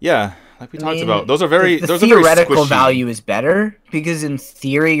yeah, like we talked about, those are very the those theoretical are very squishy. Value is better because in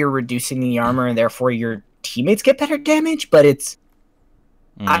theory you're reducing the armor and therefore your teammates get better damage, but it's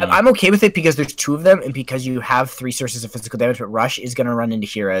I'm okay with it because there's 2 of them and because you have 3 sources of physical damage, but Rush is going to run into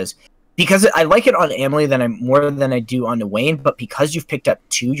heroes. Because I like it on Amelie more than I do on Wayne, but because you've picked up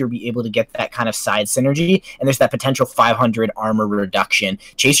 2, you'll be able to get that kind of side synergy, and there's that potential 500 armor reduction.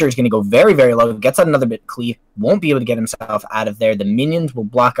 Chaser is going to go very, very low, gets out another bit cleave, won't be able to get himself out of there. The minions will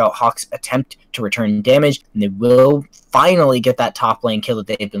block out Hawk's attempt to return damage, and they will finally get that top lane kill that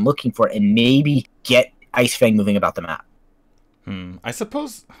they've been looking for, and maybe get Ice Fang moving about the map. I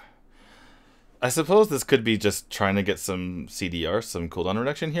suppose this could be just trying to get some CDR, some cooldown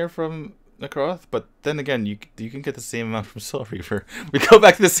reduction here from Nakaroth, but then again, you can get the same amount from Soul Reaver. We go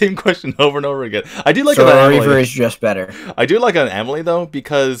back to the same question over and over again. I do like Soul Reaver is just better. I do like an Emily though,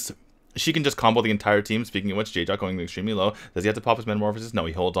 because she can just combo the entire team. Speaking of which, J-Jock going extremely low. Does he have to pop his Metamorphosis? No,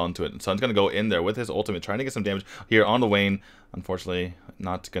 he holds on to it. Sun's going to go in there with his ultimate, trying to get some damage here on the Wayne. Unfortunately,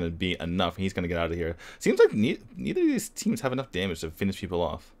 not going to be enough. He's going to get out of here. Seems like neither of these teams have enough damage to finish people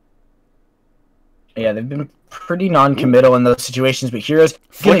off. Yeah, they've been pretty non-committal in those situations, but Hero's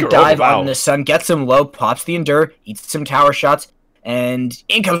going to dive on the Sun, gets him low, pops the Endure, eats some tower shots, and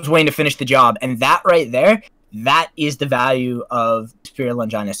in comes Wayne to finish the job. And that right there, that is the value of Spirit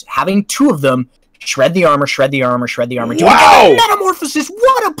Longinus. Having two of them shred the armor, shred the armor, shred the armor. Wow! Metamorphosis,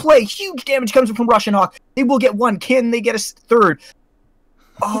 what a play! Huge damage comes from Russian Hawk. They will get one. Can they get a third?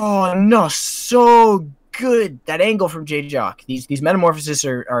 Oh, no, so good. That angle from J-Jock. These Metamorphoses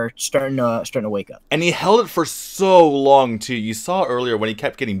are starting to wake up. And he held it for so long, too. You saw earlier when he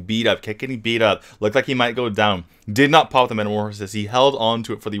kept getting beat up, looked like he might go down. Did not pop the Metamorphosis. He held on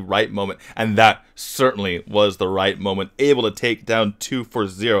to it for the right moment, and that certainly was the right moment. Able to take down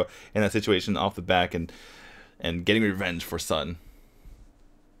 2-0 in that situation off the back and getting revenge for Sun.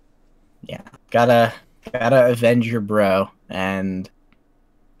 Yeah, gotta avenge your bro. And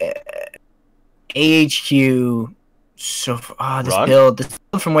AHQ, this build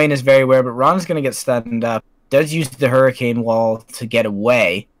from Wayne is very weird, but Ron's gonna get stunned up. Does use the Hurricane Wall to get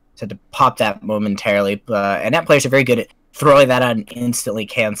away, so to pop that momentarily. And net players are very good at throwing that out and instantly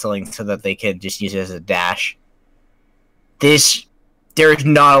canceling so that they can just use it as a dash. There is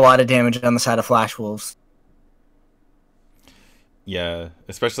not a lot of damage on the side of Flash Wolves. Yeah,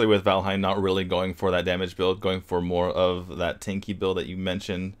 especially with Valheim not really going for that damage build, going for more of that tanky build that you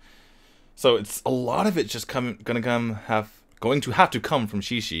mentioned. So it's a lot of it just going to have to come from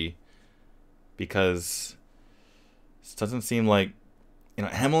Shishi, because it doesn't seem like, you know,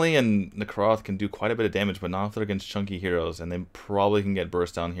 Emily and Nakaroth can do quite a bit of damage, but not if they're against chunky heroes, and they probably can get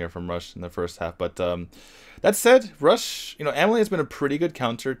burst down here from Rush in the first half. But that said, Rush, you know, Emily has been a pretty good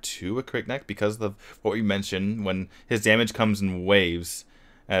counter to a Crickneck because of what we mentioned, when his damage comes in waves,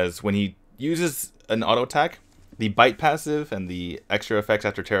 as when he uses an auto attack, the bite passive and the extra effects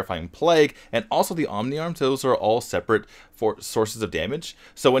after Terrifying Plague, and also the Omni Arms, those are all separate sources of damage.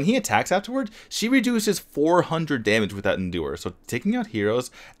 So when he attacks afterward, she reduces 400 damage with that Endure. So taking out heroes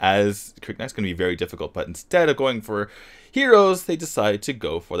as Crickneck's going to be very difficult, but instead of going for heroes, they decide to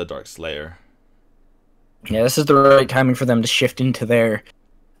go for the Dark Slayer. Yeah, this is the right timing for them to shift into their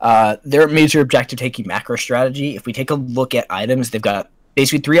major objective taking macro strategy. If we take a look at items, they've got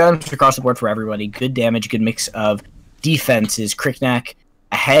basically 3 items across the board for everybody. Good damage, good mix of defenses. Crickneck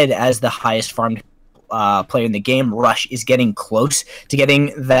ahead as the highest farmed player in the game. Rush is getting close to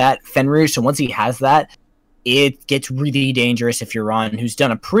getting that Fenrir, so once he has that, it gets really dangerous if you're Ron, who's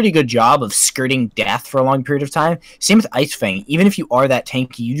done a pretty good job of skirting death for a long period of time. Same with Ice Fang. Even if you are that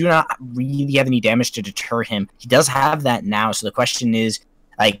tanky, you do not really have any damage to deter him. He does have that now, so the question is,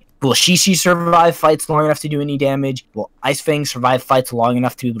 like, will Shishi survive fights long enough to do any damage? Will Ice Fang survive fights long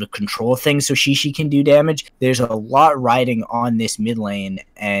enough to be able to control things so Shishi can do damage? There's a lot riding on this mid lane,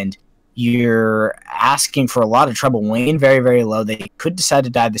 and you're asking for a lot of trouble. Wayne very, very low. They could decide to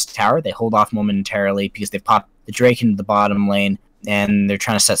dive this tower. They hold off momentarily because they've popped the Drake into the bottom lane, and they're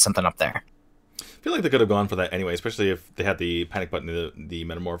trying to set something up there. I feel like they could have gone for that anyway, especially if they had the panic button, the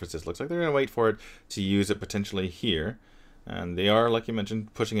Metamorphosis. Looks like they're going to wait for it to use it potentially here. And they are, like you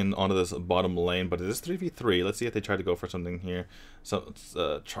mentioned, pushing in onto this bottom lane, but it is 3v3. Let's see if they try to go for something here. So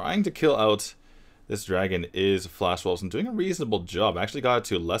trying to kill out this dragon is Flash Wolves, and doing a reasonable job. Actually got it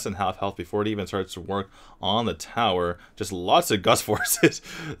to less than half health before it even starts to work on the tower. Just lots of gust forces.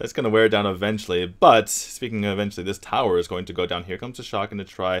 That's going to wear it down eventually. But speaking of eventually, this tower is going to go down. Here comes the shotgun to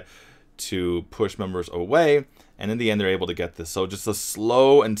try to push members away, and in the end they're able to get this. So just a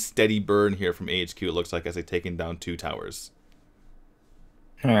slow and steady burn here from AHQ, it looks like, as they've taken down 2 towers.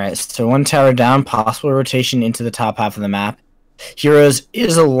 Alright, so 1 tower down, possible rotation into the top half of the map. Heroes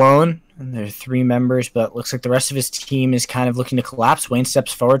is alone, and there are 3 members, but looks like the rest of his team is kind of looking to collapse. Wayne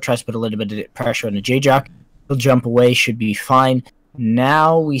steps forward, tries to put a little bit of pressure on the J-Jock. He'll jump away, should be fine.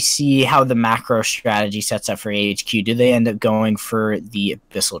 Now we see how the macro strategy sets up for AHQ. Do they end up going for the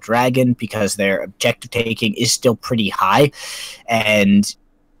Abyssal Dragon because their objective taking is still pretty high? And,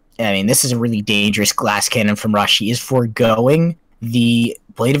 I mean, this is a really dangerous glass cannon from Rush. He is foregoing the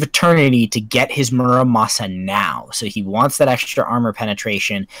Blade of Eternity to get his Muramasa now. So he wants that extra armor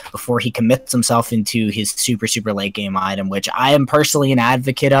penetration before he commits himself into his super, super late game item, which I am personally an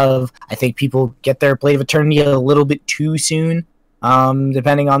advocate of. I think people get their Blade of Eternity a little bit too soon.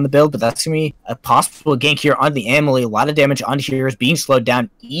 depending on the build, but that's going to be a possible gank here on the Amelie. A lot of damage on heroes being slowed down,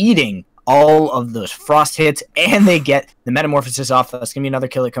 eating all of those frost hits, and they get the metamorphosis off. That's going to be another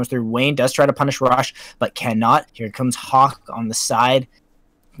kill that comes through. Wayne does try to punish Rush, but cannot. Here comes Hawk on the side.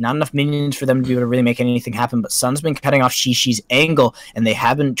 Not enough minions for them to be able to really make anything happen, but Sun's been cutting off Shishi's angle, and they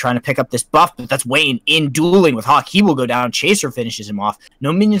have been trying to pick up this buff, but that's Wayne in dueling with Hawk. He will go down. Chaser finishes him off.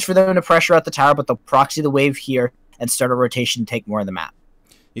 No minions for them to pressure out the tower, but they'll proxy the wave here and start a rotation to take more of the map.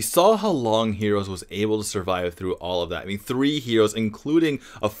 You saw how long Heroes was able to survive through all of that. I mean, 3 heroes, including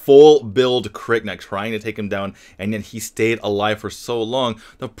a full build Krigna trying to take him down, and yet he stayed alive for so long.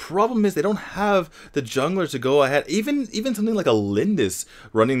 The problem is they don't have the jungler to go ahead. Even something like a Lindis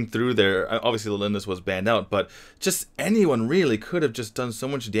running through there. Obviously, the Lindis was banned out, but just anyone really could have just done so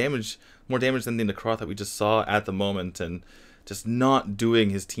much damage, more damage than the Necroth that we just saw at the moment, and just not doing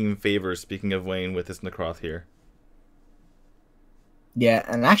his team favors, speaking of Wayne, with his Necroth here. Yeah,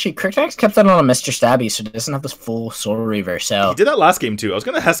 and actually, Crictax kept that on a Mr. Stabby, so it doesn't have this full Soul Reaver, so... He did that last game, too. I was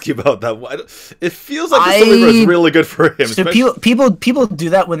going to ask you about that. It feels like the Soul Reaver is really good for him. So people do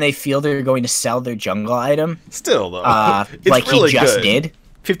that when they feel they're going to sell their jungle item. Still, though. It's like really he just good. Did.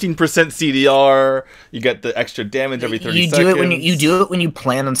 15% CDR, you get the extra damage every 30 seconds. You do it when you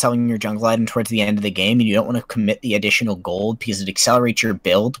plan on selling your jungle item towards the end of the game, and you don't want to commit the additional gold, because it accelerates your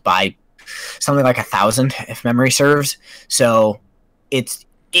build by something like 1,000, if memory serves. So...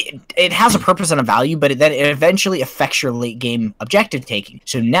 It has a purpose and a value, but then it eventually affects your late game objective taking.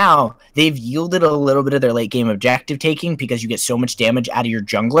 So now they've yielded a little bit of their late game objective taking because you get so much damage out of your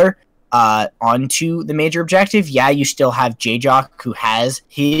jungler onto the major objective. Yeah, you still have J-Jock who has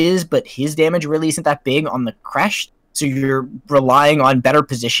his, but his damage really isn't that big on the crest. So you're relying on better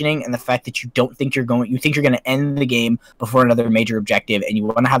positioning and the fact that you think you're going to end the game before another major objective, and you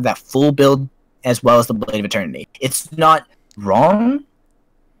want to have that full build as well as the Blade of Eternity. It's not wrong.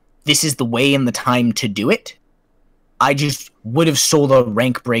 This is the way and the time to do it. I just would have sold a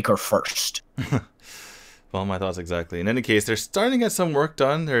rank breaker first. Well, my thoughts exactly. In any case, they're starting to get some work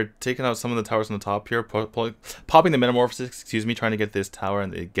done. They're taking out some of the towers on the top here, popping the metamorphosis, trying to get this tower,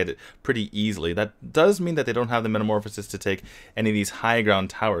 and they get it pretty easily. That does mean that they don't have the metamorphosis to take any of these high ground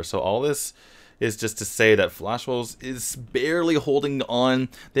towers. So all this is just to say that Flash Wolves is barely holding on.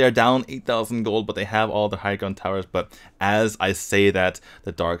 They are down 8,000 gold, but they have all the high ground towers. But as I say that,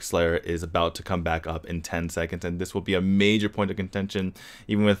 the Dark Slayer is about to come back up in 10 seconds, and this will be a major point of contention.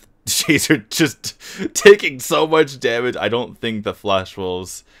 Even with Chaser just taking so much damage, I don't think the Flash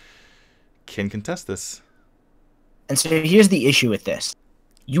Wolves can contest this. And so here's the issue with this.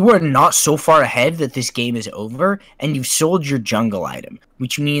 You are not so far ahead that this game is over, and you've sold your jungle item,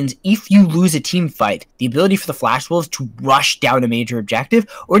 which means if you lose a team fight, the ability for the Flash Wolves to rush down a major objective,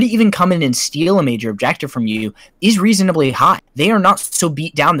 or to even come in and steal a major objective from you, is reasonably high. They are not so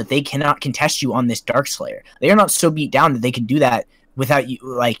beat down that they cannot contest you on this Dark Slayer. They are not so beat down that they can do that without you,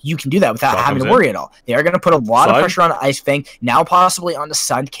 like you can do that without having to worry at all. They are going to put a lot of pressure on Ice Fang, now possibly on the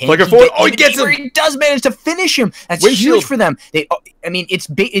Sun. Can like he gets him! He does manage to finish him. That's huge for them. I mean, it's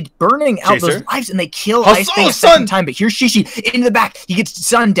burning out those lives, and they kill Ice Fang a second time. But here's Shishi in the back. He gets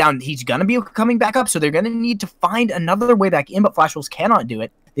Sun down. He's going to be coming back up, so they're going to need to find another way back in. But Flash Wolves cannot do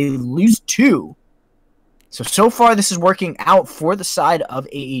it. They lose 2. So far, this is working out for the side of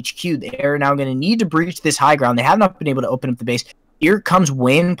AHQ. They are now going to need to breach this high ground. They have not been able to open up the base. Here comes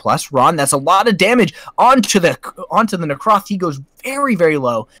Wayne plus Ron. That's a lot of damage onto the Necroth. He goes very, very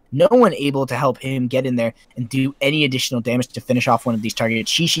low. No one able to help him get in there and do any additional damage to finish off one of these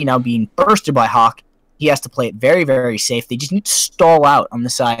targets. Shishi now being bursted by Hawk. He has to play it very, very safe. They just need to stall out on the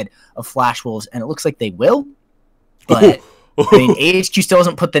side of Flash Wolves, and it looks like they will. But I mean, AHQ still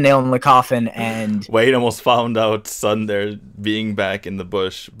hasn't put the nail in the coffin, and Wayne almost found out Sun there being back in the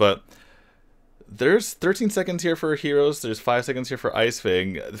bush, but there's 13 seconds here for Heroes. There's 5 seconds here for Ice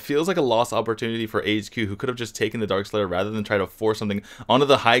Fang. It feels like a lost opportunity for AHQ, who could have just taken the Dark Slayer rather than try to force something onto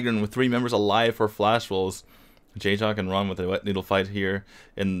the high ground with 3 members alive for Flash Wolves. J-Jock and Ron with a wet needle fight here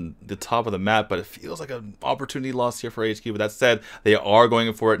in the top of the map, but it feels like an opportunity lost here for AHQ. But that said, they are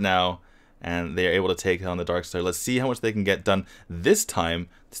going for it now, and they are able to take on the Dark Slayer. Let's see how much they can get done this time.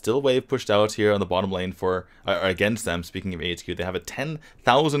 Still wave pushed out here on the bottom lane for against them. Speaking of AHQ, they have a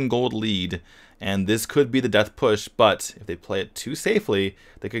 10,000 gold lead, and this could be the death push, but if they play it too safely,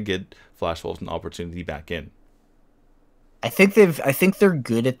 they could get Flash Wolves an opportunity back in. I think they're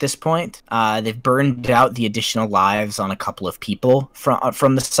good at this point. They've burned out the additional lives on a couple of people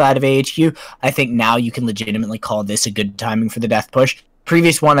from the side of AHQ. I think now you can legitimately call this a good timing for the death push.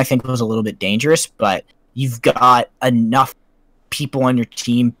 Previous one I think was a little bit dangerous, but you've got enough people on your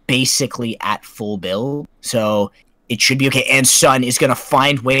team basically at full build, so It should be okay. And Sun is going to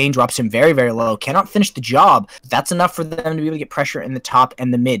find Wayne, drops him very, very low. Cannot finish the job. That's enough for them to be able to get pressure in the top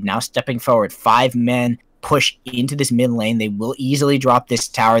and the mid. Now stepping forward. 5 men push into this mid lane. They will easily drop this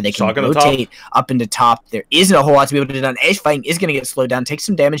tower. They can rotate up into top. There isn't a whole lot to be able to do. Ace fighting is going to get slowed down, take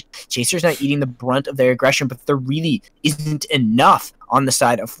some damage. Chaser's not eating the brunt of their aggression, but there really isn't enough on the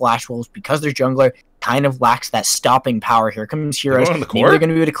side of Flash Wolves because their jungler kind of lacks that stopping power. Here comes Heroes. Maybe they're going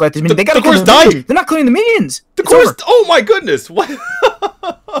to be able to collect this minion. They got to course died. They're not clearing the minions. The course. Oh my goodness! What?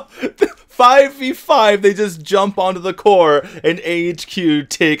 5v5. They just jump onto the core, and AHQ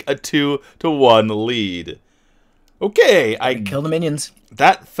take a 2-1 lead. Okay, I kill the minions.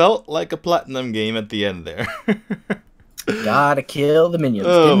 That felt like a platinum game at the end there. Gotta kill the minions.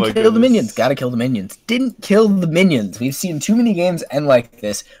 Oh Didn't kill the minions. Gotta kill the minions. Didn't kill the minions. We've seen too many games end like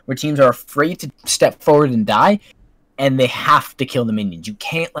this where teams are afraid to step forward and die, and they have to kill the minions. You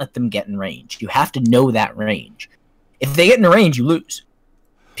can't let them get in range. You have to know that range. If they get in range, you lose.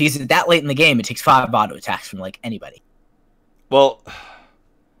 Because that late in the game, it takes 5 auto attacks from like anybody. Well,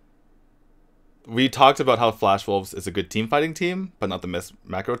 we talked about how Flash Wolves is a good team fighting team, but not the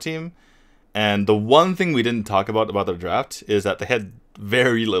macro team. And the one thing we didn't talk about their draft is that they had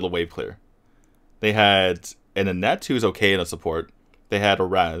very little wave clear. They had an Annette who's okay in a support. They had a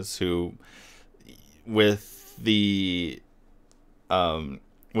Raz who, with the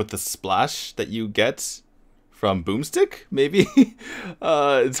splash that you get from Boomstick, maybe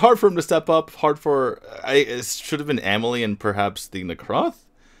it's hard for him to step up. Hard for it should have been Amelie and perhaps the Necroth,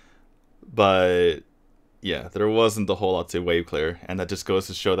 but yeah, there wasn't a whole lot to wave clear, and that just goes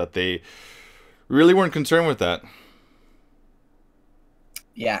to show that they really weren't concerned with that.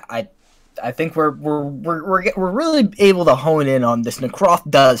 Yeah, I think we're really able to hone in on this. Necroth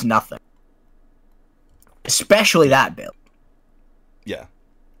does nothing, especially that build. Yeah,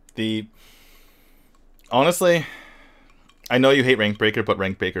 honestly, I know you hate Rank Breaker, but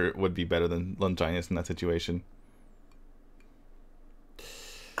Rank Breaker would be better than Longinus in that situation.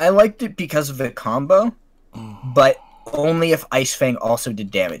 I liked it because of the combo, but only if Ice Fang also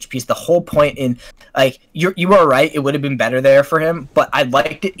did damage. Because the whole point in, like, you are right, it would have been better there for him, but I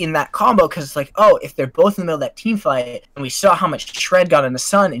liked it in that combo because it's like, oh, if they're both in the middle of that team fight, and we saw how much Shred got in the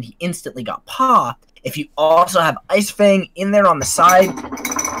Sun, and he instantly got popped, if you also have Ice Fang in there on the side,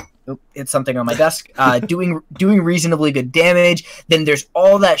 it's something on my desk, doing reasonably good damage, then there's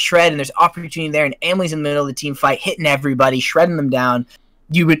all that Shred, and there's opportunity there, and Amelie's in the middle of the team fight, hitting everybody, shredding them down.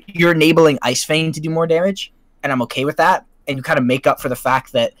 You're enabling Ice Fang to do more damage, and I'm okay with that. And you kind of make up for the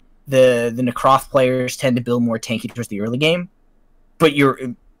fact that the Necroth players tend to build more tanky towards the early game. But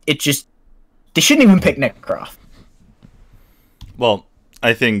they shouldn't even pick Necroth. Well,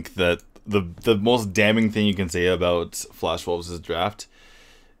 I think that the most damning thing you can say about Flash Wolves' draft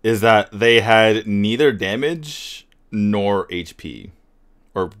is that they had neither damage nor HP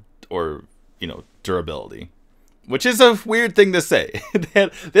or durability. Which is a weird thing to say. They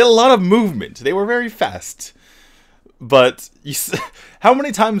had a lot of movement. They were very fast. But how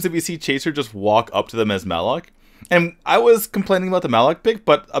many times did we see Chaser just walk up to them as Malok? And I was complaining about the Malok pick,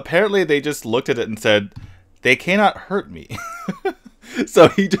 but apparently they just looked at it and said, they cannot hurt me. So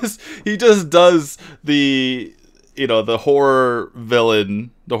he just does the horror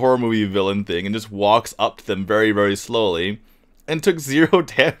movie villain thing and just walks up to them very, very slowly and took 0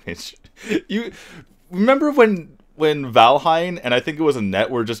 damage. You remember when Valheim and I think it was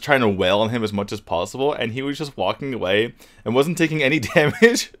Annette were just trying to wail on him as much as possible, and he was just walking away and wasn't taking any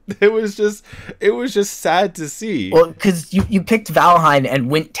damage? It was just sad to see. Well, because you picked Valheim and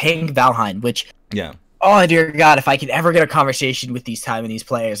went tank Valheim, which, yeah. Oh dear God, if I could ever get a conversation with these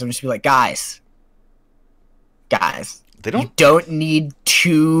players, I'm just be like, guys, you don't need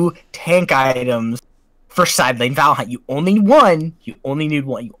 2 tank items for side lane Valheim. You only need one. You only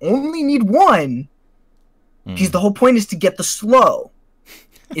need one. Because the whole point is to get the slow.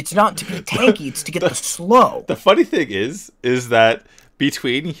 It's not to be tanky, it's to get the slow. The funny thing is that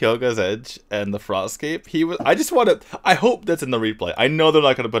between Hyoga's Edge and the Frostcape, I hope that's in the replay. I know they're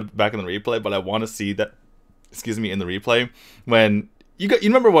not going to put it back in the replay, but I want to see that, in the replay, when you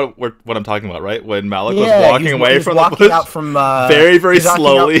remember what I'm talking about, right? When Malok was walking away from the bush, out from very, very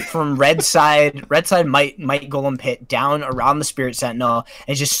slowly from red side might Golem Pit down around the Spirit Sentinel,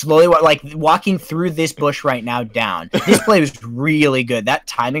 and just slowly walking through this bush right now down. This play was really good. That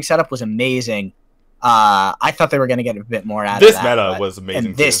timing setup was amazing. I thought they were going to get a bit more out of that. This meta was amazing.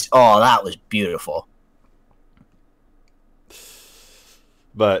 And that was beautiful.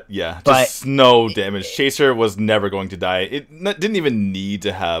 But yeah, just no damage. Chaser was never going to die. It didn't even need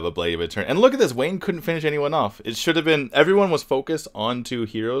to have a Blade of Eternity. And look at this, Wayne couldn't finish anyone off. It should have been, everyone was focused onto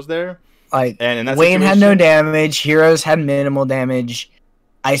Heroes there, Like, And in that Wayne had no situation- damage, Heroes had minimal damage,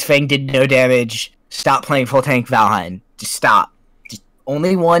 Ice Fang did no damage. Stop playing full tank Valheim. Just stop. Just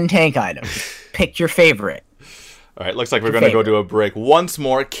only one tank item. Just pick your favorite. All right, looks like we're going to go to a break once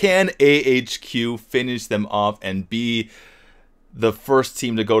more. Can AHQ finish them off and be the first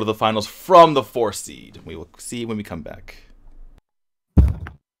team to go to the finals from the 4 seed? We will see when we come back.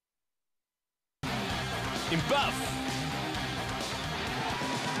 In buff.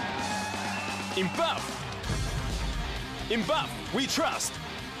 In buff. In buff, we trust.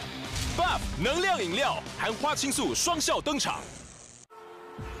 Buff 能量饮料，含花青素双效登场。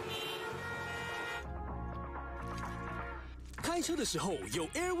开车的时候有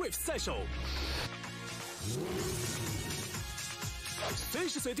Airwaves 在手，随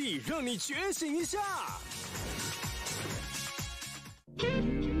时随地让你觉醒一下。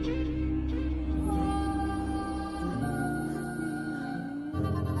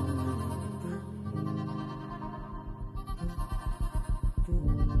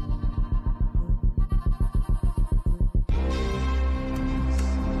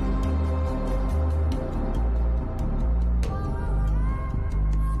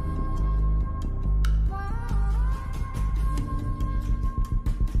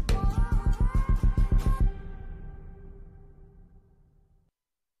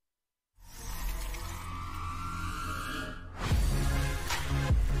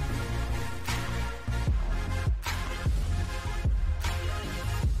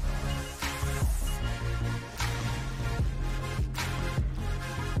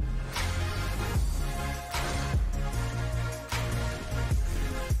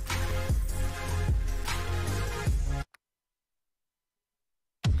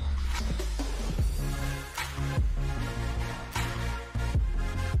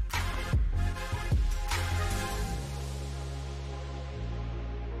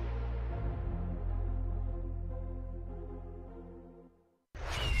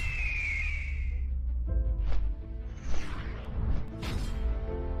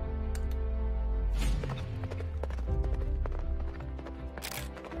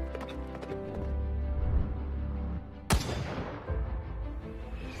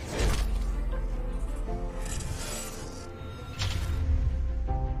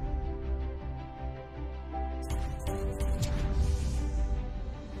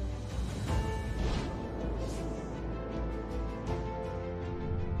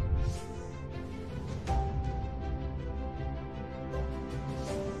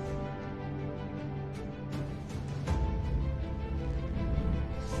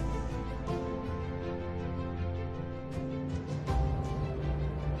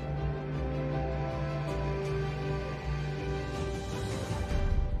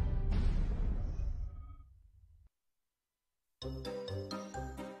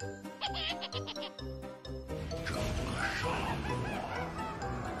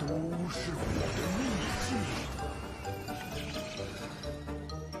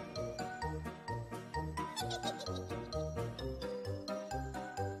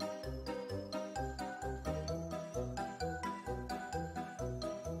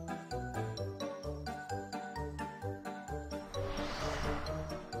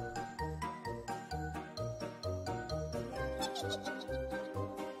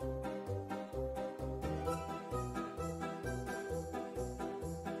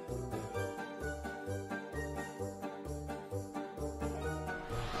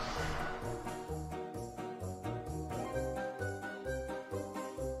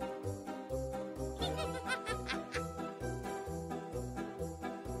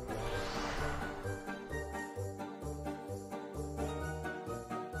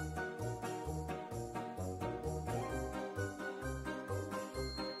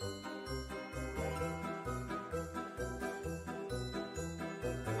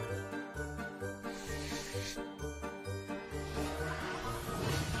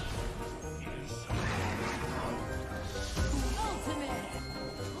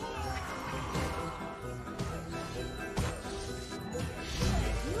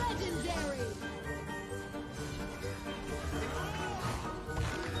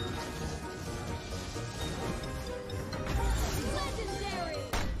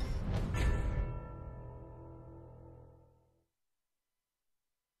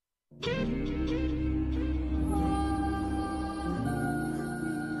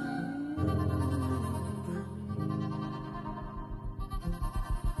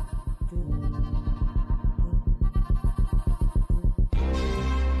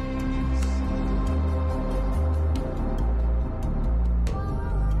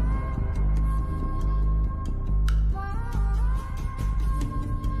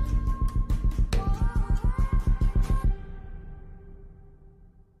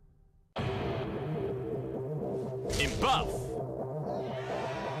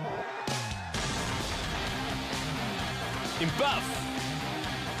In buff.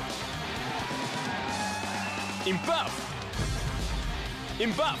 In buff.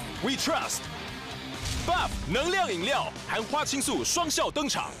 In buff, we trust. Buff 能量饮料，含花青素双效登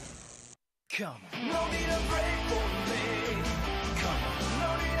场。Come on. No need a break for me. Come on.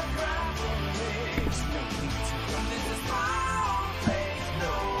 No need a cry for me. No need to run. This is my own fate. No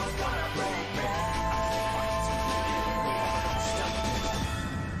one's gonna break me.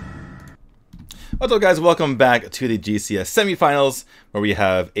 What's up, guys? Welcome back to the GCS semifinals, where we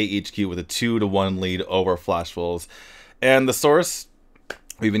have AHQ with a 2-1 lead over Flash Wolves. And the source,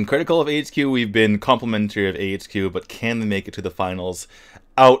 we've been critical of AHQ, we've been complimentary of AHQ, but can they make it to the finals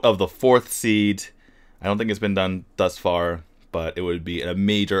out of the 4th seed? I don't think it's been done thus far, but it would be a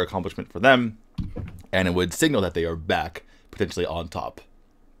major accomplishment for them, and it would signal that they are back, potentially on top.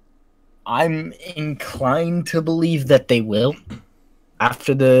 I'm inclined to believe that they will.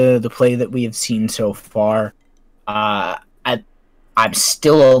 After the play that we have seen so far, I'm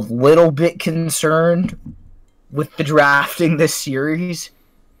still a little bit concerned with the drafting this series,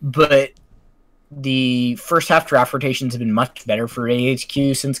 but the first half draft rotations have been much better for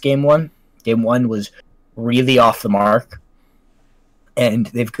AHQ since Game 1. Game 1 was really off the mark, and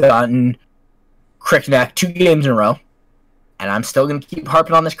they've gotten Cricknack 2 games in a row, and I'm still going to keep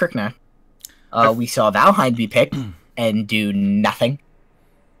harping on this Cricknack. We saw Valheim be picked and do nothing.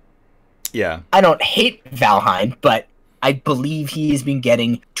 Yeah. I don't hate Valheim, but I believe he has been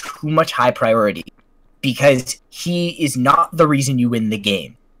getting too much high priority because he is not the reason you win the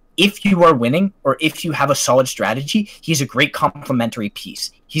game. If you are winning, or if you have a solid strategy, he's a great complementary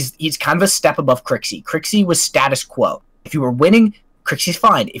piece. He's kind of a step above Crixie. Crixie was status quo. If you were winning, Crixie's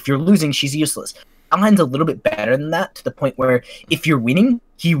fine. If you're losing, she's useless. Valheim's a little bit better than that, to the point where if you're winning,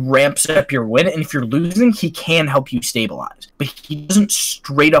 he ramps up your win, and if you're losing, he can help you stabilize. But he doesn't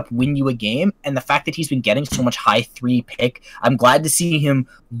straight up win you a game, and the fact that he's been getting so much high 3 pick, I'm glad to see him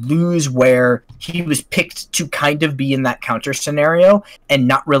lose where he was picked to kind of be in that counter scenario and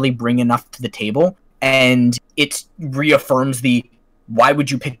not really bring enough to the table. And it reaffirms the, why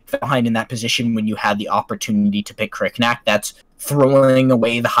would you pick Valheim in that position when you had the opportunity to pick Cricknack? That's throwing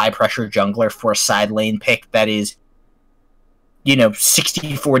away the high-pressure jungler for a side lane pick that is,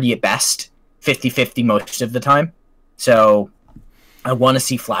 60-40 at best, 50-50 most of the time. So I want to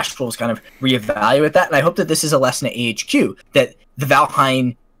see Flash Wolves kind of reevaluate that, and I hope that this is a lesson at AHQ, that the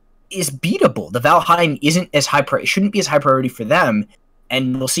Valheim is beatable. The Valheim isn't as shouldn't be as high priority for them,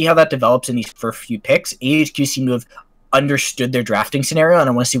 and we'll see how that develops in these first few picks. AHQ seem to have understood their drafting scenario, and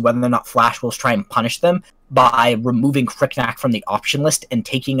I want to see whether or not Flash Wolves try and punish them by removing Cricknack from the option list and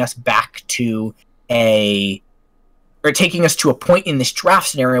taking us back to taking us to a point in this draft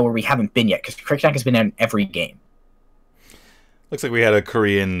scenario where we haven't been yet, because Cricknack has been in every game. Looks like we had a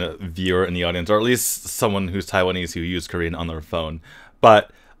Korean viewer in the audience, or at least someone who's Taiwanese who used Korean on their phone.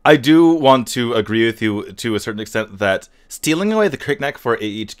 But I do want to agree with you to a certain extent that stealing away the Cricknack for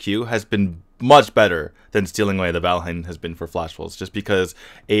AHQ has been much better than stealing away the Valheim has been for Flash Wolves, just because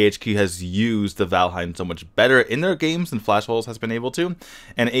AHQ has used the Valheim so much better in their games than Flash Wolves has been able to.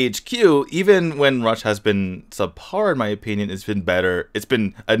 And AHQ, even when Rush has been subpar, in my opinion, it's been better. It's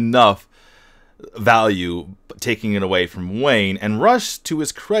been enough value taking it away from Wayne. And Rush, to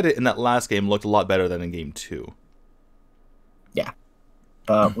his credit, in that last game looked a lot better than in Game 2. Yeah.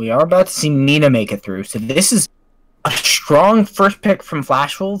 But we are about to see Mina make it through. So this is a strong first pick from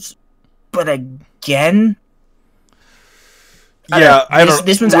Flash Wolves. But again,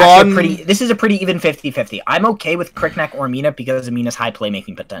 this one's actually this is a pretty even 50-50. I'm okay with Cricknack or Mina because of Mina's high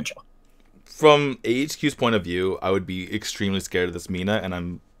playmaking potential. From AHQ's point of view, I would be extremely scared of this Mina, and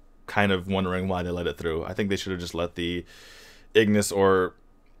I'm kind of wondering why they let it through. I think they should have just let the Ignis or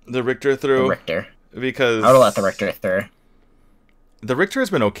the Richter through. The Richter. Because I would have let the Richter through. The Richter has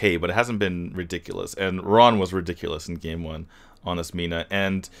been okay, but it hasn't been ridiculous. And Ron was ridiculous in Game 1 on this Mina,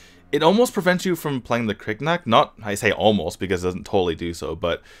 and it almost prevents you from playing the Cricknack. Not, I say almost, because it doesn't totally do so,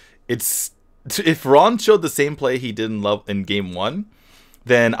 but it's, if Ron showed the same play he did in Game 1,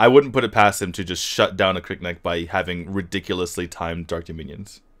 then I wouldn't put it past him to just shut down a Cricknack by having ridiculously timed Dark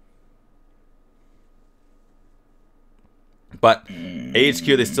Dominions. But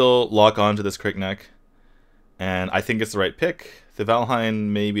AHQ, they still lock on to this Cricknack, and I think it's the right pick. The Valheim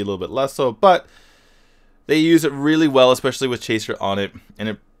may be a little bit less so, but they use it really well, especially with Chaser on it, and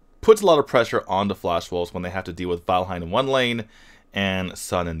it puts a lot of pressure onto Flash Wolves when they have to deal with Valheim in one lane and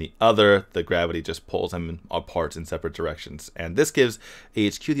Sun in the other. The gravity just pulls them apart in separate directions, and this gives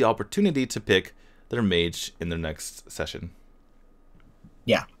AHQ the opportunity to pick their mage in their next session.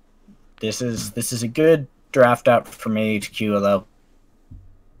 Yeah, this is a good draft up from AHQ, although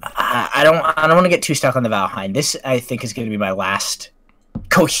I don't want to get too stuck on the Valheim. This, I think, is going to be my last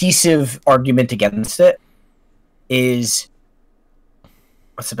cohesive argument against it. Is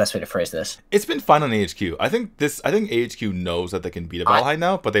what's the best way to phrase this? It's been fun on AHQ. I think AHQ knows that they can beat a Valheim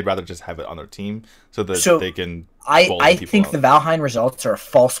now, but they'd rather just have it on their team so that they can. I think the Valheim results are a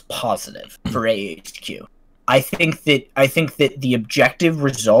false positive for AHQ. I think that the objective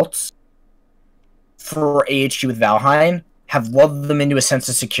results for AHQ with Valheim have lulled them into a sense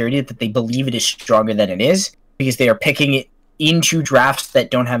of security that they believe it is stronger than it is, because they are picking it into drafts that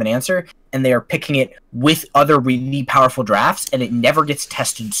don't have an answer, and they are picking it with other really powerful drafts, and it never gets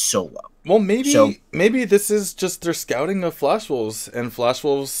tested solo. Well, maybe this is just their scouting of Flash Wolves, and Flash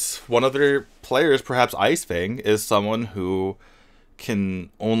Wolves, one of their players, perhaps Ice Fang, is someone who can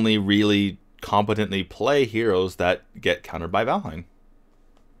only really competently play heroes that get countered by Valheim.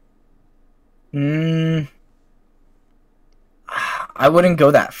 I wouldn't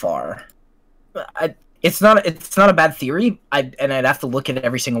go that far. It's not a bad theory. I'd have to look at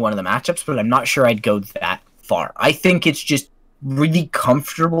every single one of the matchups, but I'm not sure I'd go that far. I think it's just really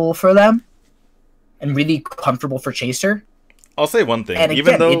comfortable for them, and really comfortable for Chaser. I'll say one thing. And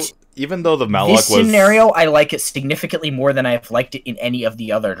even again, though the Malak this scenario, I like it significantly more than I've liked it in any of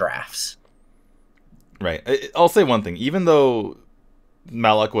the other drafts. Right. I'll say one thing. Even though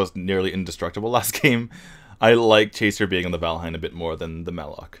Malak was nearly indestructible last game, I like Chaser being on the Valheim a bit more than the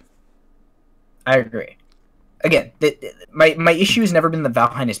Malak. I agree. Again, my issue has never been that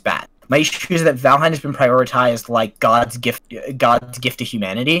Valheim is bad. My issue is that Valheim has been prioritized like God's gift to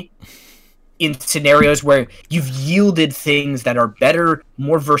humanity in scenarios where you've yielded things that are better,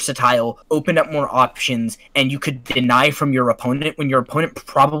 more versatile, opened up more options, and you could deny from your opponent when your opponent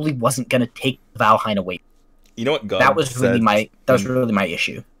probably wasn't going to take Valheim away. You know what God that was said? really my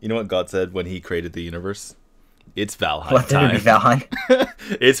issue. You know what God said when he created the universe? It's Valheim Let there time. be Valheim.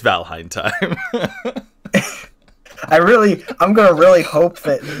 It's Valheim time. I'm gonna really hope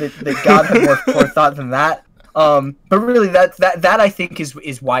that God had more forethought than that. But really, that I think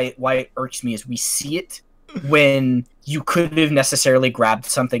is why it irks me, is we see it when you could have necessarily grabbed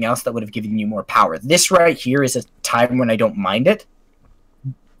something else that would have given you more power. This right here is a time when I don't mind it,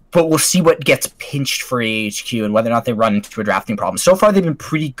 but we'll see what gets pinched for AHQ and whether or not they run into a drafting problem. So far, they've been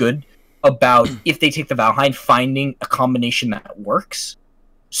pretty good about, if they take the Valheim, finding a combination that works.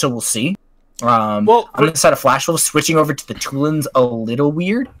 So we'll see. On the side of Flash Wolves, switching over to the Tulin's a little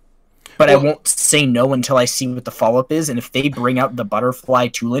weird, but I won't say no until I see what the follow-up is, and if they bring out the Butterfly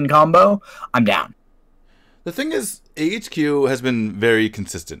Tulin combo, I'm down. The thing is, AHQ has been very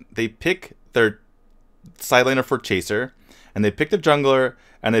consistent. They pick their side laner for Chaser, and they pick their jungler,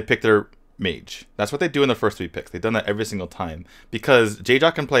 and they pick their mage. That's what they do in the first 3 picks. They've done that every single time, because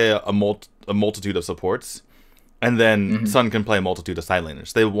J-Jock can play a multitude of supports, and then Sun can play a multitude of side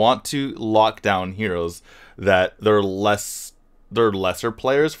laners. They want to lock down heroes that their lesser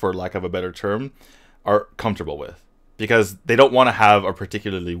players, for lack of a better term, are comfortable with, because they don't want to have a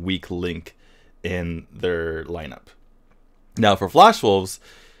particularly weak link in their lineup. Now for Flash Wolves,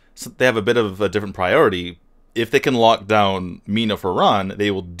 they have a bit of a different priority. If they can lock down Mina for Ron, they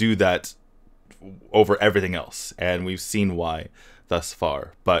will do that over everything else, and we've seen why thus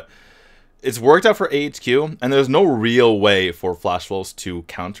far. But it's worked out for AHQ, and there's no real way for Flash Wolves to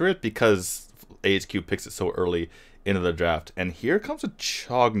counter it, because AHQ picks it so early into the draft. And here comes a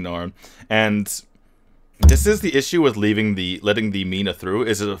Chognar, and this is the issue with letting the Mina through,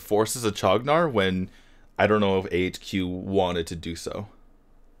 is it forces a Chognar when I don't know if AHQ wanted to do so.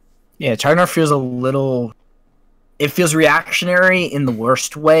 Yeah, Chognar feels it feels reactionary in the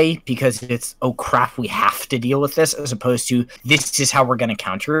worst way, because it's, oh crap, we have to deal with this, as opposed to, this is how we're going to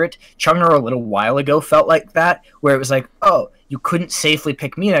counter it. Chognar a little while ago felt like that, where it was like, oh, you couldn't safely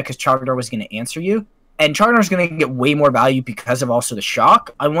pick Mina because Chognar was going to answer you. And Chognar's going to get way more value because of also the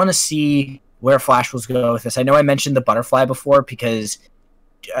shock. I want to see where Flash will go with this. I know I mentioned the Butterfly before, because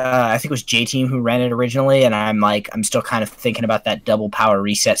I think it was J-Team who ran it originally, and I'm still kind of thinking about that double power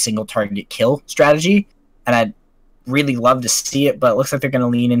reset, single target kill strategy, and I'd really love to see it, but it looks like they're going to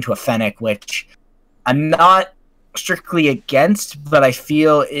lean into a Fennec, which I'm not strictly against, but I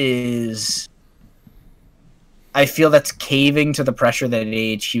feel that's caving to the pressure that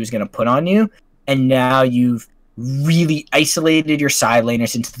AHQ is going to put on you, and now you've really isolated your side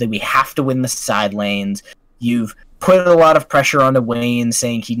laners into the, we have to win the side lanes. You've put a lot of pressure on the Wayne,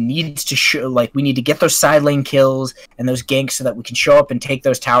 saying he needs to show, like, we need to get those side lane kills and those ganks so that we can show up and take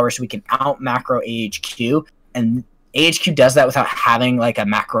those towers so we can out macro AHQ. And AHQ does that without having like a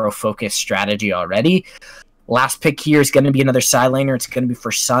macro focused strategy already. Last pick here is going to be another side laner. It's going to be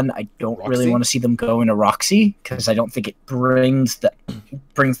for Sun. I don't really want to see them go into Roxy because I don't think it brings the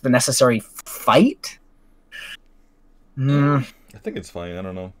necessary fight. I think it's fine. I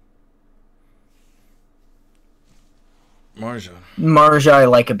don't know. Marja I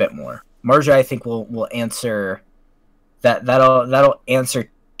like a bit more. Marja I think will answer that'll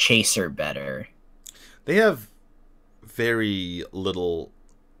answer Chaser better. They have very little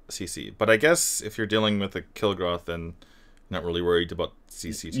CC, but I guess if you're dealing with a Kilgroth, then you're not really worried about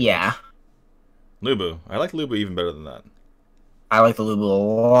CC too much. Lubu. I like Lubu even better than that. I like the Lubu a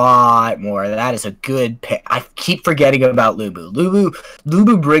lot more. That is a good pick. I keep forgetting about Lubu.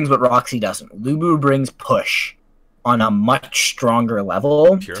 Lubu brings what Roxy doesn't. Lubu brings push on a much stronger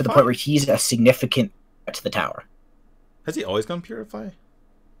level to the point where he's a significant threat to the tower. Has he always gone Purify?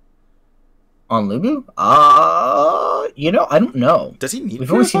 On Lubu? I don't know. Does he need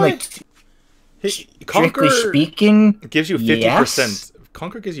We've only seen, like, Conquer strictly speaking, gives you 50%. yes.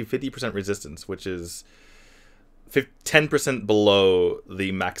 Conquer gives you 50% resistance, which is 10% below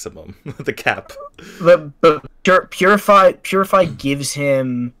the maximum, the cap. But Purify gives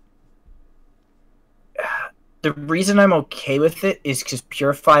him... The reason I'm okay with it is because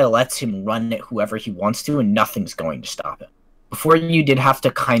Purify lets him run it whoever he wants to, and nothing's going to stop him. Before, you did have to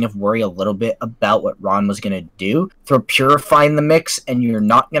kind of worry a little bit about what Ron was going to do. Throw Purify in the mix, and you're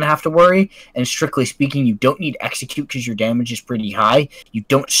not going to have to worry. And strictly speaking, you don't need Execute because your damage is pretty high. You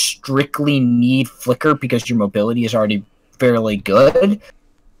don't strictly need Flicker because your mobility is already fairly good.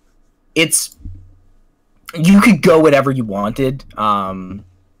 You could go whatever you wanted in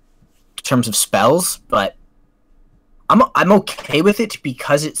terms of spells, but I'm okay with it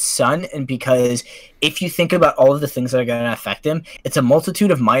because it's Sun, and because if you think about all of the things that are going to affect him, it's a multitude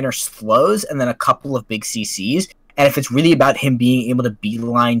of minor slows and then a couple of big CCs. And if it's really about him being able to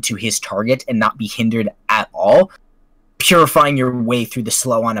beeline to his target and not be hindered at all, purifying your way through the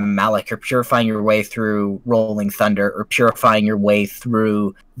slow on a Malik, or purifying your way through Rolling Thunder, or purifying your way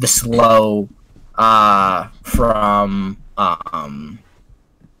through the slow from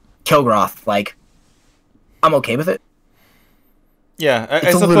Kilgroth, like, I'm okay with it. Yeah,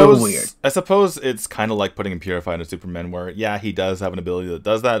 I suppose weird. I suppose it's kind of like putting him Purify into Superman, where he does have an ability that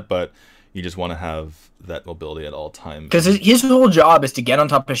does that, but you just want to have that mobility at all times. Because his whole job is to get on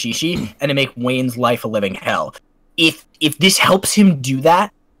top of Shishi and to make Wayne's life a living hell. If this helps him do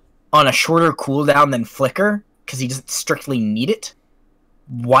that on a shorter cooldown than Flicker, because he doesn't strictly need it,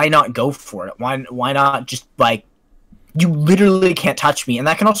 why not go for it? Why not just, like, you literally can't touch me, and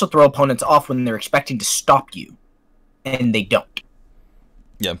that can also throw opponents off when they're expecting to stop you, and they don't.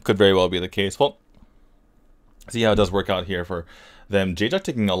 Yeah, could very well be the case. Well, see how it does work out here for them. J-Jock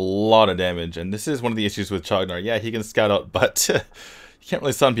taking a lot of damage, and this is one of the issues with Chognar. Yeah, he can scout out, but he can't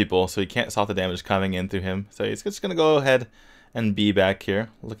really stun people, so he can't stop the damage coming in through him. So he's just going to go ahead and be back here.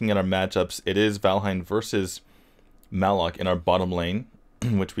 Looking at our matchups, it is Valheim versus Malok in our bottom lane,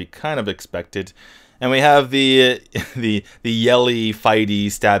 which we kind of expected. And we have the yelly, fighty,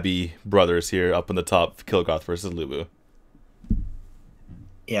 stabby brothers here up on the top, Kilgoth versus Lubu.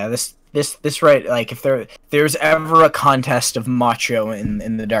 Yeah, this right, like, if there's ever a contest of macho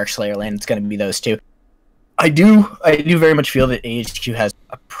in the Dark Slayer lane, it's going to be those two. I do very much feel that AHQ has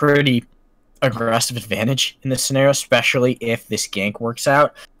a pretty aggressive advantage in this scenario, especially if this gank works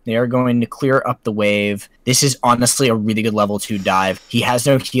out. They are going to clear up the wave. This is honestly a really good level 2 dive. He has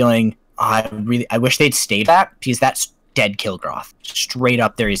no healing. I wish they'd stayed that, because that's dead Kilgroth. Straight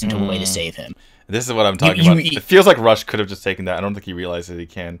up, there isn't a way to save him. This is what I'm talking about. It feels like Rush could have just taken that. I don't think he realizes he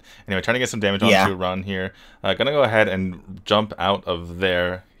can. Anyway, trying to get some damage onto Run here. Gonna go ahead and jump out of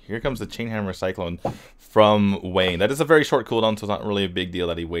there. Here comes the Chainhammer Cyclone from Wayne. That is a very short cooldown, so it's not really a big deal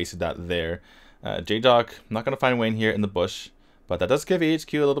that he wasted that there. J-Doc, not gonna find Wayne here in the bush, but that does give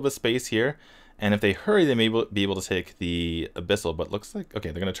AHQ a little bit of space here. And if they hurry, they may be able to take the Abyssal, but looks like,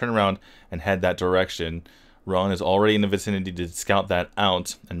 okay, they're gonna turn around and head that direction. Ron is already in the vicinity to scout that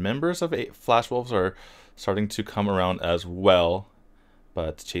out, and members of Flash Wolves are starting to come around as well.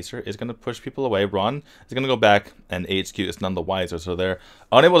 But Chaser is going to push people away. Ron is going to go back, and AHQ is none the wiser, so they're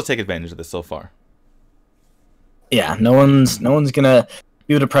unable to take advantage of this so far. Yeah, no one's gonna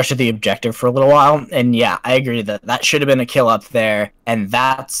be able to pressure the objective for a little while, and yeah, I agree that should have been a kill up there, and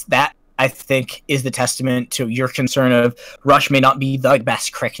that I think is the testament to your concern of Rush may not be the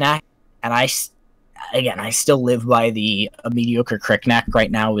best Cricknack, and I still live by a mediocre Cricknack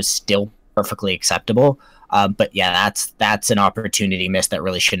right now is still perfectly acceptable. But yeah, that's an opportunity missed that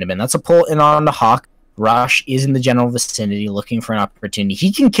really shouldn't have been. That's a pull in on the Hawk. Rush is in the general vicinity looking for an opportunity.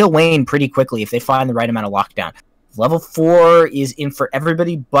 He can kill Wayne pretty quickly if they find the right amount of lockdown. Level 4 is in for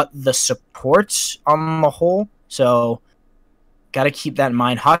everybody but the supports on the whole, so got to keep that in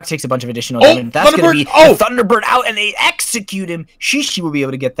mind. Hawk takes a bunch of additional damage. That's going to be the Thunderbird out, and they execute him. Shishi will be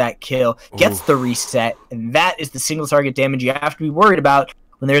able to get that kill, gets the reset, and that is the single target damage you have to be worried about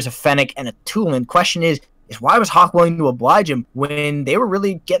when there's a Fennec and a Tulin. Question is why was Hawk willing to oblige him when they were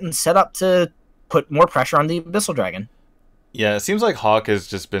really getting set up to put more pressure on the Abyssal Dragon? Yeah, it seems like Hawk has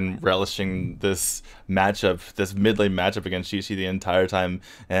just been relishing this matchup, this mid lane matchup against Shishi the entire time,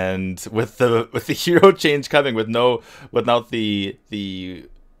 and with the hero change coming, without the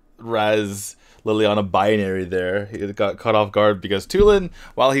Raz Liliana binary there, he got caught off guard because Tulin,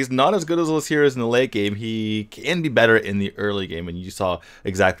 while he's not as good as those heroes in the late game, he can be better in the early game, and you saw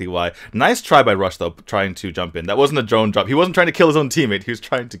exactly why. Nice try by Rush though, trying to jump in. That wasn't a drone drop. He wasn't trying to kill his own teammate. He was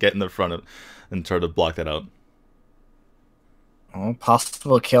trying to get in the front of and try to block that out. Oh,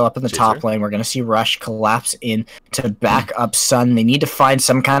 possible kill up in the top lane. We're going to see Rush collapse in to back up Sun. They need to find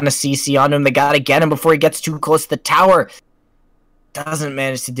some kind of CC on him. They got to get him before he gets too close to the tower. Doesn't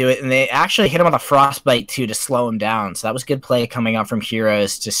manage to do it, and they actually hit him with a Frostbite, too, to slow him down. So that was good play coming out from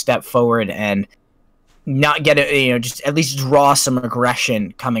Heroes to step forward and not get it, just at least draw some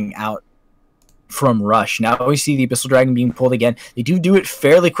aggression coming out from Rush. Now we see the Abyssal Dragon being pulled again. They do it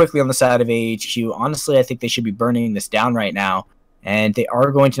fairly quickly on the side of AHQ. Honestly, I think they should be burning this down right now. And they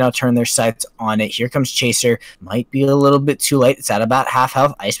are going to now turn their sights on it. Here comes Chaser. Might be a little bit too late. It's at about half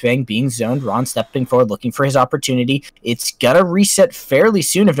health. Ice Fang being zoned. Ron stepping forward, looking for his opportunity. It's going to reset fairly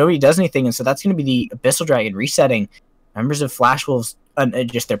soon if nobody does anything. And so that's going to be the Abyssal Dragon resetting. Members of Flash Wolves,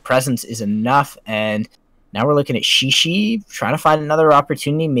 just their presence is enough. And now we're looking at Shishi, trying to find another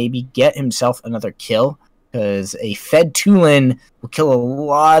opportunity, maybe get himself another kill. Because a fed Tulin will kill a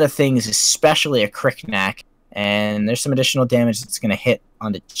lot of things, especially a Cricknack. And there's some additional damage that's going to hit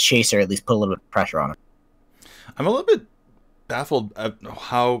on the Chaser, at least put a little bit of pressure on him. I'm a little bit baffled at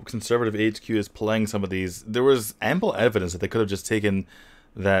how conservative HQ is playing some of these. There was ample evidence that they could have just taken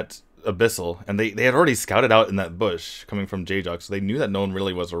that Abyssal, and they had already scouted out in that bush coming from J-Jock, so they knew that no one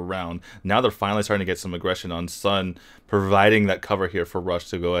really was around. Now they're finally starting to get some aggression on Sun, providing that cover here for Rush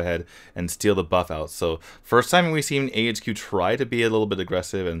to go ahead and steal the buff out. So first time we've seen AHQ try to be a little bit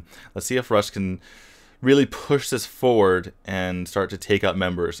aggressive, and let's see if Rush can really push this forward and start to take out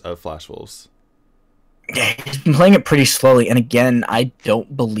members of Flash Wolves. Yeah, he's been playing it pretty slowly, and again, I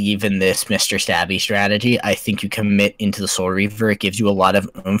don't believe in this Mr. Stabby strategy. I think you commit into the Soul Reaver. It gives you a lot of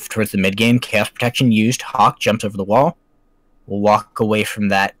oomph towards the mid-game. Chaos Protection used. Hawk jumps over the wall. We'll walk away from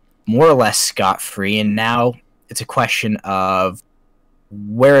that more or less scot-free, and now it's a question of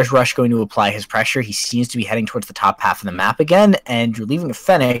where is Rush going to apply his pressure? He seems to be heading towards the top half of the map again, and you're leaving a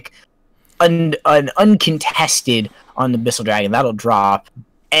Fennec uncontested on the Abyssal Dragon. That'll drop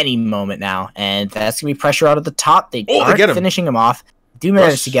any moment now, and that's gonna be pressure out of the top. They aren't finishing him off. Do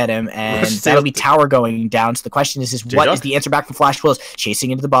manage to get him, and that'll be tower going down. So the question is what is the answer back from Flash Wolves?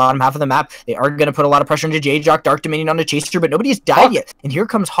 Chasing into the bottom half of the map. They are going to put a lot of pressure into J-Jock, Dark Dominion on the Chaser, but nobody has died yet. And here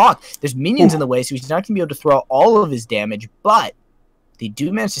comes Hawk. There's minions in the way, so he's not going to be able to throw out all of his damage, but they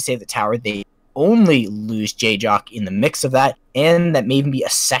do manage to save the tower. They only lose J-Jock in the mix of that, and that may even be a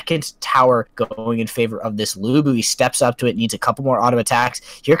second tower going in favor of this Lubu. He steps up to it, needs a couple more auto attacks.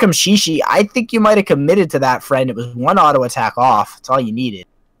 Here comes Shishi. I think you might have committed to that, friend. It was one auto attack off. That's all you needed.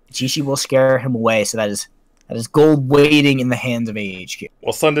 Shishi will scare him away, so that is gold waiting in the hands of AHQ.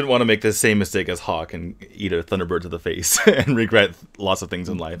 Well, Sun didn't want to make the same mistake as Hawk and eat a Thunderbird to the face and regret lots of things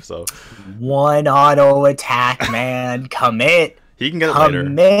in life. So one auto attack, man. Commit. He can get it later.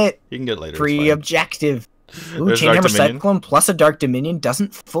 He can get it later. Free objective. Ooh, Chainhammer Cyclone plus a Dark Dominion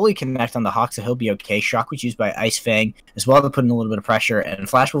doesn't fully connect on the Hawk, so he'll be okay. Shock was used by Ice Fang as well to put in a little bit of pressure, and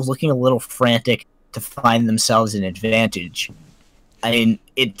Flash Wolves looking a little frantic to find themselves an advantage. I mean,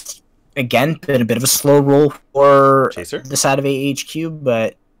 it's, again, been a bit of a slow roll for the side of AHQ,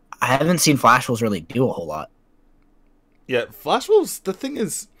 but I haven't seen Flash Wolves really do a whole lot. Yeah, Flash Wolves, the thing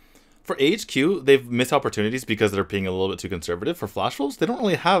is, for AHQ, they've missed opportunities because they're being a little bit too conservative. For Flash Wolves, they don't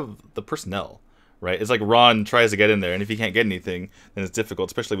really have the personnel, right? It's like Ron tries to get in there, and if he can't get anything, then it's difficult,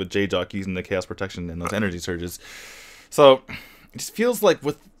 especially with J-Jock using the Chaos Protection and those energy surges. So, it just feels like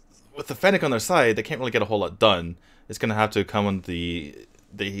with the Fennec on their side, they can't really get a whole lot done. It's going to have to come on the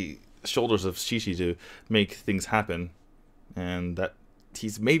shoulders of Shishi to make things happen. And that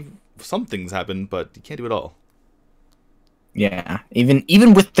he's made some things happen, but he can't do it all. Yeah,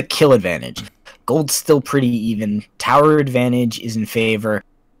 even with the kill advantage, gold's still pretty even. Tower advantage is in favor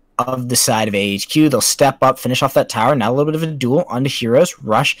of the side of AHQ. They'll step up, finish off that tower. Now a little bit of a duel onto Heroes.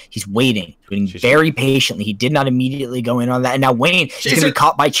 Rush, he's waiting very patiently. He did not immediately go in on that. And now Wayne is going to be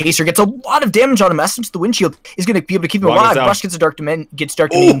caught by Chaser. Gets a lot of damage on him. Messing to the windshield is going to be able to keep him alive. Rush gets a dark dimension,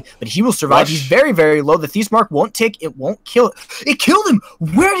 but he will survive. Rush. He's very, very low. The Thieves Mark won't tick. It won't kill it. It killed him.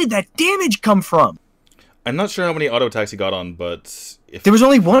 Where did that damage come from? I'm not sure how many auto attacks he got on, but there was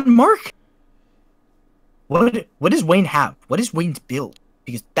only one mark. What does Wayne have? What is Wayne's build?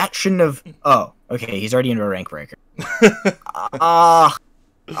 Because that shouldn't have... Oh, okay, he's already into a rank breaker. Well...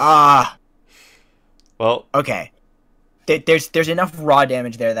 Okay. There's enough raw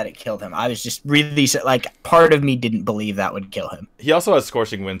damage there that it killed him. I was just really... Like, part of me didn't believe that would kill him. He also has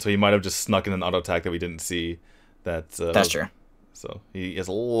Scorching Wind, so he might have just snuck in an auto attack that we didn't see. That's true. So he has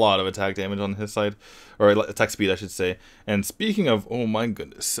a lot of attack damage on his side. Or attack speed, I should say. And speaking of... Oh my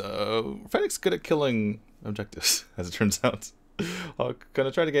goodness. Fennec's good at killing objectives, as it turns out. I'm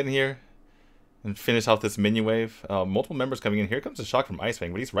gonna try to get in here and finish off this minion wave. Multiple members coming in. Here comes a shock from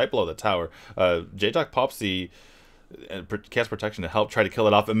Icefang, but he's right below the tower. J-Jock pops the cast protection to help try to kill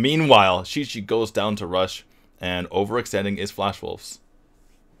it off. And meanwhile, Shishi goes down to Rush, and overextending is Flash Wolves.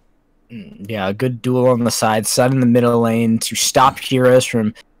 Yeah, a good duel on the side. Sun in the middle lane to stop Heroes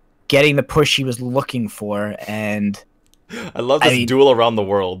from getting the push he was looking for. And I love this duel around the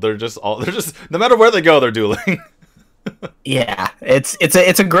world. They're just no matter where they go, they're dueling. Yeah, it's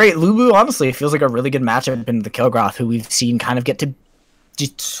a great Lubu. Honestly, it feels like a really good matchup in the Kilgroth, who we've seen kind of get to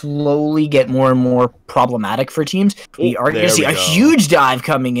just slowly get more and more problematic for teams. We are going to see a huge dive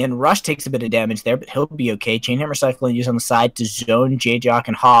coming in. Rush takes a bit of damage there, but he'll be okay. Chainhammer Cyclone used on the side to zone J-Jock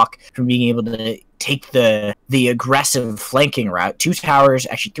and Hawk from being able to take the aggressive flanking route. 2 towers,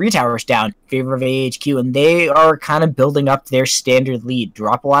 actually 3 towers down in favor of AHQ, and they are kind of building up their standard lead.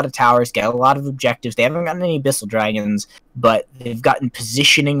 Drop a lot of towers, get a lot of objectives. They haven't gotten any Abyssal Dragons, but they've gotten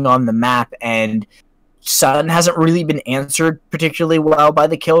positioning on the map, and Sun hasn't really been answered particularly well by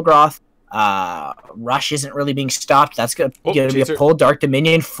the Kilgroth. Rush isn't really being stopped. That's going to be a pull. Dark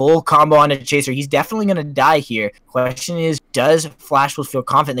Dominion, full combo on a Chaser. He's definitely going to die here. Question is, does Flash Wolves feel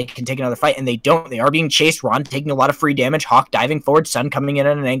confident they can take another fight? And they don't. They are being chased. Ron taking a lot of free damage. Hawk diving forward. Sun coming in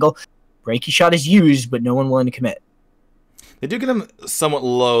at an angle. Breaky shot is used, but no one willing to commit. They do get him somewhat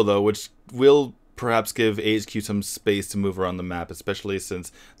low, though, which will perhaps give AHQ some space to move around the map, especially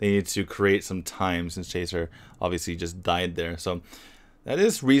since they need to create some time, since Chaser obviously just died there. So that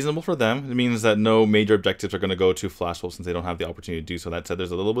is reasonable for them. It means that no major objectives are going to go to Flash Wolf since they don't have the opportunity to do so. That said, there's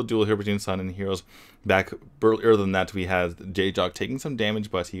a little bit of duel here between Sun and Heroes. Back earlier than that, we had J-Jock taking some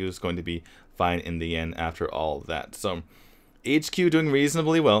damage, but he was going to be fine in the end after all of that. So AHQ doing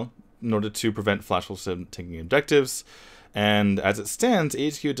reasonably well in order to prevent Flash Wolf from taking objectives. And as it stands,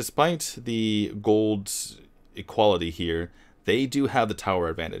 AHQ, despite the gold equality here, they do have the tower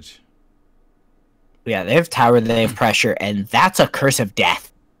advantage. Yeah, they have tower, they have pressure, and that's a curse of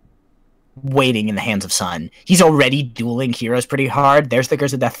death waiting in the hands of Sun. He's already dueling Heroes pretty hard. There's the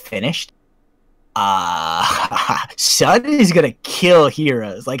curse of death finished. Sun is going to kill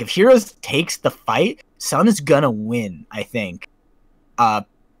Heroes. Like, if Heroes takes the fight, Sun is going to win, I think.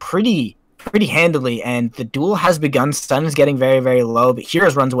 Pretty handily, and the duel has begun. Sun is getting very, very low, but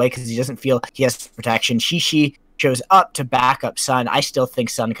Heroes runs away because he doesn't feel he has protection. Shishi shows up to back up Sun. I still think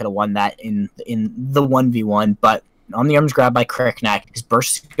Sun could have won that in the 1v1, but on the arms grab by Cricknack, his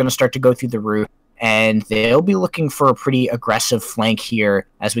burst is going to start to go through the roof, and they'll be looking for a pretty aggressive flank here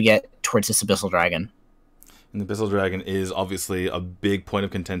as we get towards this Abyssal Dragon. And the Abyssal Dragon is obviously a big point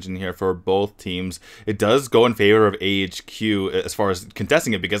of contention here for both teams. It does go in favor of AHQ as far as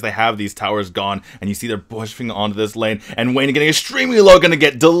contesting it because they have these towers gone, and you see they're pushing onto this lane, and Wayne getting extremely low, going to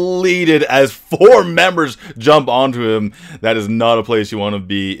get deleted as 4 members jump onto him. That is not a place you want to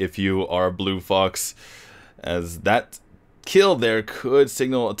be if you are Blue Fox, as that kill there could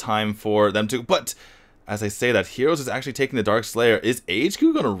signal a time for them to... But as I say that, Heroes is actually taking the Dark Slayer. Is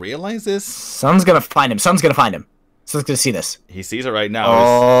AHQ going to realize this? Sun's going to find him. Sun's going to find him. Sun's going to see this. He sees it right now.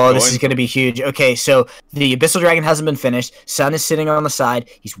 Oh, this is going to be huge. Okay, so the Abyssal Dragon hasn't been finished. Sun is sitting on the side.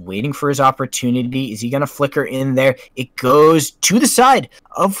 He's waiting for his opportunity. Is he going to flicker in there? It goes to the side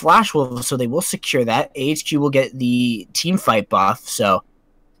of Flash Wolf, so they will secure that. AHQ will get the team fight buff, so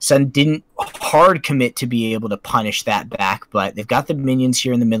Sun didn't hard commit to be able to punish that back, but they've got the minions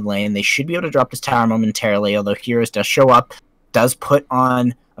here in the mid lane. They should be able to drop this tower momentarily, although Heroes does show up, does put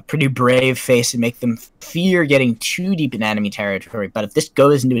on a pretty brave face and make them fear getting too deep in enemy territory. But if this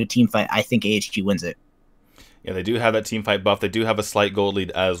goes into a team fight, I think AHQ wins it. Yeah, they do have that team fight buff. They do have a slight gold lead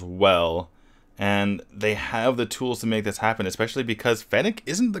as well. And they have the tools to make this happen, especially because Fennec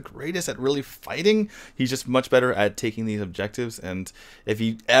isn't the greatest at really fighting. He's just much better at taking these objectives. And if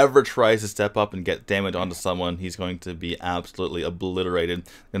he ever tries to step up and get damage onto someone, he's going to be absolutely obliterated.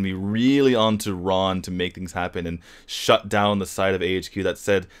 Going to be really onto Ron to make things happen and shut down the side of AHQ. That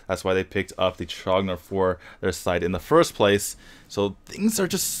said, that's why they picked up the Trognar for their side in the first place. So things are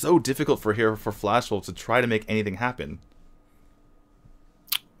just so difficult for Flash Wolves to try to make anything happen.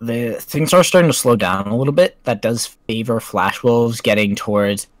 The things are starting to slow down a little bit. That does favor Flash Wolves getting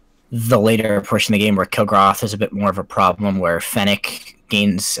towards the later portion of the game where Kilgroth is a bit more of a problem, where Fennec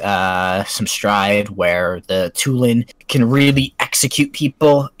gains some stride, where the Tulin can really execute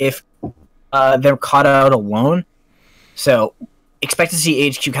people if they're caught out alone. So expect to see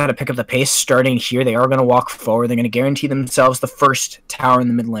AHQ kind of pick up the pace starting here. They are going to walk forward. They're going to guarantee themselves the first tower in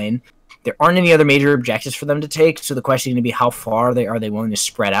the mid lane. There aren't any other major objectives for them to take, so the question is going to be how far are they willing to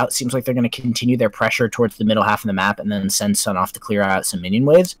spread out. Seems like they're going to continue their pressure towards the middle half of the map and then send Sun off to clear out some minion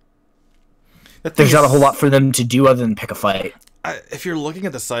waves. There's not a whole lot for them to do other than pick a fight. If you're looking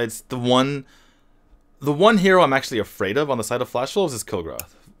at the sides, the one hero I'm actually afraid of on the side of Flash Wolves is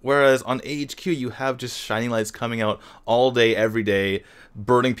Kilgroth. Whereas on AHQ, you have just Shining Lights coming out all day, every day,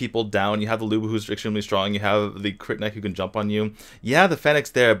 burning people down. You have the Lubu who's extremely strong. You have the Crit Neck who can jump on you. Yeah, the Fennec's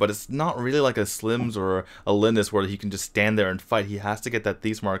there, but it's not really like a Slims or a Lindis where he can just stand there and fight. He has to get that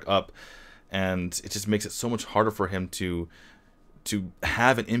Thieves Mark up, and it just makes it so much harder for him to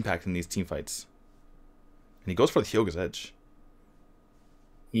have an impact in these team fights. And he goes for the Hyoga's Edge.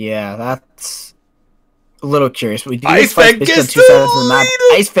 Yeah, that's a little curious. But we do Ice Fang gets two sides of the map.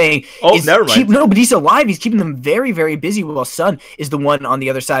 Ice Fang never mind. No, but he's alive. He's keeping them very, very busy while Sun is the one on the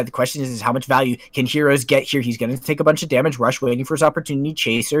other side. The question is how much value can heroes get here? He's going to take a bunch of damage. Rush waiting for his opportunity.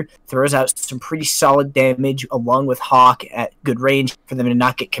 Chaser throws out some pretty solid damage along with Hawk at good range for them to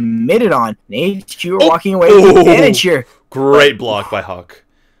not get committed on. And AHQ are walking away with advantage here. Great block by Hawk.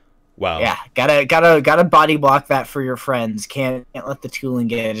 Wow. Yeah, gotta body block that for your friends. Can't let the Tulin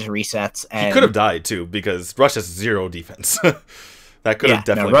get his resets. And he could have died too because Rush has 0 defense. That could have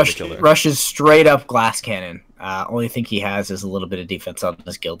definitely been the killer. Rush is straight up glass cannon. Only thing he has is a little bit of defense on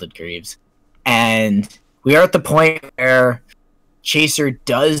his Gilded Greaves. And we are at the point where Chaser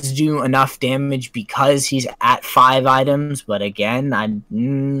does do enough damage because he's at 5 items. But again,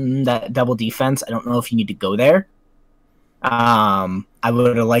 that double defense, I don't know if you need to go there. I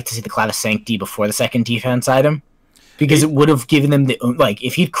would have liked to see the Clavis Sancti before the second defense item, because it would have given them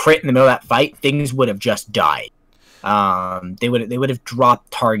if he'd crit in the middle of that fight, things would have just died. They would have dropped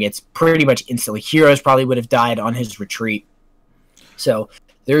targets pretty much instantly. Heroes probably would have died on his retreat. So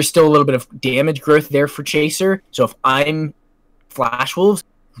there's still a little bit of damage growth there for Chaser. So if I'm Flash Wolves,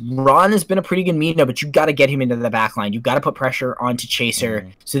 Ron has been a pretty good meetup, but you got to get him into the backline. You got to put pressure onto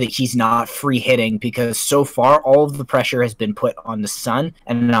Chaser so that he's not free hitting, because so far all of the pressure has been put on the Sun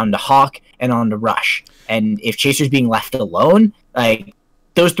and on the Hawk and on the Rush. And if Chaser's being left alone, like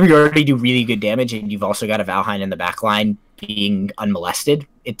those three already do really good damage, and you've also got a Valheim in the backline being unmolested.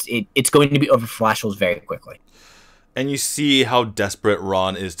 It's going to be over Flash Wolves very quickly. And you see how desperate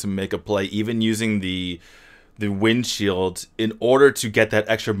Ron is to make a play, even using the windshield in order to get that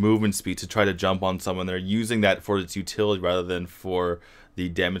extra movement speed to try to jump on someone. They're using that for its utility rather than for the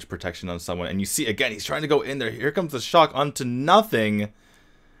damage protection on someone. And you see, again, he's trying to go in there. Here comes the shock onto nothing.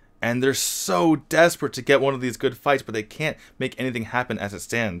 And they're so desperate to get one of these good fights, but they can't make anything happen as it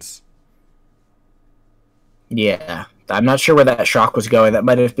stands. Yeah, I'm not sure where that shock was going. That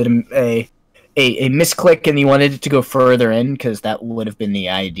might have been a misclick, and he wanted it to go further in because that would have been the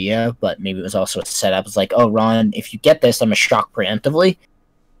idea, but maybe it was also a setup. It's like, oh, Ron, if you get this, I'm going to shock preemptively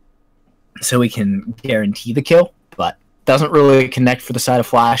so we can guarantee the kill, but doesn't really connect for the side of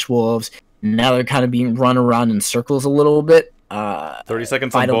Flash Wolves. Now they're kind of being run around in circles a little bit. 30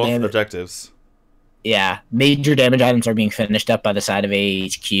 seconds on both objectives. Yeah, major damage items are being finished up by the side of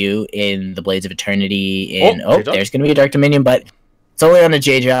AHQ in the Blades of Eternity. There's going to be a Dark Dominion, but it's only on the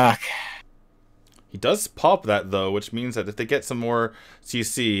J-Jock. He does pop that, though, which means that if they get some more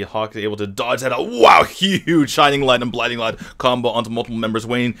CC, Hawk is able to dodge that. Wow, huge Shining Light and Blinding Light combo onto multiple members.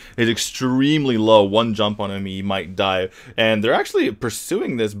 Wayne is extremely low. One jump on him, he might die. And they're actually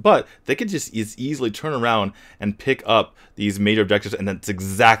pursuing this, but they could just easily turn around and pick up these major objectives, and that's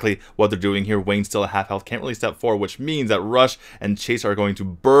exactly what they're doing here. Wayne's still at half health, can't really step forward, which means that Rush and Chase are going to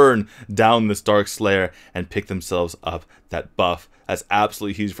burn down this Dark Slayer and pick themselves up that buff. That's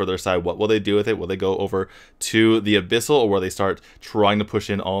absolutely huge for their side. What will they do with it? Will they go over to the Abyssal, or will they start trying to push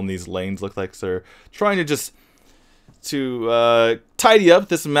in all in these lanes? Look like they're trying to just take tidy up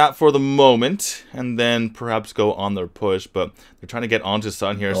this map for the moment, and then perhaps go on their push, but they're trying to get onto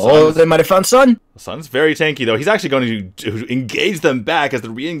Sun here. Oh, they might have found Sun. Sun's very tanky, though. He's actually going to engage them back as the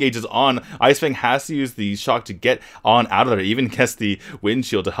re-engage is on. Ice Fang has to use the shock to get on out of there, even gets the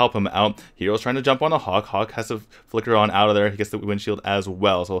windshield to help him out. Hero's trying to jump on a Hawk. Hawk has to flicker on out of there. He gets the windshield as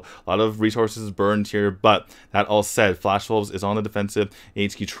well, so a lot of resources burned here, but that all said, Flash Wolves is on the defensive.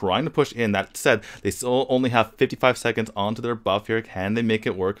 AHQ trying to push in. That said, they still only have 55 seconds onto their buff here. Can they make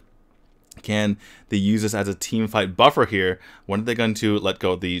it work? Can they use this as a team fight buffer here? When are they going to let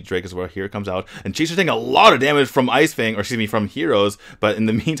go of the Drake as well? Here it comes out. And Chaser's taking a lot of damage from Ice Fang, or excuse me, from Heroes. But in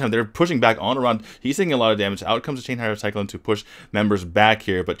the meantime, they're pushing back on around. He's taking a lot of damage. Out comes the Chain Hydro Cyclone to push members back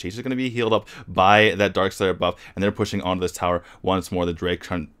here. But Chaser's going to be healed up by that Dark Slayer buff. And they're pushing onto this tower once more. The Drake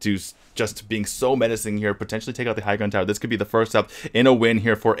trying to just being so menacing here, potentially take out the high ground tower. This could be the first step in a win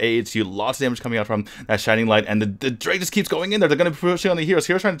here for AHQ. Lots of damage coming out from that Shining Light, and the Drake just keeps going in there. They're going to be pushing on the Heroes.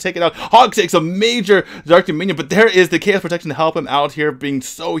 Heroes trying to take it out. Hawk takes a major Dark Dominion, but there is the Chaos Protection to help him out here, being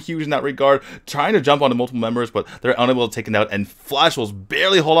so huge in that regard, trying to jump onto multiple members, but they're unable to take it out, and Flash Wolves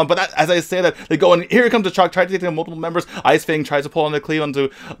barely hold on. But that, as I say that, they go in. Here comes the Shock, trying to take down multiple members. Ice Fang tries to pull on the cleave onto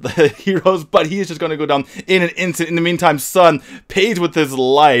the Heroes, but he is just going to go down in an instant. In the meantime, Sun pays with his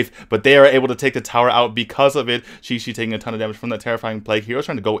life, but they are able to take the tower out because of it. Shishi taking a ton of damage from that terrifying plague. Hero's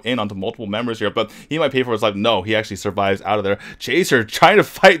trying to go in onto multiple members here, but he might pay for his life. No, he actually survives out of there. Chaser trying to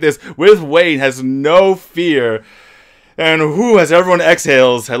fight this with Wayne, has no fear. And who, as everyone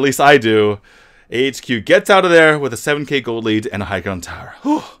exhales, at least I do, AHQ gets out of there with a 7k gold lead and a high ground tower.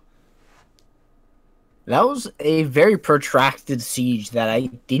 Whew. That was a very protracted siege that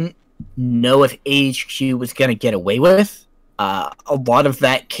I didn't know if AHQ was going to get away with. A lot of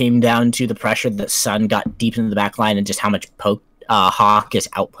that came down to the pressure that Sun got deep into the back line and just how much poke Hawk is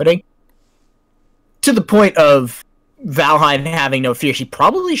outputting. To the point of Valheim having no fear. She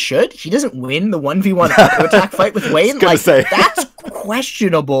probably should. She doesn't win the 1v1 auto attack fight with Wayne. Like, that's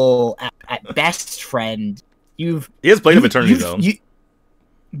questionable at best, friend. He has Blade of Eternity, though.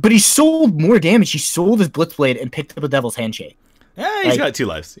 But he sold more damage. He sold his Blitzblade and picked up a Devil's Handshake. Yeah, he's got 2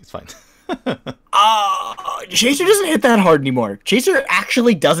 lives. He's fine. Chaser doesn't hit that hard anymore. Chaser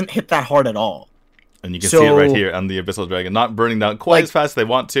actually doesn't hit that hard at all. And you can see it right here on the Abyssal Dragon. Not burning down quite as fast as they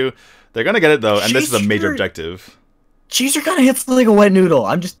want to. They're going to get it, though, and this is a major objective. Chaser kind of hits like a wet noodle.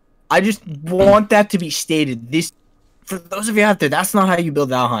 I just want that to be stated. This, for those of you out there, that's not how you build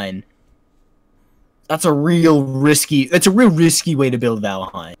Valheim. That's a real risky way to build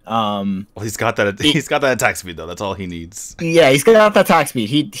Valheim. Well, he's got that attack speed, though. That's all he needs. Yeah, he's got that attack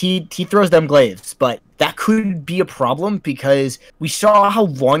speed. He throws them glaives, but that could be a problem because we saw how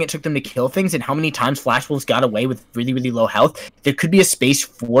long it took them to kill things and how many times Flash Wolves got away with really, really low health. There could be a space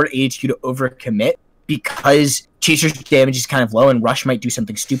for AHQ to overcommit because Chaser's damage is kind of low and Rush might do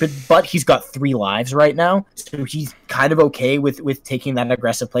something stupid, but he's got 3 lives right now, so he's kind of okay with taking that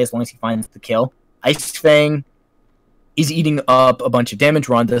aggressive play as long as he finds the kill. Ice Fang is eating up a bunch of damage.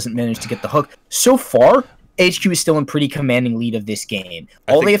 Ron doesn't manage to get the hook. So far, AHQ is still in pretty commanding lead of this game.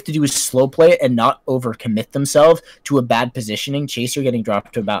 All they have to do is slow play it and not overcommit themselves to a bad positioning. Chaser getting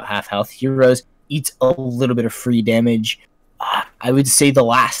dropped to about half health. Heroes eats a little bit of free damage. I would say the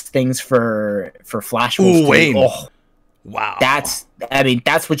last things for Flash Wolves. Wayne. Oh, wow. That's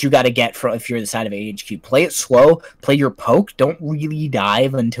what you got to get from if you're the side of AHQ. Play it slow. Play your poke. Don't really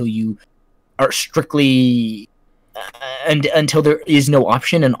dive until you are strictly until there is no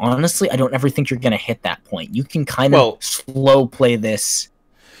option. And honestly, I don't ever think you're going to hit that point. You can kind of slow play this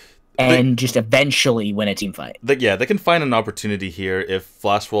and just eventually win a team fight. Yeah, they can find an opportunity here if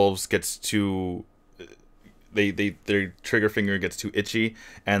Flash Wolves gets too... their trigger finger gets too itchy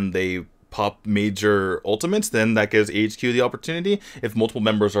and they pop major ultimates, then that gives AHQ the opportunity. If multiple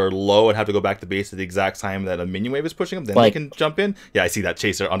members are low and have to go back to base at the exact time that a minion wave is pushing them, then they can jump in. Yeah, I see that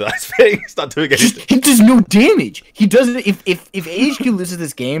Chaser on the Ice Fang. He's not doing anything. He does no damage. He doesn't. If AHQ loses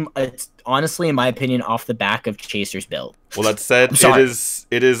this game, it's honestly, in my opinion, off the back of Chaser's build. Well, that said,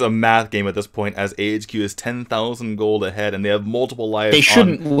 it is a math game at this point, as AHQ is 10,000 gold ahead and they have multiple lives. They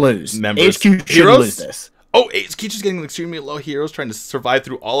shouldn't lose. Members. AHQ shouldn't lose this. Oh, AHQ just getting extremely low. Heroes trying to survive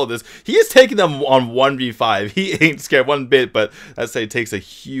through all of this. He is taking them on 1v5. He ain't scared one bit, but I'd say takes a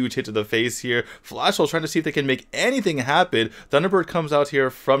huge hit to the face here. Flash Wolves trying to see if they can make anything happen. Thunderbird comes out here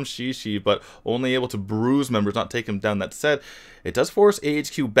from Shishi, but only able to bruise members, not take him down. That said, it does force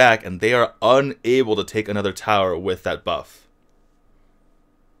AHQ back, and they are unable to take another tower with that buff.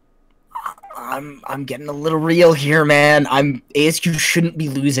 I'm getting a little real here, man. AHQ shouldn't be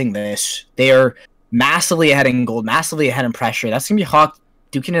losing this. They are massively ahead in gold, massively ahead in pressure. That's going to be Hawk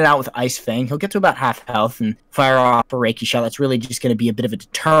duking it out with Ice Fang. He'll get to about half health and fire off a Reiki shot. That's really just going to be a bit of a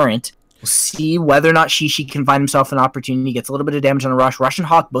deterrent. We'll see whether or not Shishi can find himself an opportunity. Gets a little bit of damage on a Rush. Rush and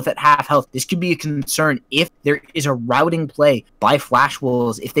Hawk both at half health. This could be a concern if there is a routing play by Flash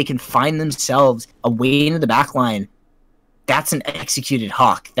Wolves. If they can find themselves a way into the back line, that's an executed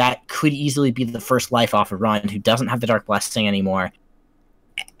Hawk. That could easily be the first life off of Ron, who doesn't have the Dark Blessing anymore.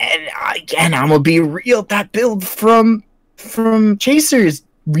 And again, I'm going to be real. That build from Chaser is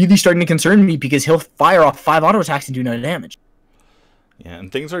really starting to concern me because he'll fire off 5 auto attacks and do no damage. Yeah,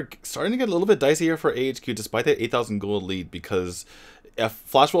 and things are starting to get a little bit dicey here for AHQ despite that 8,000 gold lead, because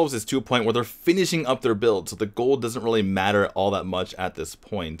Flash Wolves is to a point where they're finishing up their build, so the gold doesn't really matter all that much at this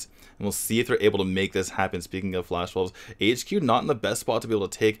point. And we'll see if they're able to make this happen. Speaking of Flash Wolves, AHQ not in the best spot to be able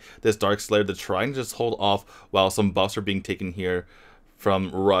to take this Dark Slayer. They're trying to just hold off while some buffs are being taken here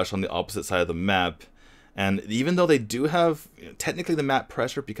from Rush on the opposite side of the map. And even though they do have technically the map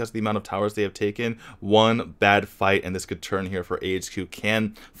pressure because of the amount of towers they have taken, one bad fight and this could turn here for AHQ.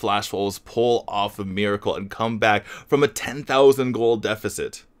 Can Flash Wolves pull off the miracle and come back from a 10,000 gold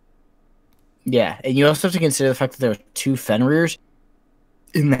deficit? Yeah, and you also have to consider the fact that there are 2 Fenrir's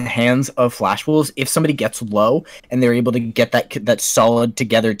in the hands of Flash Wolves. If somebody gets low and they're able to get that solid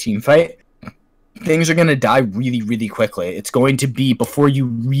together team fight, things are going to die really, really quickly. It's going to be before you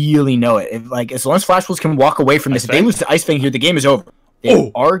really know it. Like, as long as Flash Wolves can walk away from this, if they lose to Ice Fang here, the game is over.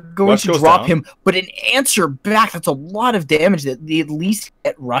 They are going to drop him, but an answer back, that's a lot of damage that they at least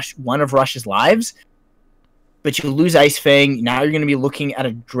get one of Rush's lives. But you lose Ice Fang, now you're going to be looking at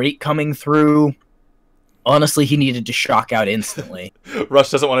a Drake coming through. Honestly, he needed to shock out instantly.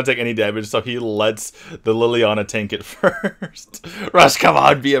 Rush doesn't want to take any damage, so he lets the Liliana tank it first. Rush, come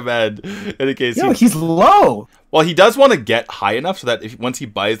on, be a man. In any case, he's low. Well, he does want to get high enough so that once he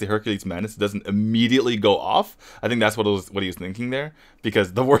buys the Hercules Madness, it doesn't immediately go off. I think that's what he was thinking there,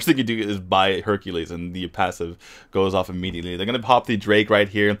 because the worst thing you do is buy Hercules and the passive goes off immediately. They're going to pop the Drake right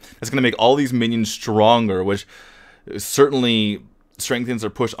here. That's going to make all these minions stronger, which certainly strengthens their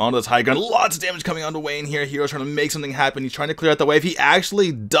push onto this high ground. Lots of damage coming onto Wayne here. Hero's trying to make something happen. He's trying to clear out the wave. He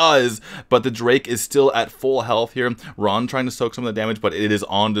actually does, but the Drake is still at full health here. Ron trying to soak some of the damage, but it is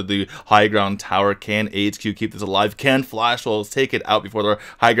onto the high ground tower. Can AHQ keep this alive? Can Flash Wolves take it out before their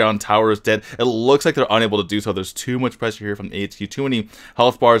high ground tower is dead? It looks like they're unable to do so. There's too much pressure here from AHQ. Too many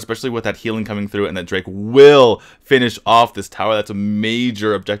health bars, especially with that healing coming through, and that Drake will finish off this tower. That's a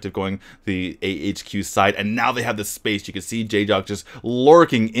major objective going the AHQ side, and now they have this space. You can see J-Jock just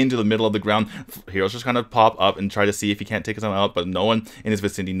lurking into the middle of the ground. Heroes just kind of pop up and try to see if he can't take someone out, but no one in his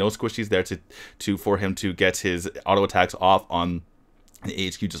vicinity, no squishies there for him to get his auto attacks off on the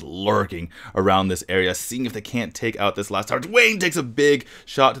AHQ, just lurking around this area, seeing if they can't take out this last tower. Wayne takes a big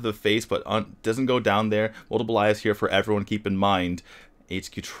shot to the face, but doesn't go down there. Multiple eyes here for everyone, keep in mind.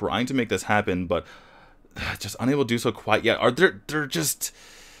 AHQ trying to make this happen, but just unable to do so quite yet.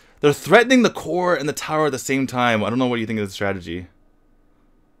 They're threatening the core and the tower at the same time. I don't know what you think of the strategy.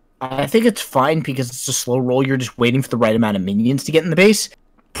 I think it's fine because it's a slow roll. You're just waiting for the right amount of minions to get in the base.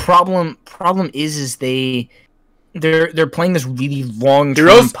 Problem is they're playing this really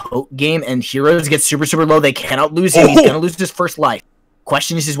long-term poke game, and Heroes get super low. They cannot lose him. He's gonna lose his first life.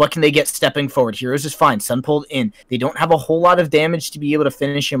 Question is what can they get stepping forward? Heroes is fine. Sun pulled in. They don't have a whole lot of damage to be able to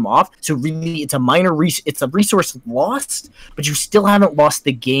finish him off. So really, it's a resource lost, but you still haven't lost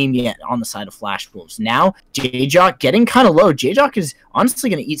the game yet on the side of Flash Wolves. Now, J-Jock getting kind of low. J-Jock is honestly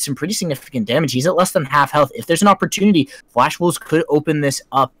going to eat some pretty significant damage. He's at less than half health. If there's an opportunity, Flash Wolves could open this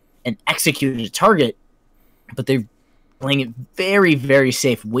up and execute a target, but they're playing it very, very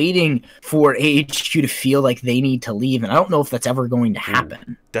safe, waiting for AHQ to feel like they need to leave, and I don't know if that's ever going to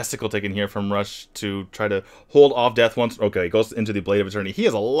happen. Desticle taken here from Rush to try to hold off death once. Okay, goes into the Blade of Eternity. He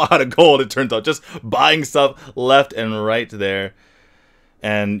has a lot of gold, it turns out, just buying stuff left and right there.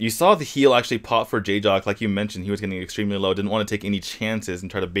 And you saw the heal actually pop for J-Jock. Like you mentioned, he was getting extremely low, didn't want to take any chances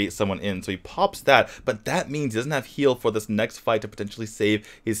and try to bait someone in. So he pops that, but that means he doesn't have heal for this next fight to potentially save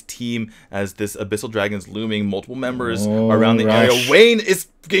his team as this Abyssal Dragon is looming. Multiple members around the area. Wayne is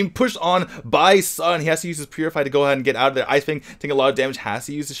getting pushed on by Sun. He has to use his Purify to go ahead and get out of there. Ice Fang taking a lot of damage, has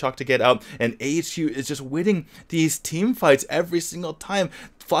to use the Shock to get out. And AHQ is just winning these team fights every single time.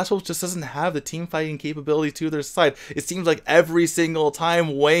 Flash Wolves just doesn't have the team fighting capability to their side. It seems like every single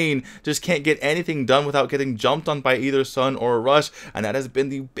time Wayne just can't get anything done without getting jumped on by either Sun or Rush, and that has been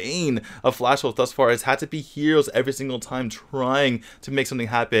the bane of Flash Wolves thus far. It's had to be Heroes every single time trying to make something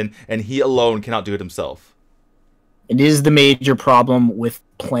happen, and he alone cannot do it himself. It is the major problem with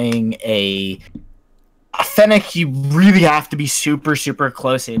playing a Fennec. You really have to be super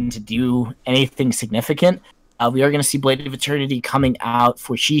close in to do anything significant. We are going to see Blade of Eternity coming out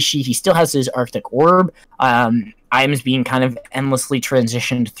for Shishi. He still has his Arctic Orb. Items being kind of endlessly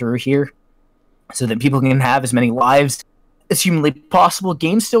transitioned through here so that people can have as many lives as humanly possible.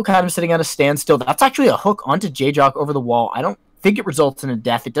 Game's still kind of sitting at a standstill. That's actually a hook onto J-Jock over the wall. I don't think it results in a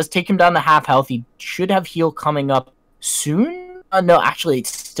death. It does take him down to half health. He should have heal coming up soon. No, actually,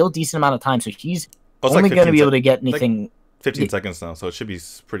 it's still a decent amount of time, so he's only going to be able to get anything... Like 15 seconds now, so it should be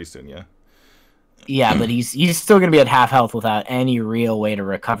pretty soon, yeah. Yeah, but he's still going to be at half health without any real way to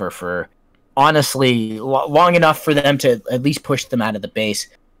recover for, honestly, long enough for them to at least push them out of the base.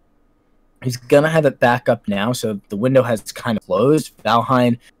 He's going to have it back up now, so the window has kind of closed.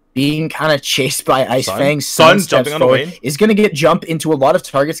 Valheim being kind of chased by Ice Fang. Sun jumping on Wayne. Is going to get jump into a lot of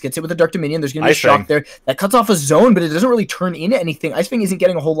targets, gets it with a Dark Dominion. There's going to be a shock there. That cuts off a zone, but it doesn't really turn into anything. Ice Fang isn't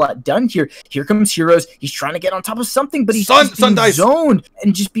getting a whole lot done here. Here comes Heroes. He's trying to get on top of something, but he's just being zoned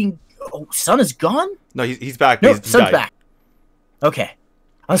and just being... Oh, Sun is gone? No, he's back. No, Sun's back. Okay.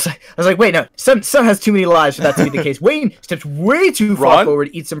 I was like, wait, no. Sun has too many lives for that to be the case. Wayne steps way too far forward,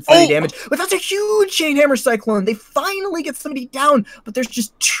 eats some free damage. But that's a huge Chain Hammer Cyclone. They finally get somebody down, but there's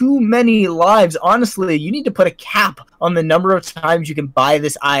just too many lives. Honestly, you need to put a cap on the number of times you can buy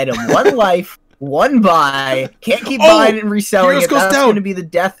this item. One life, one buy. Can't keep buying it and reselling it. That's going to be the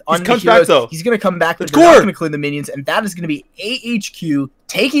death on the Heroes. He's going to come back, but they're not going to clear the minions, and that is going to be AHQ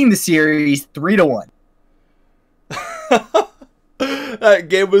taking the series 3-1. That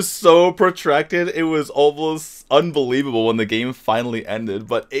game was so protracted, it was almost unbelievable when the game finally ended.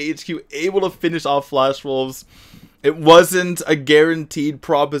 But AHQ able to finish off Flash Wolves. It wasn't a guaranteed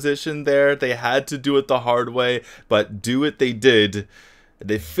proposition there. They had to do it the hard way, but do it they did.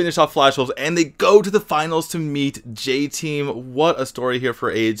 They finish off Flash Wolves, and they go to the finals to meet J-Team. What a story here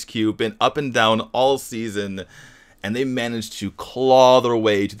for AHQ. Been up and down all season, and they managed to claw their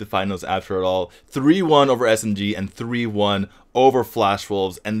way to the finals after it all. 3-1 over SMG and 3-1 over Flash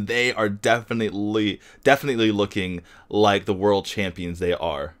Wolves, and they are definitely looking like the world champions they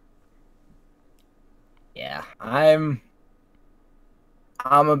are. Yeah, I'm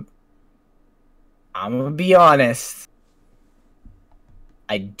gonna be honest.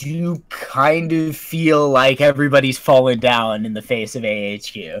 I do kind of feel like everybody's fallen down in the face of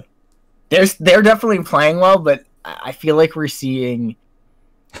AHQ. They're definitely playing well, but I feel like we're seeing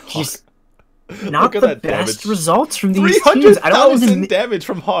just not the best results from these teams. 300,000 damage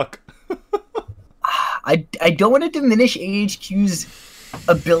from Hawk. I don't want to diminish AHQ's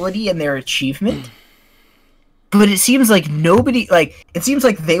ability and their achievement, but it seems like it seems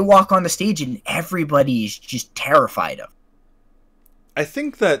like they walk on the stage and everybody's just terrified of them. I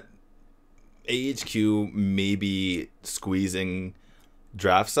think that AHQ may be squeezing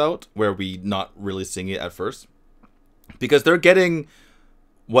drafts out where we not really seeing it at first, because they're getting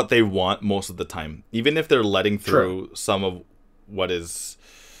what they want most of the time, even if they're letting through some of what is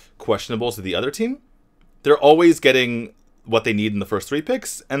questionable to the other team. They're always getting what they need in the first 3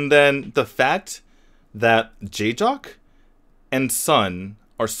 picks, and then the fact that J-Jock and Sun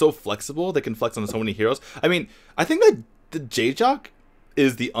are so flexible, they can flex on so many heroes. I mean, I think that the J-Jock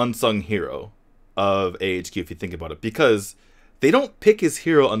is the unsung hero of AHQ if you think about it, because they don't pick his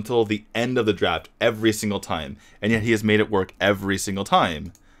hero until the end of the draft every single time, and yet he has made it work every single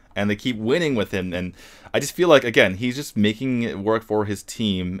time, and they keep winning with him. And I just feel like, again, he's just making it work for his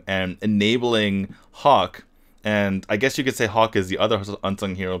team and enabling Hawk. And I guess you could say Hawk is the other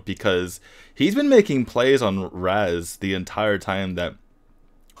unsung hero, because he's been making plays on Raz the entire time that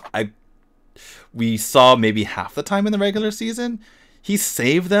we saw maybe half the time in the regular season. He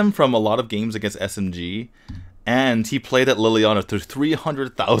saved them from a lot of games against SMG, and he played at Liliana through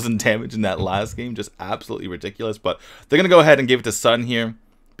 300,000 damage in that last game. Just absolutely ridiculous. But they're going to go ahead and give it to Sun here,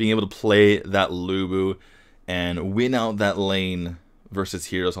 being able to play that Lubu and win out that lane versus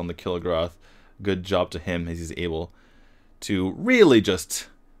Heroes on the Kilgroth. Good job to him as he's able to really just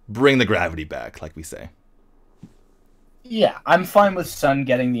bring the gravity back, like we say. Yeah, I'm fine with Sun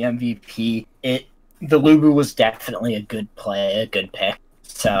getting the MVP. The Lubu was definitely a good play, a good pick.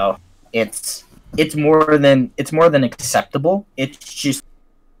 So it's more than acceptable. It's just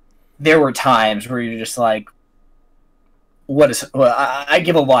there were times where you're just like, I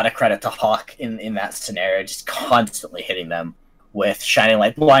give a lot of credit to Hawk in that scenario, just constantly hitting them with Shining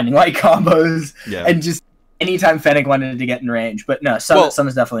Light, Blinding Light combos, and just anytime Fennec wanted to get in range. But no, Sun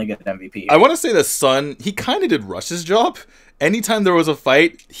is definitely a good MVP. I want to say that Sun, he kind of did Rush's job. Anytime there was a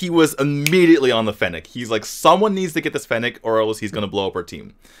fight, he was immediately on the Fennec. He's like, someone needs to get this Fennec or else he's going to blow up our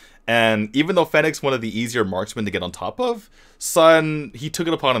team. And even though Fennec's one of the easier marksmen to get on top of, Sun, he took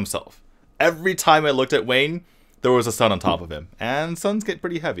it upon himself. Every time I looked at Wayne, there was a Sun on top of him. And Suns get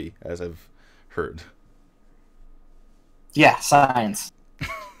pretty heavy, as I've heard. Yeah, science.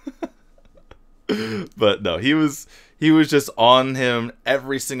 But no, he was just on him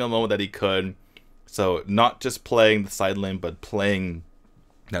every single moment that he could. So not just playing the side lane, but playing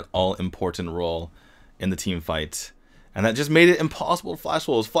that all-important role in the team fight. And that just made it impossible for Flash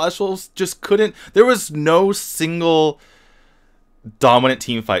Wolves. Flash Wolves just couldn't... There was no single dominant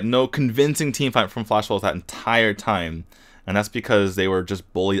team fight, no convincing team fight from Flash Wolves that entire time. And that's because they were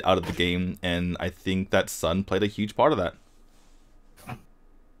just bullied out of the game. And I think that Sun played a huge part of that.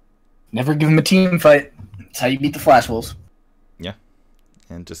 Never give them a team fight. That's how you beat the Flash Wolves. Yeah.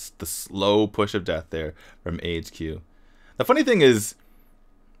 And just the slow push of death there from AHQ. The funny thing is,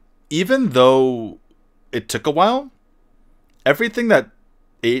 even though it took a while, everything that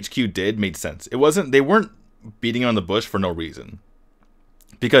AHQ did made sense. They weren't beating on the bush for no reason.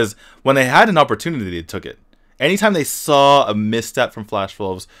 Because when they had an opportunity, they took it. Anytime they saw a misstep from Flash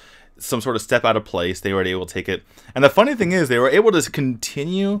Wolves, some sort of step out of place, they were able to take it. And the funny thing is, they were able to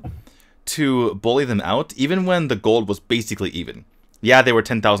continue to bully them out, even when the gold was basically even. Yeah, they were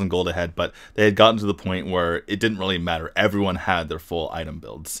 10,000 gold ahead, but they had gotten to the point where it didn't really matter. Everyone had their full item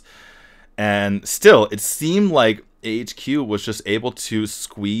builds. And still, it seemed like AHQ was just able to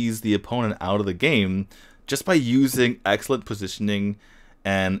squeeze the opponent out of the game just by using excellent positioning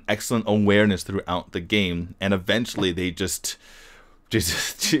and excellent awareness throughout the game. And eventually they just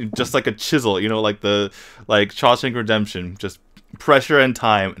like a chisel, you know, like Shawshank Redemption, just pressure and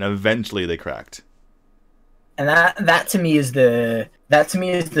time, and eventually they cracked. And that to me is the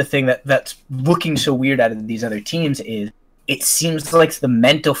thing that's looking so weird out of these other teams. Is it seems like the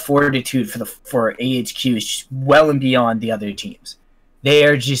mental fortitude for AHQ is just well and beyond the other teams.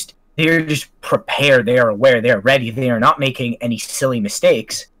 They're just prepared, they are aware, they are ready, they are not making any silly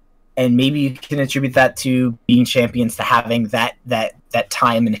mistakes. And maybe you can attribute that to being champions, to having that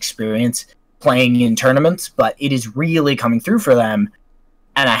time and experience playing in tournaments, but it is really coming through for them.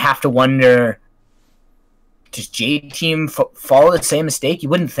 And I have to wonder, does J-Team follow the same mistake? You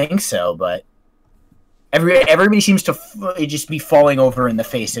wouldn't think so, but everybody seems to just be falling over in the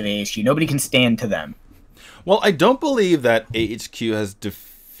face of AHQ. Nobody can stand to them. Well, I don't believe that AHQ has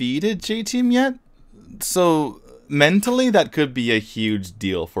defeated J-Team yet, so mentally that could be a huge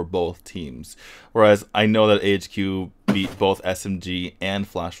deal for both teams. Whereas I know that AHQ beat both SMG and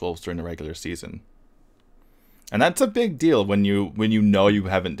Flash Wolves during the regular season. And that's a big deal when you know you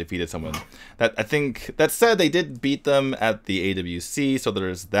haven't defeated someone. That said, they did beat them at the AWC, so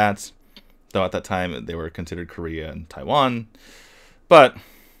there's that. Though at that time they were considered Korea and Taiwan. But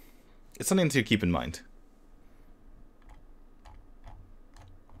it's something to keep in mind.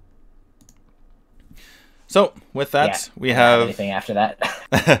 So with that, we have anything after that.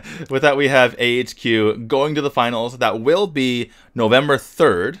 With that, we have AHQ going to the finals. That will be November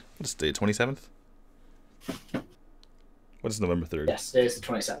 3rd. What's the 27th? What is November 3rd? Yes, it is the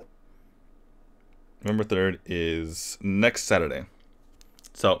 27th. November 3rd is next Saturday.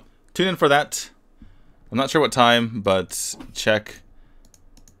 So tune in for that. I'm not sure what time, but check.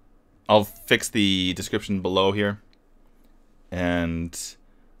 I'll fix the description below here. And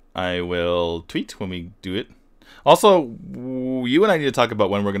I will tweet when we do it. Also, you and I need to talk about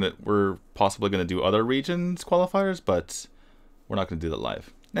when we're possibly gonna do other regions qualifiers, but we're not gonna do that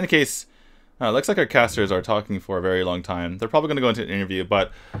live. In any case, looks like our casters are talking for a very long time. They're probably gonna go into an interview,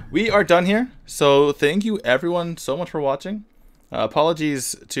 but we are done here. So thank you everyone so much for watching.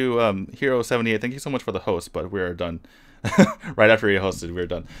 Apologies to Hero78. Thank you so much for the host, but we are done. Right after he hosted, we're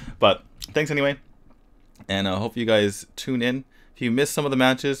done. But thanks anyway, and I hope you guys tune in. If you missed some of the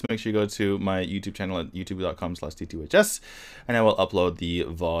matches, make sure you go to my YouTube channel at youtube.com/T2HS, and I will upload the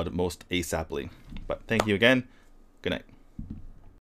VOD most ASAPly. But thank you again. Good night.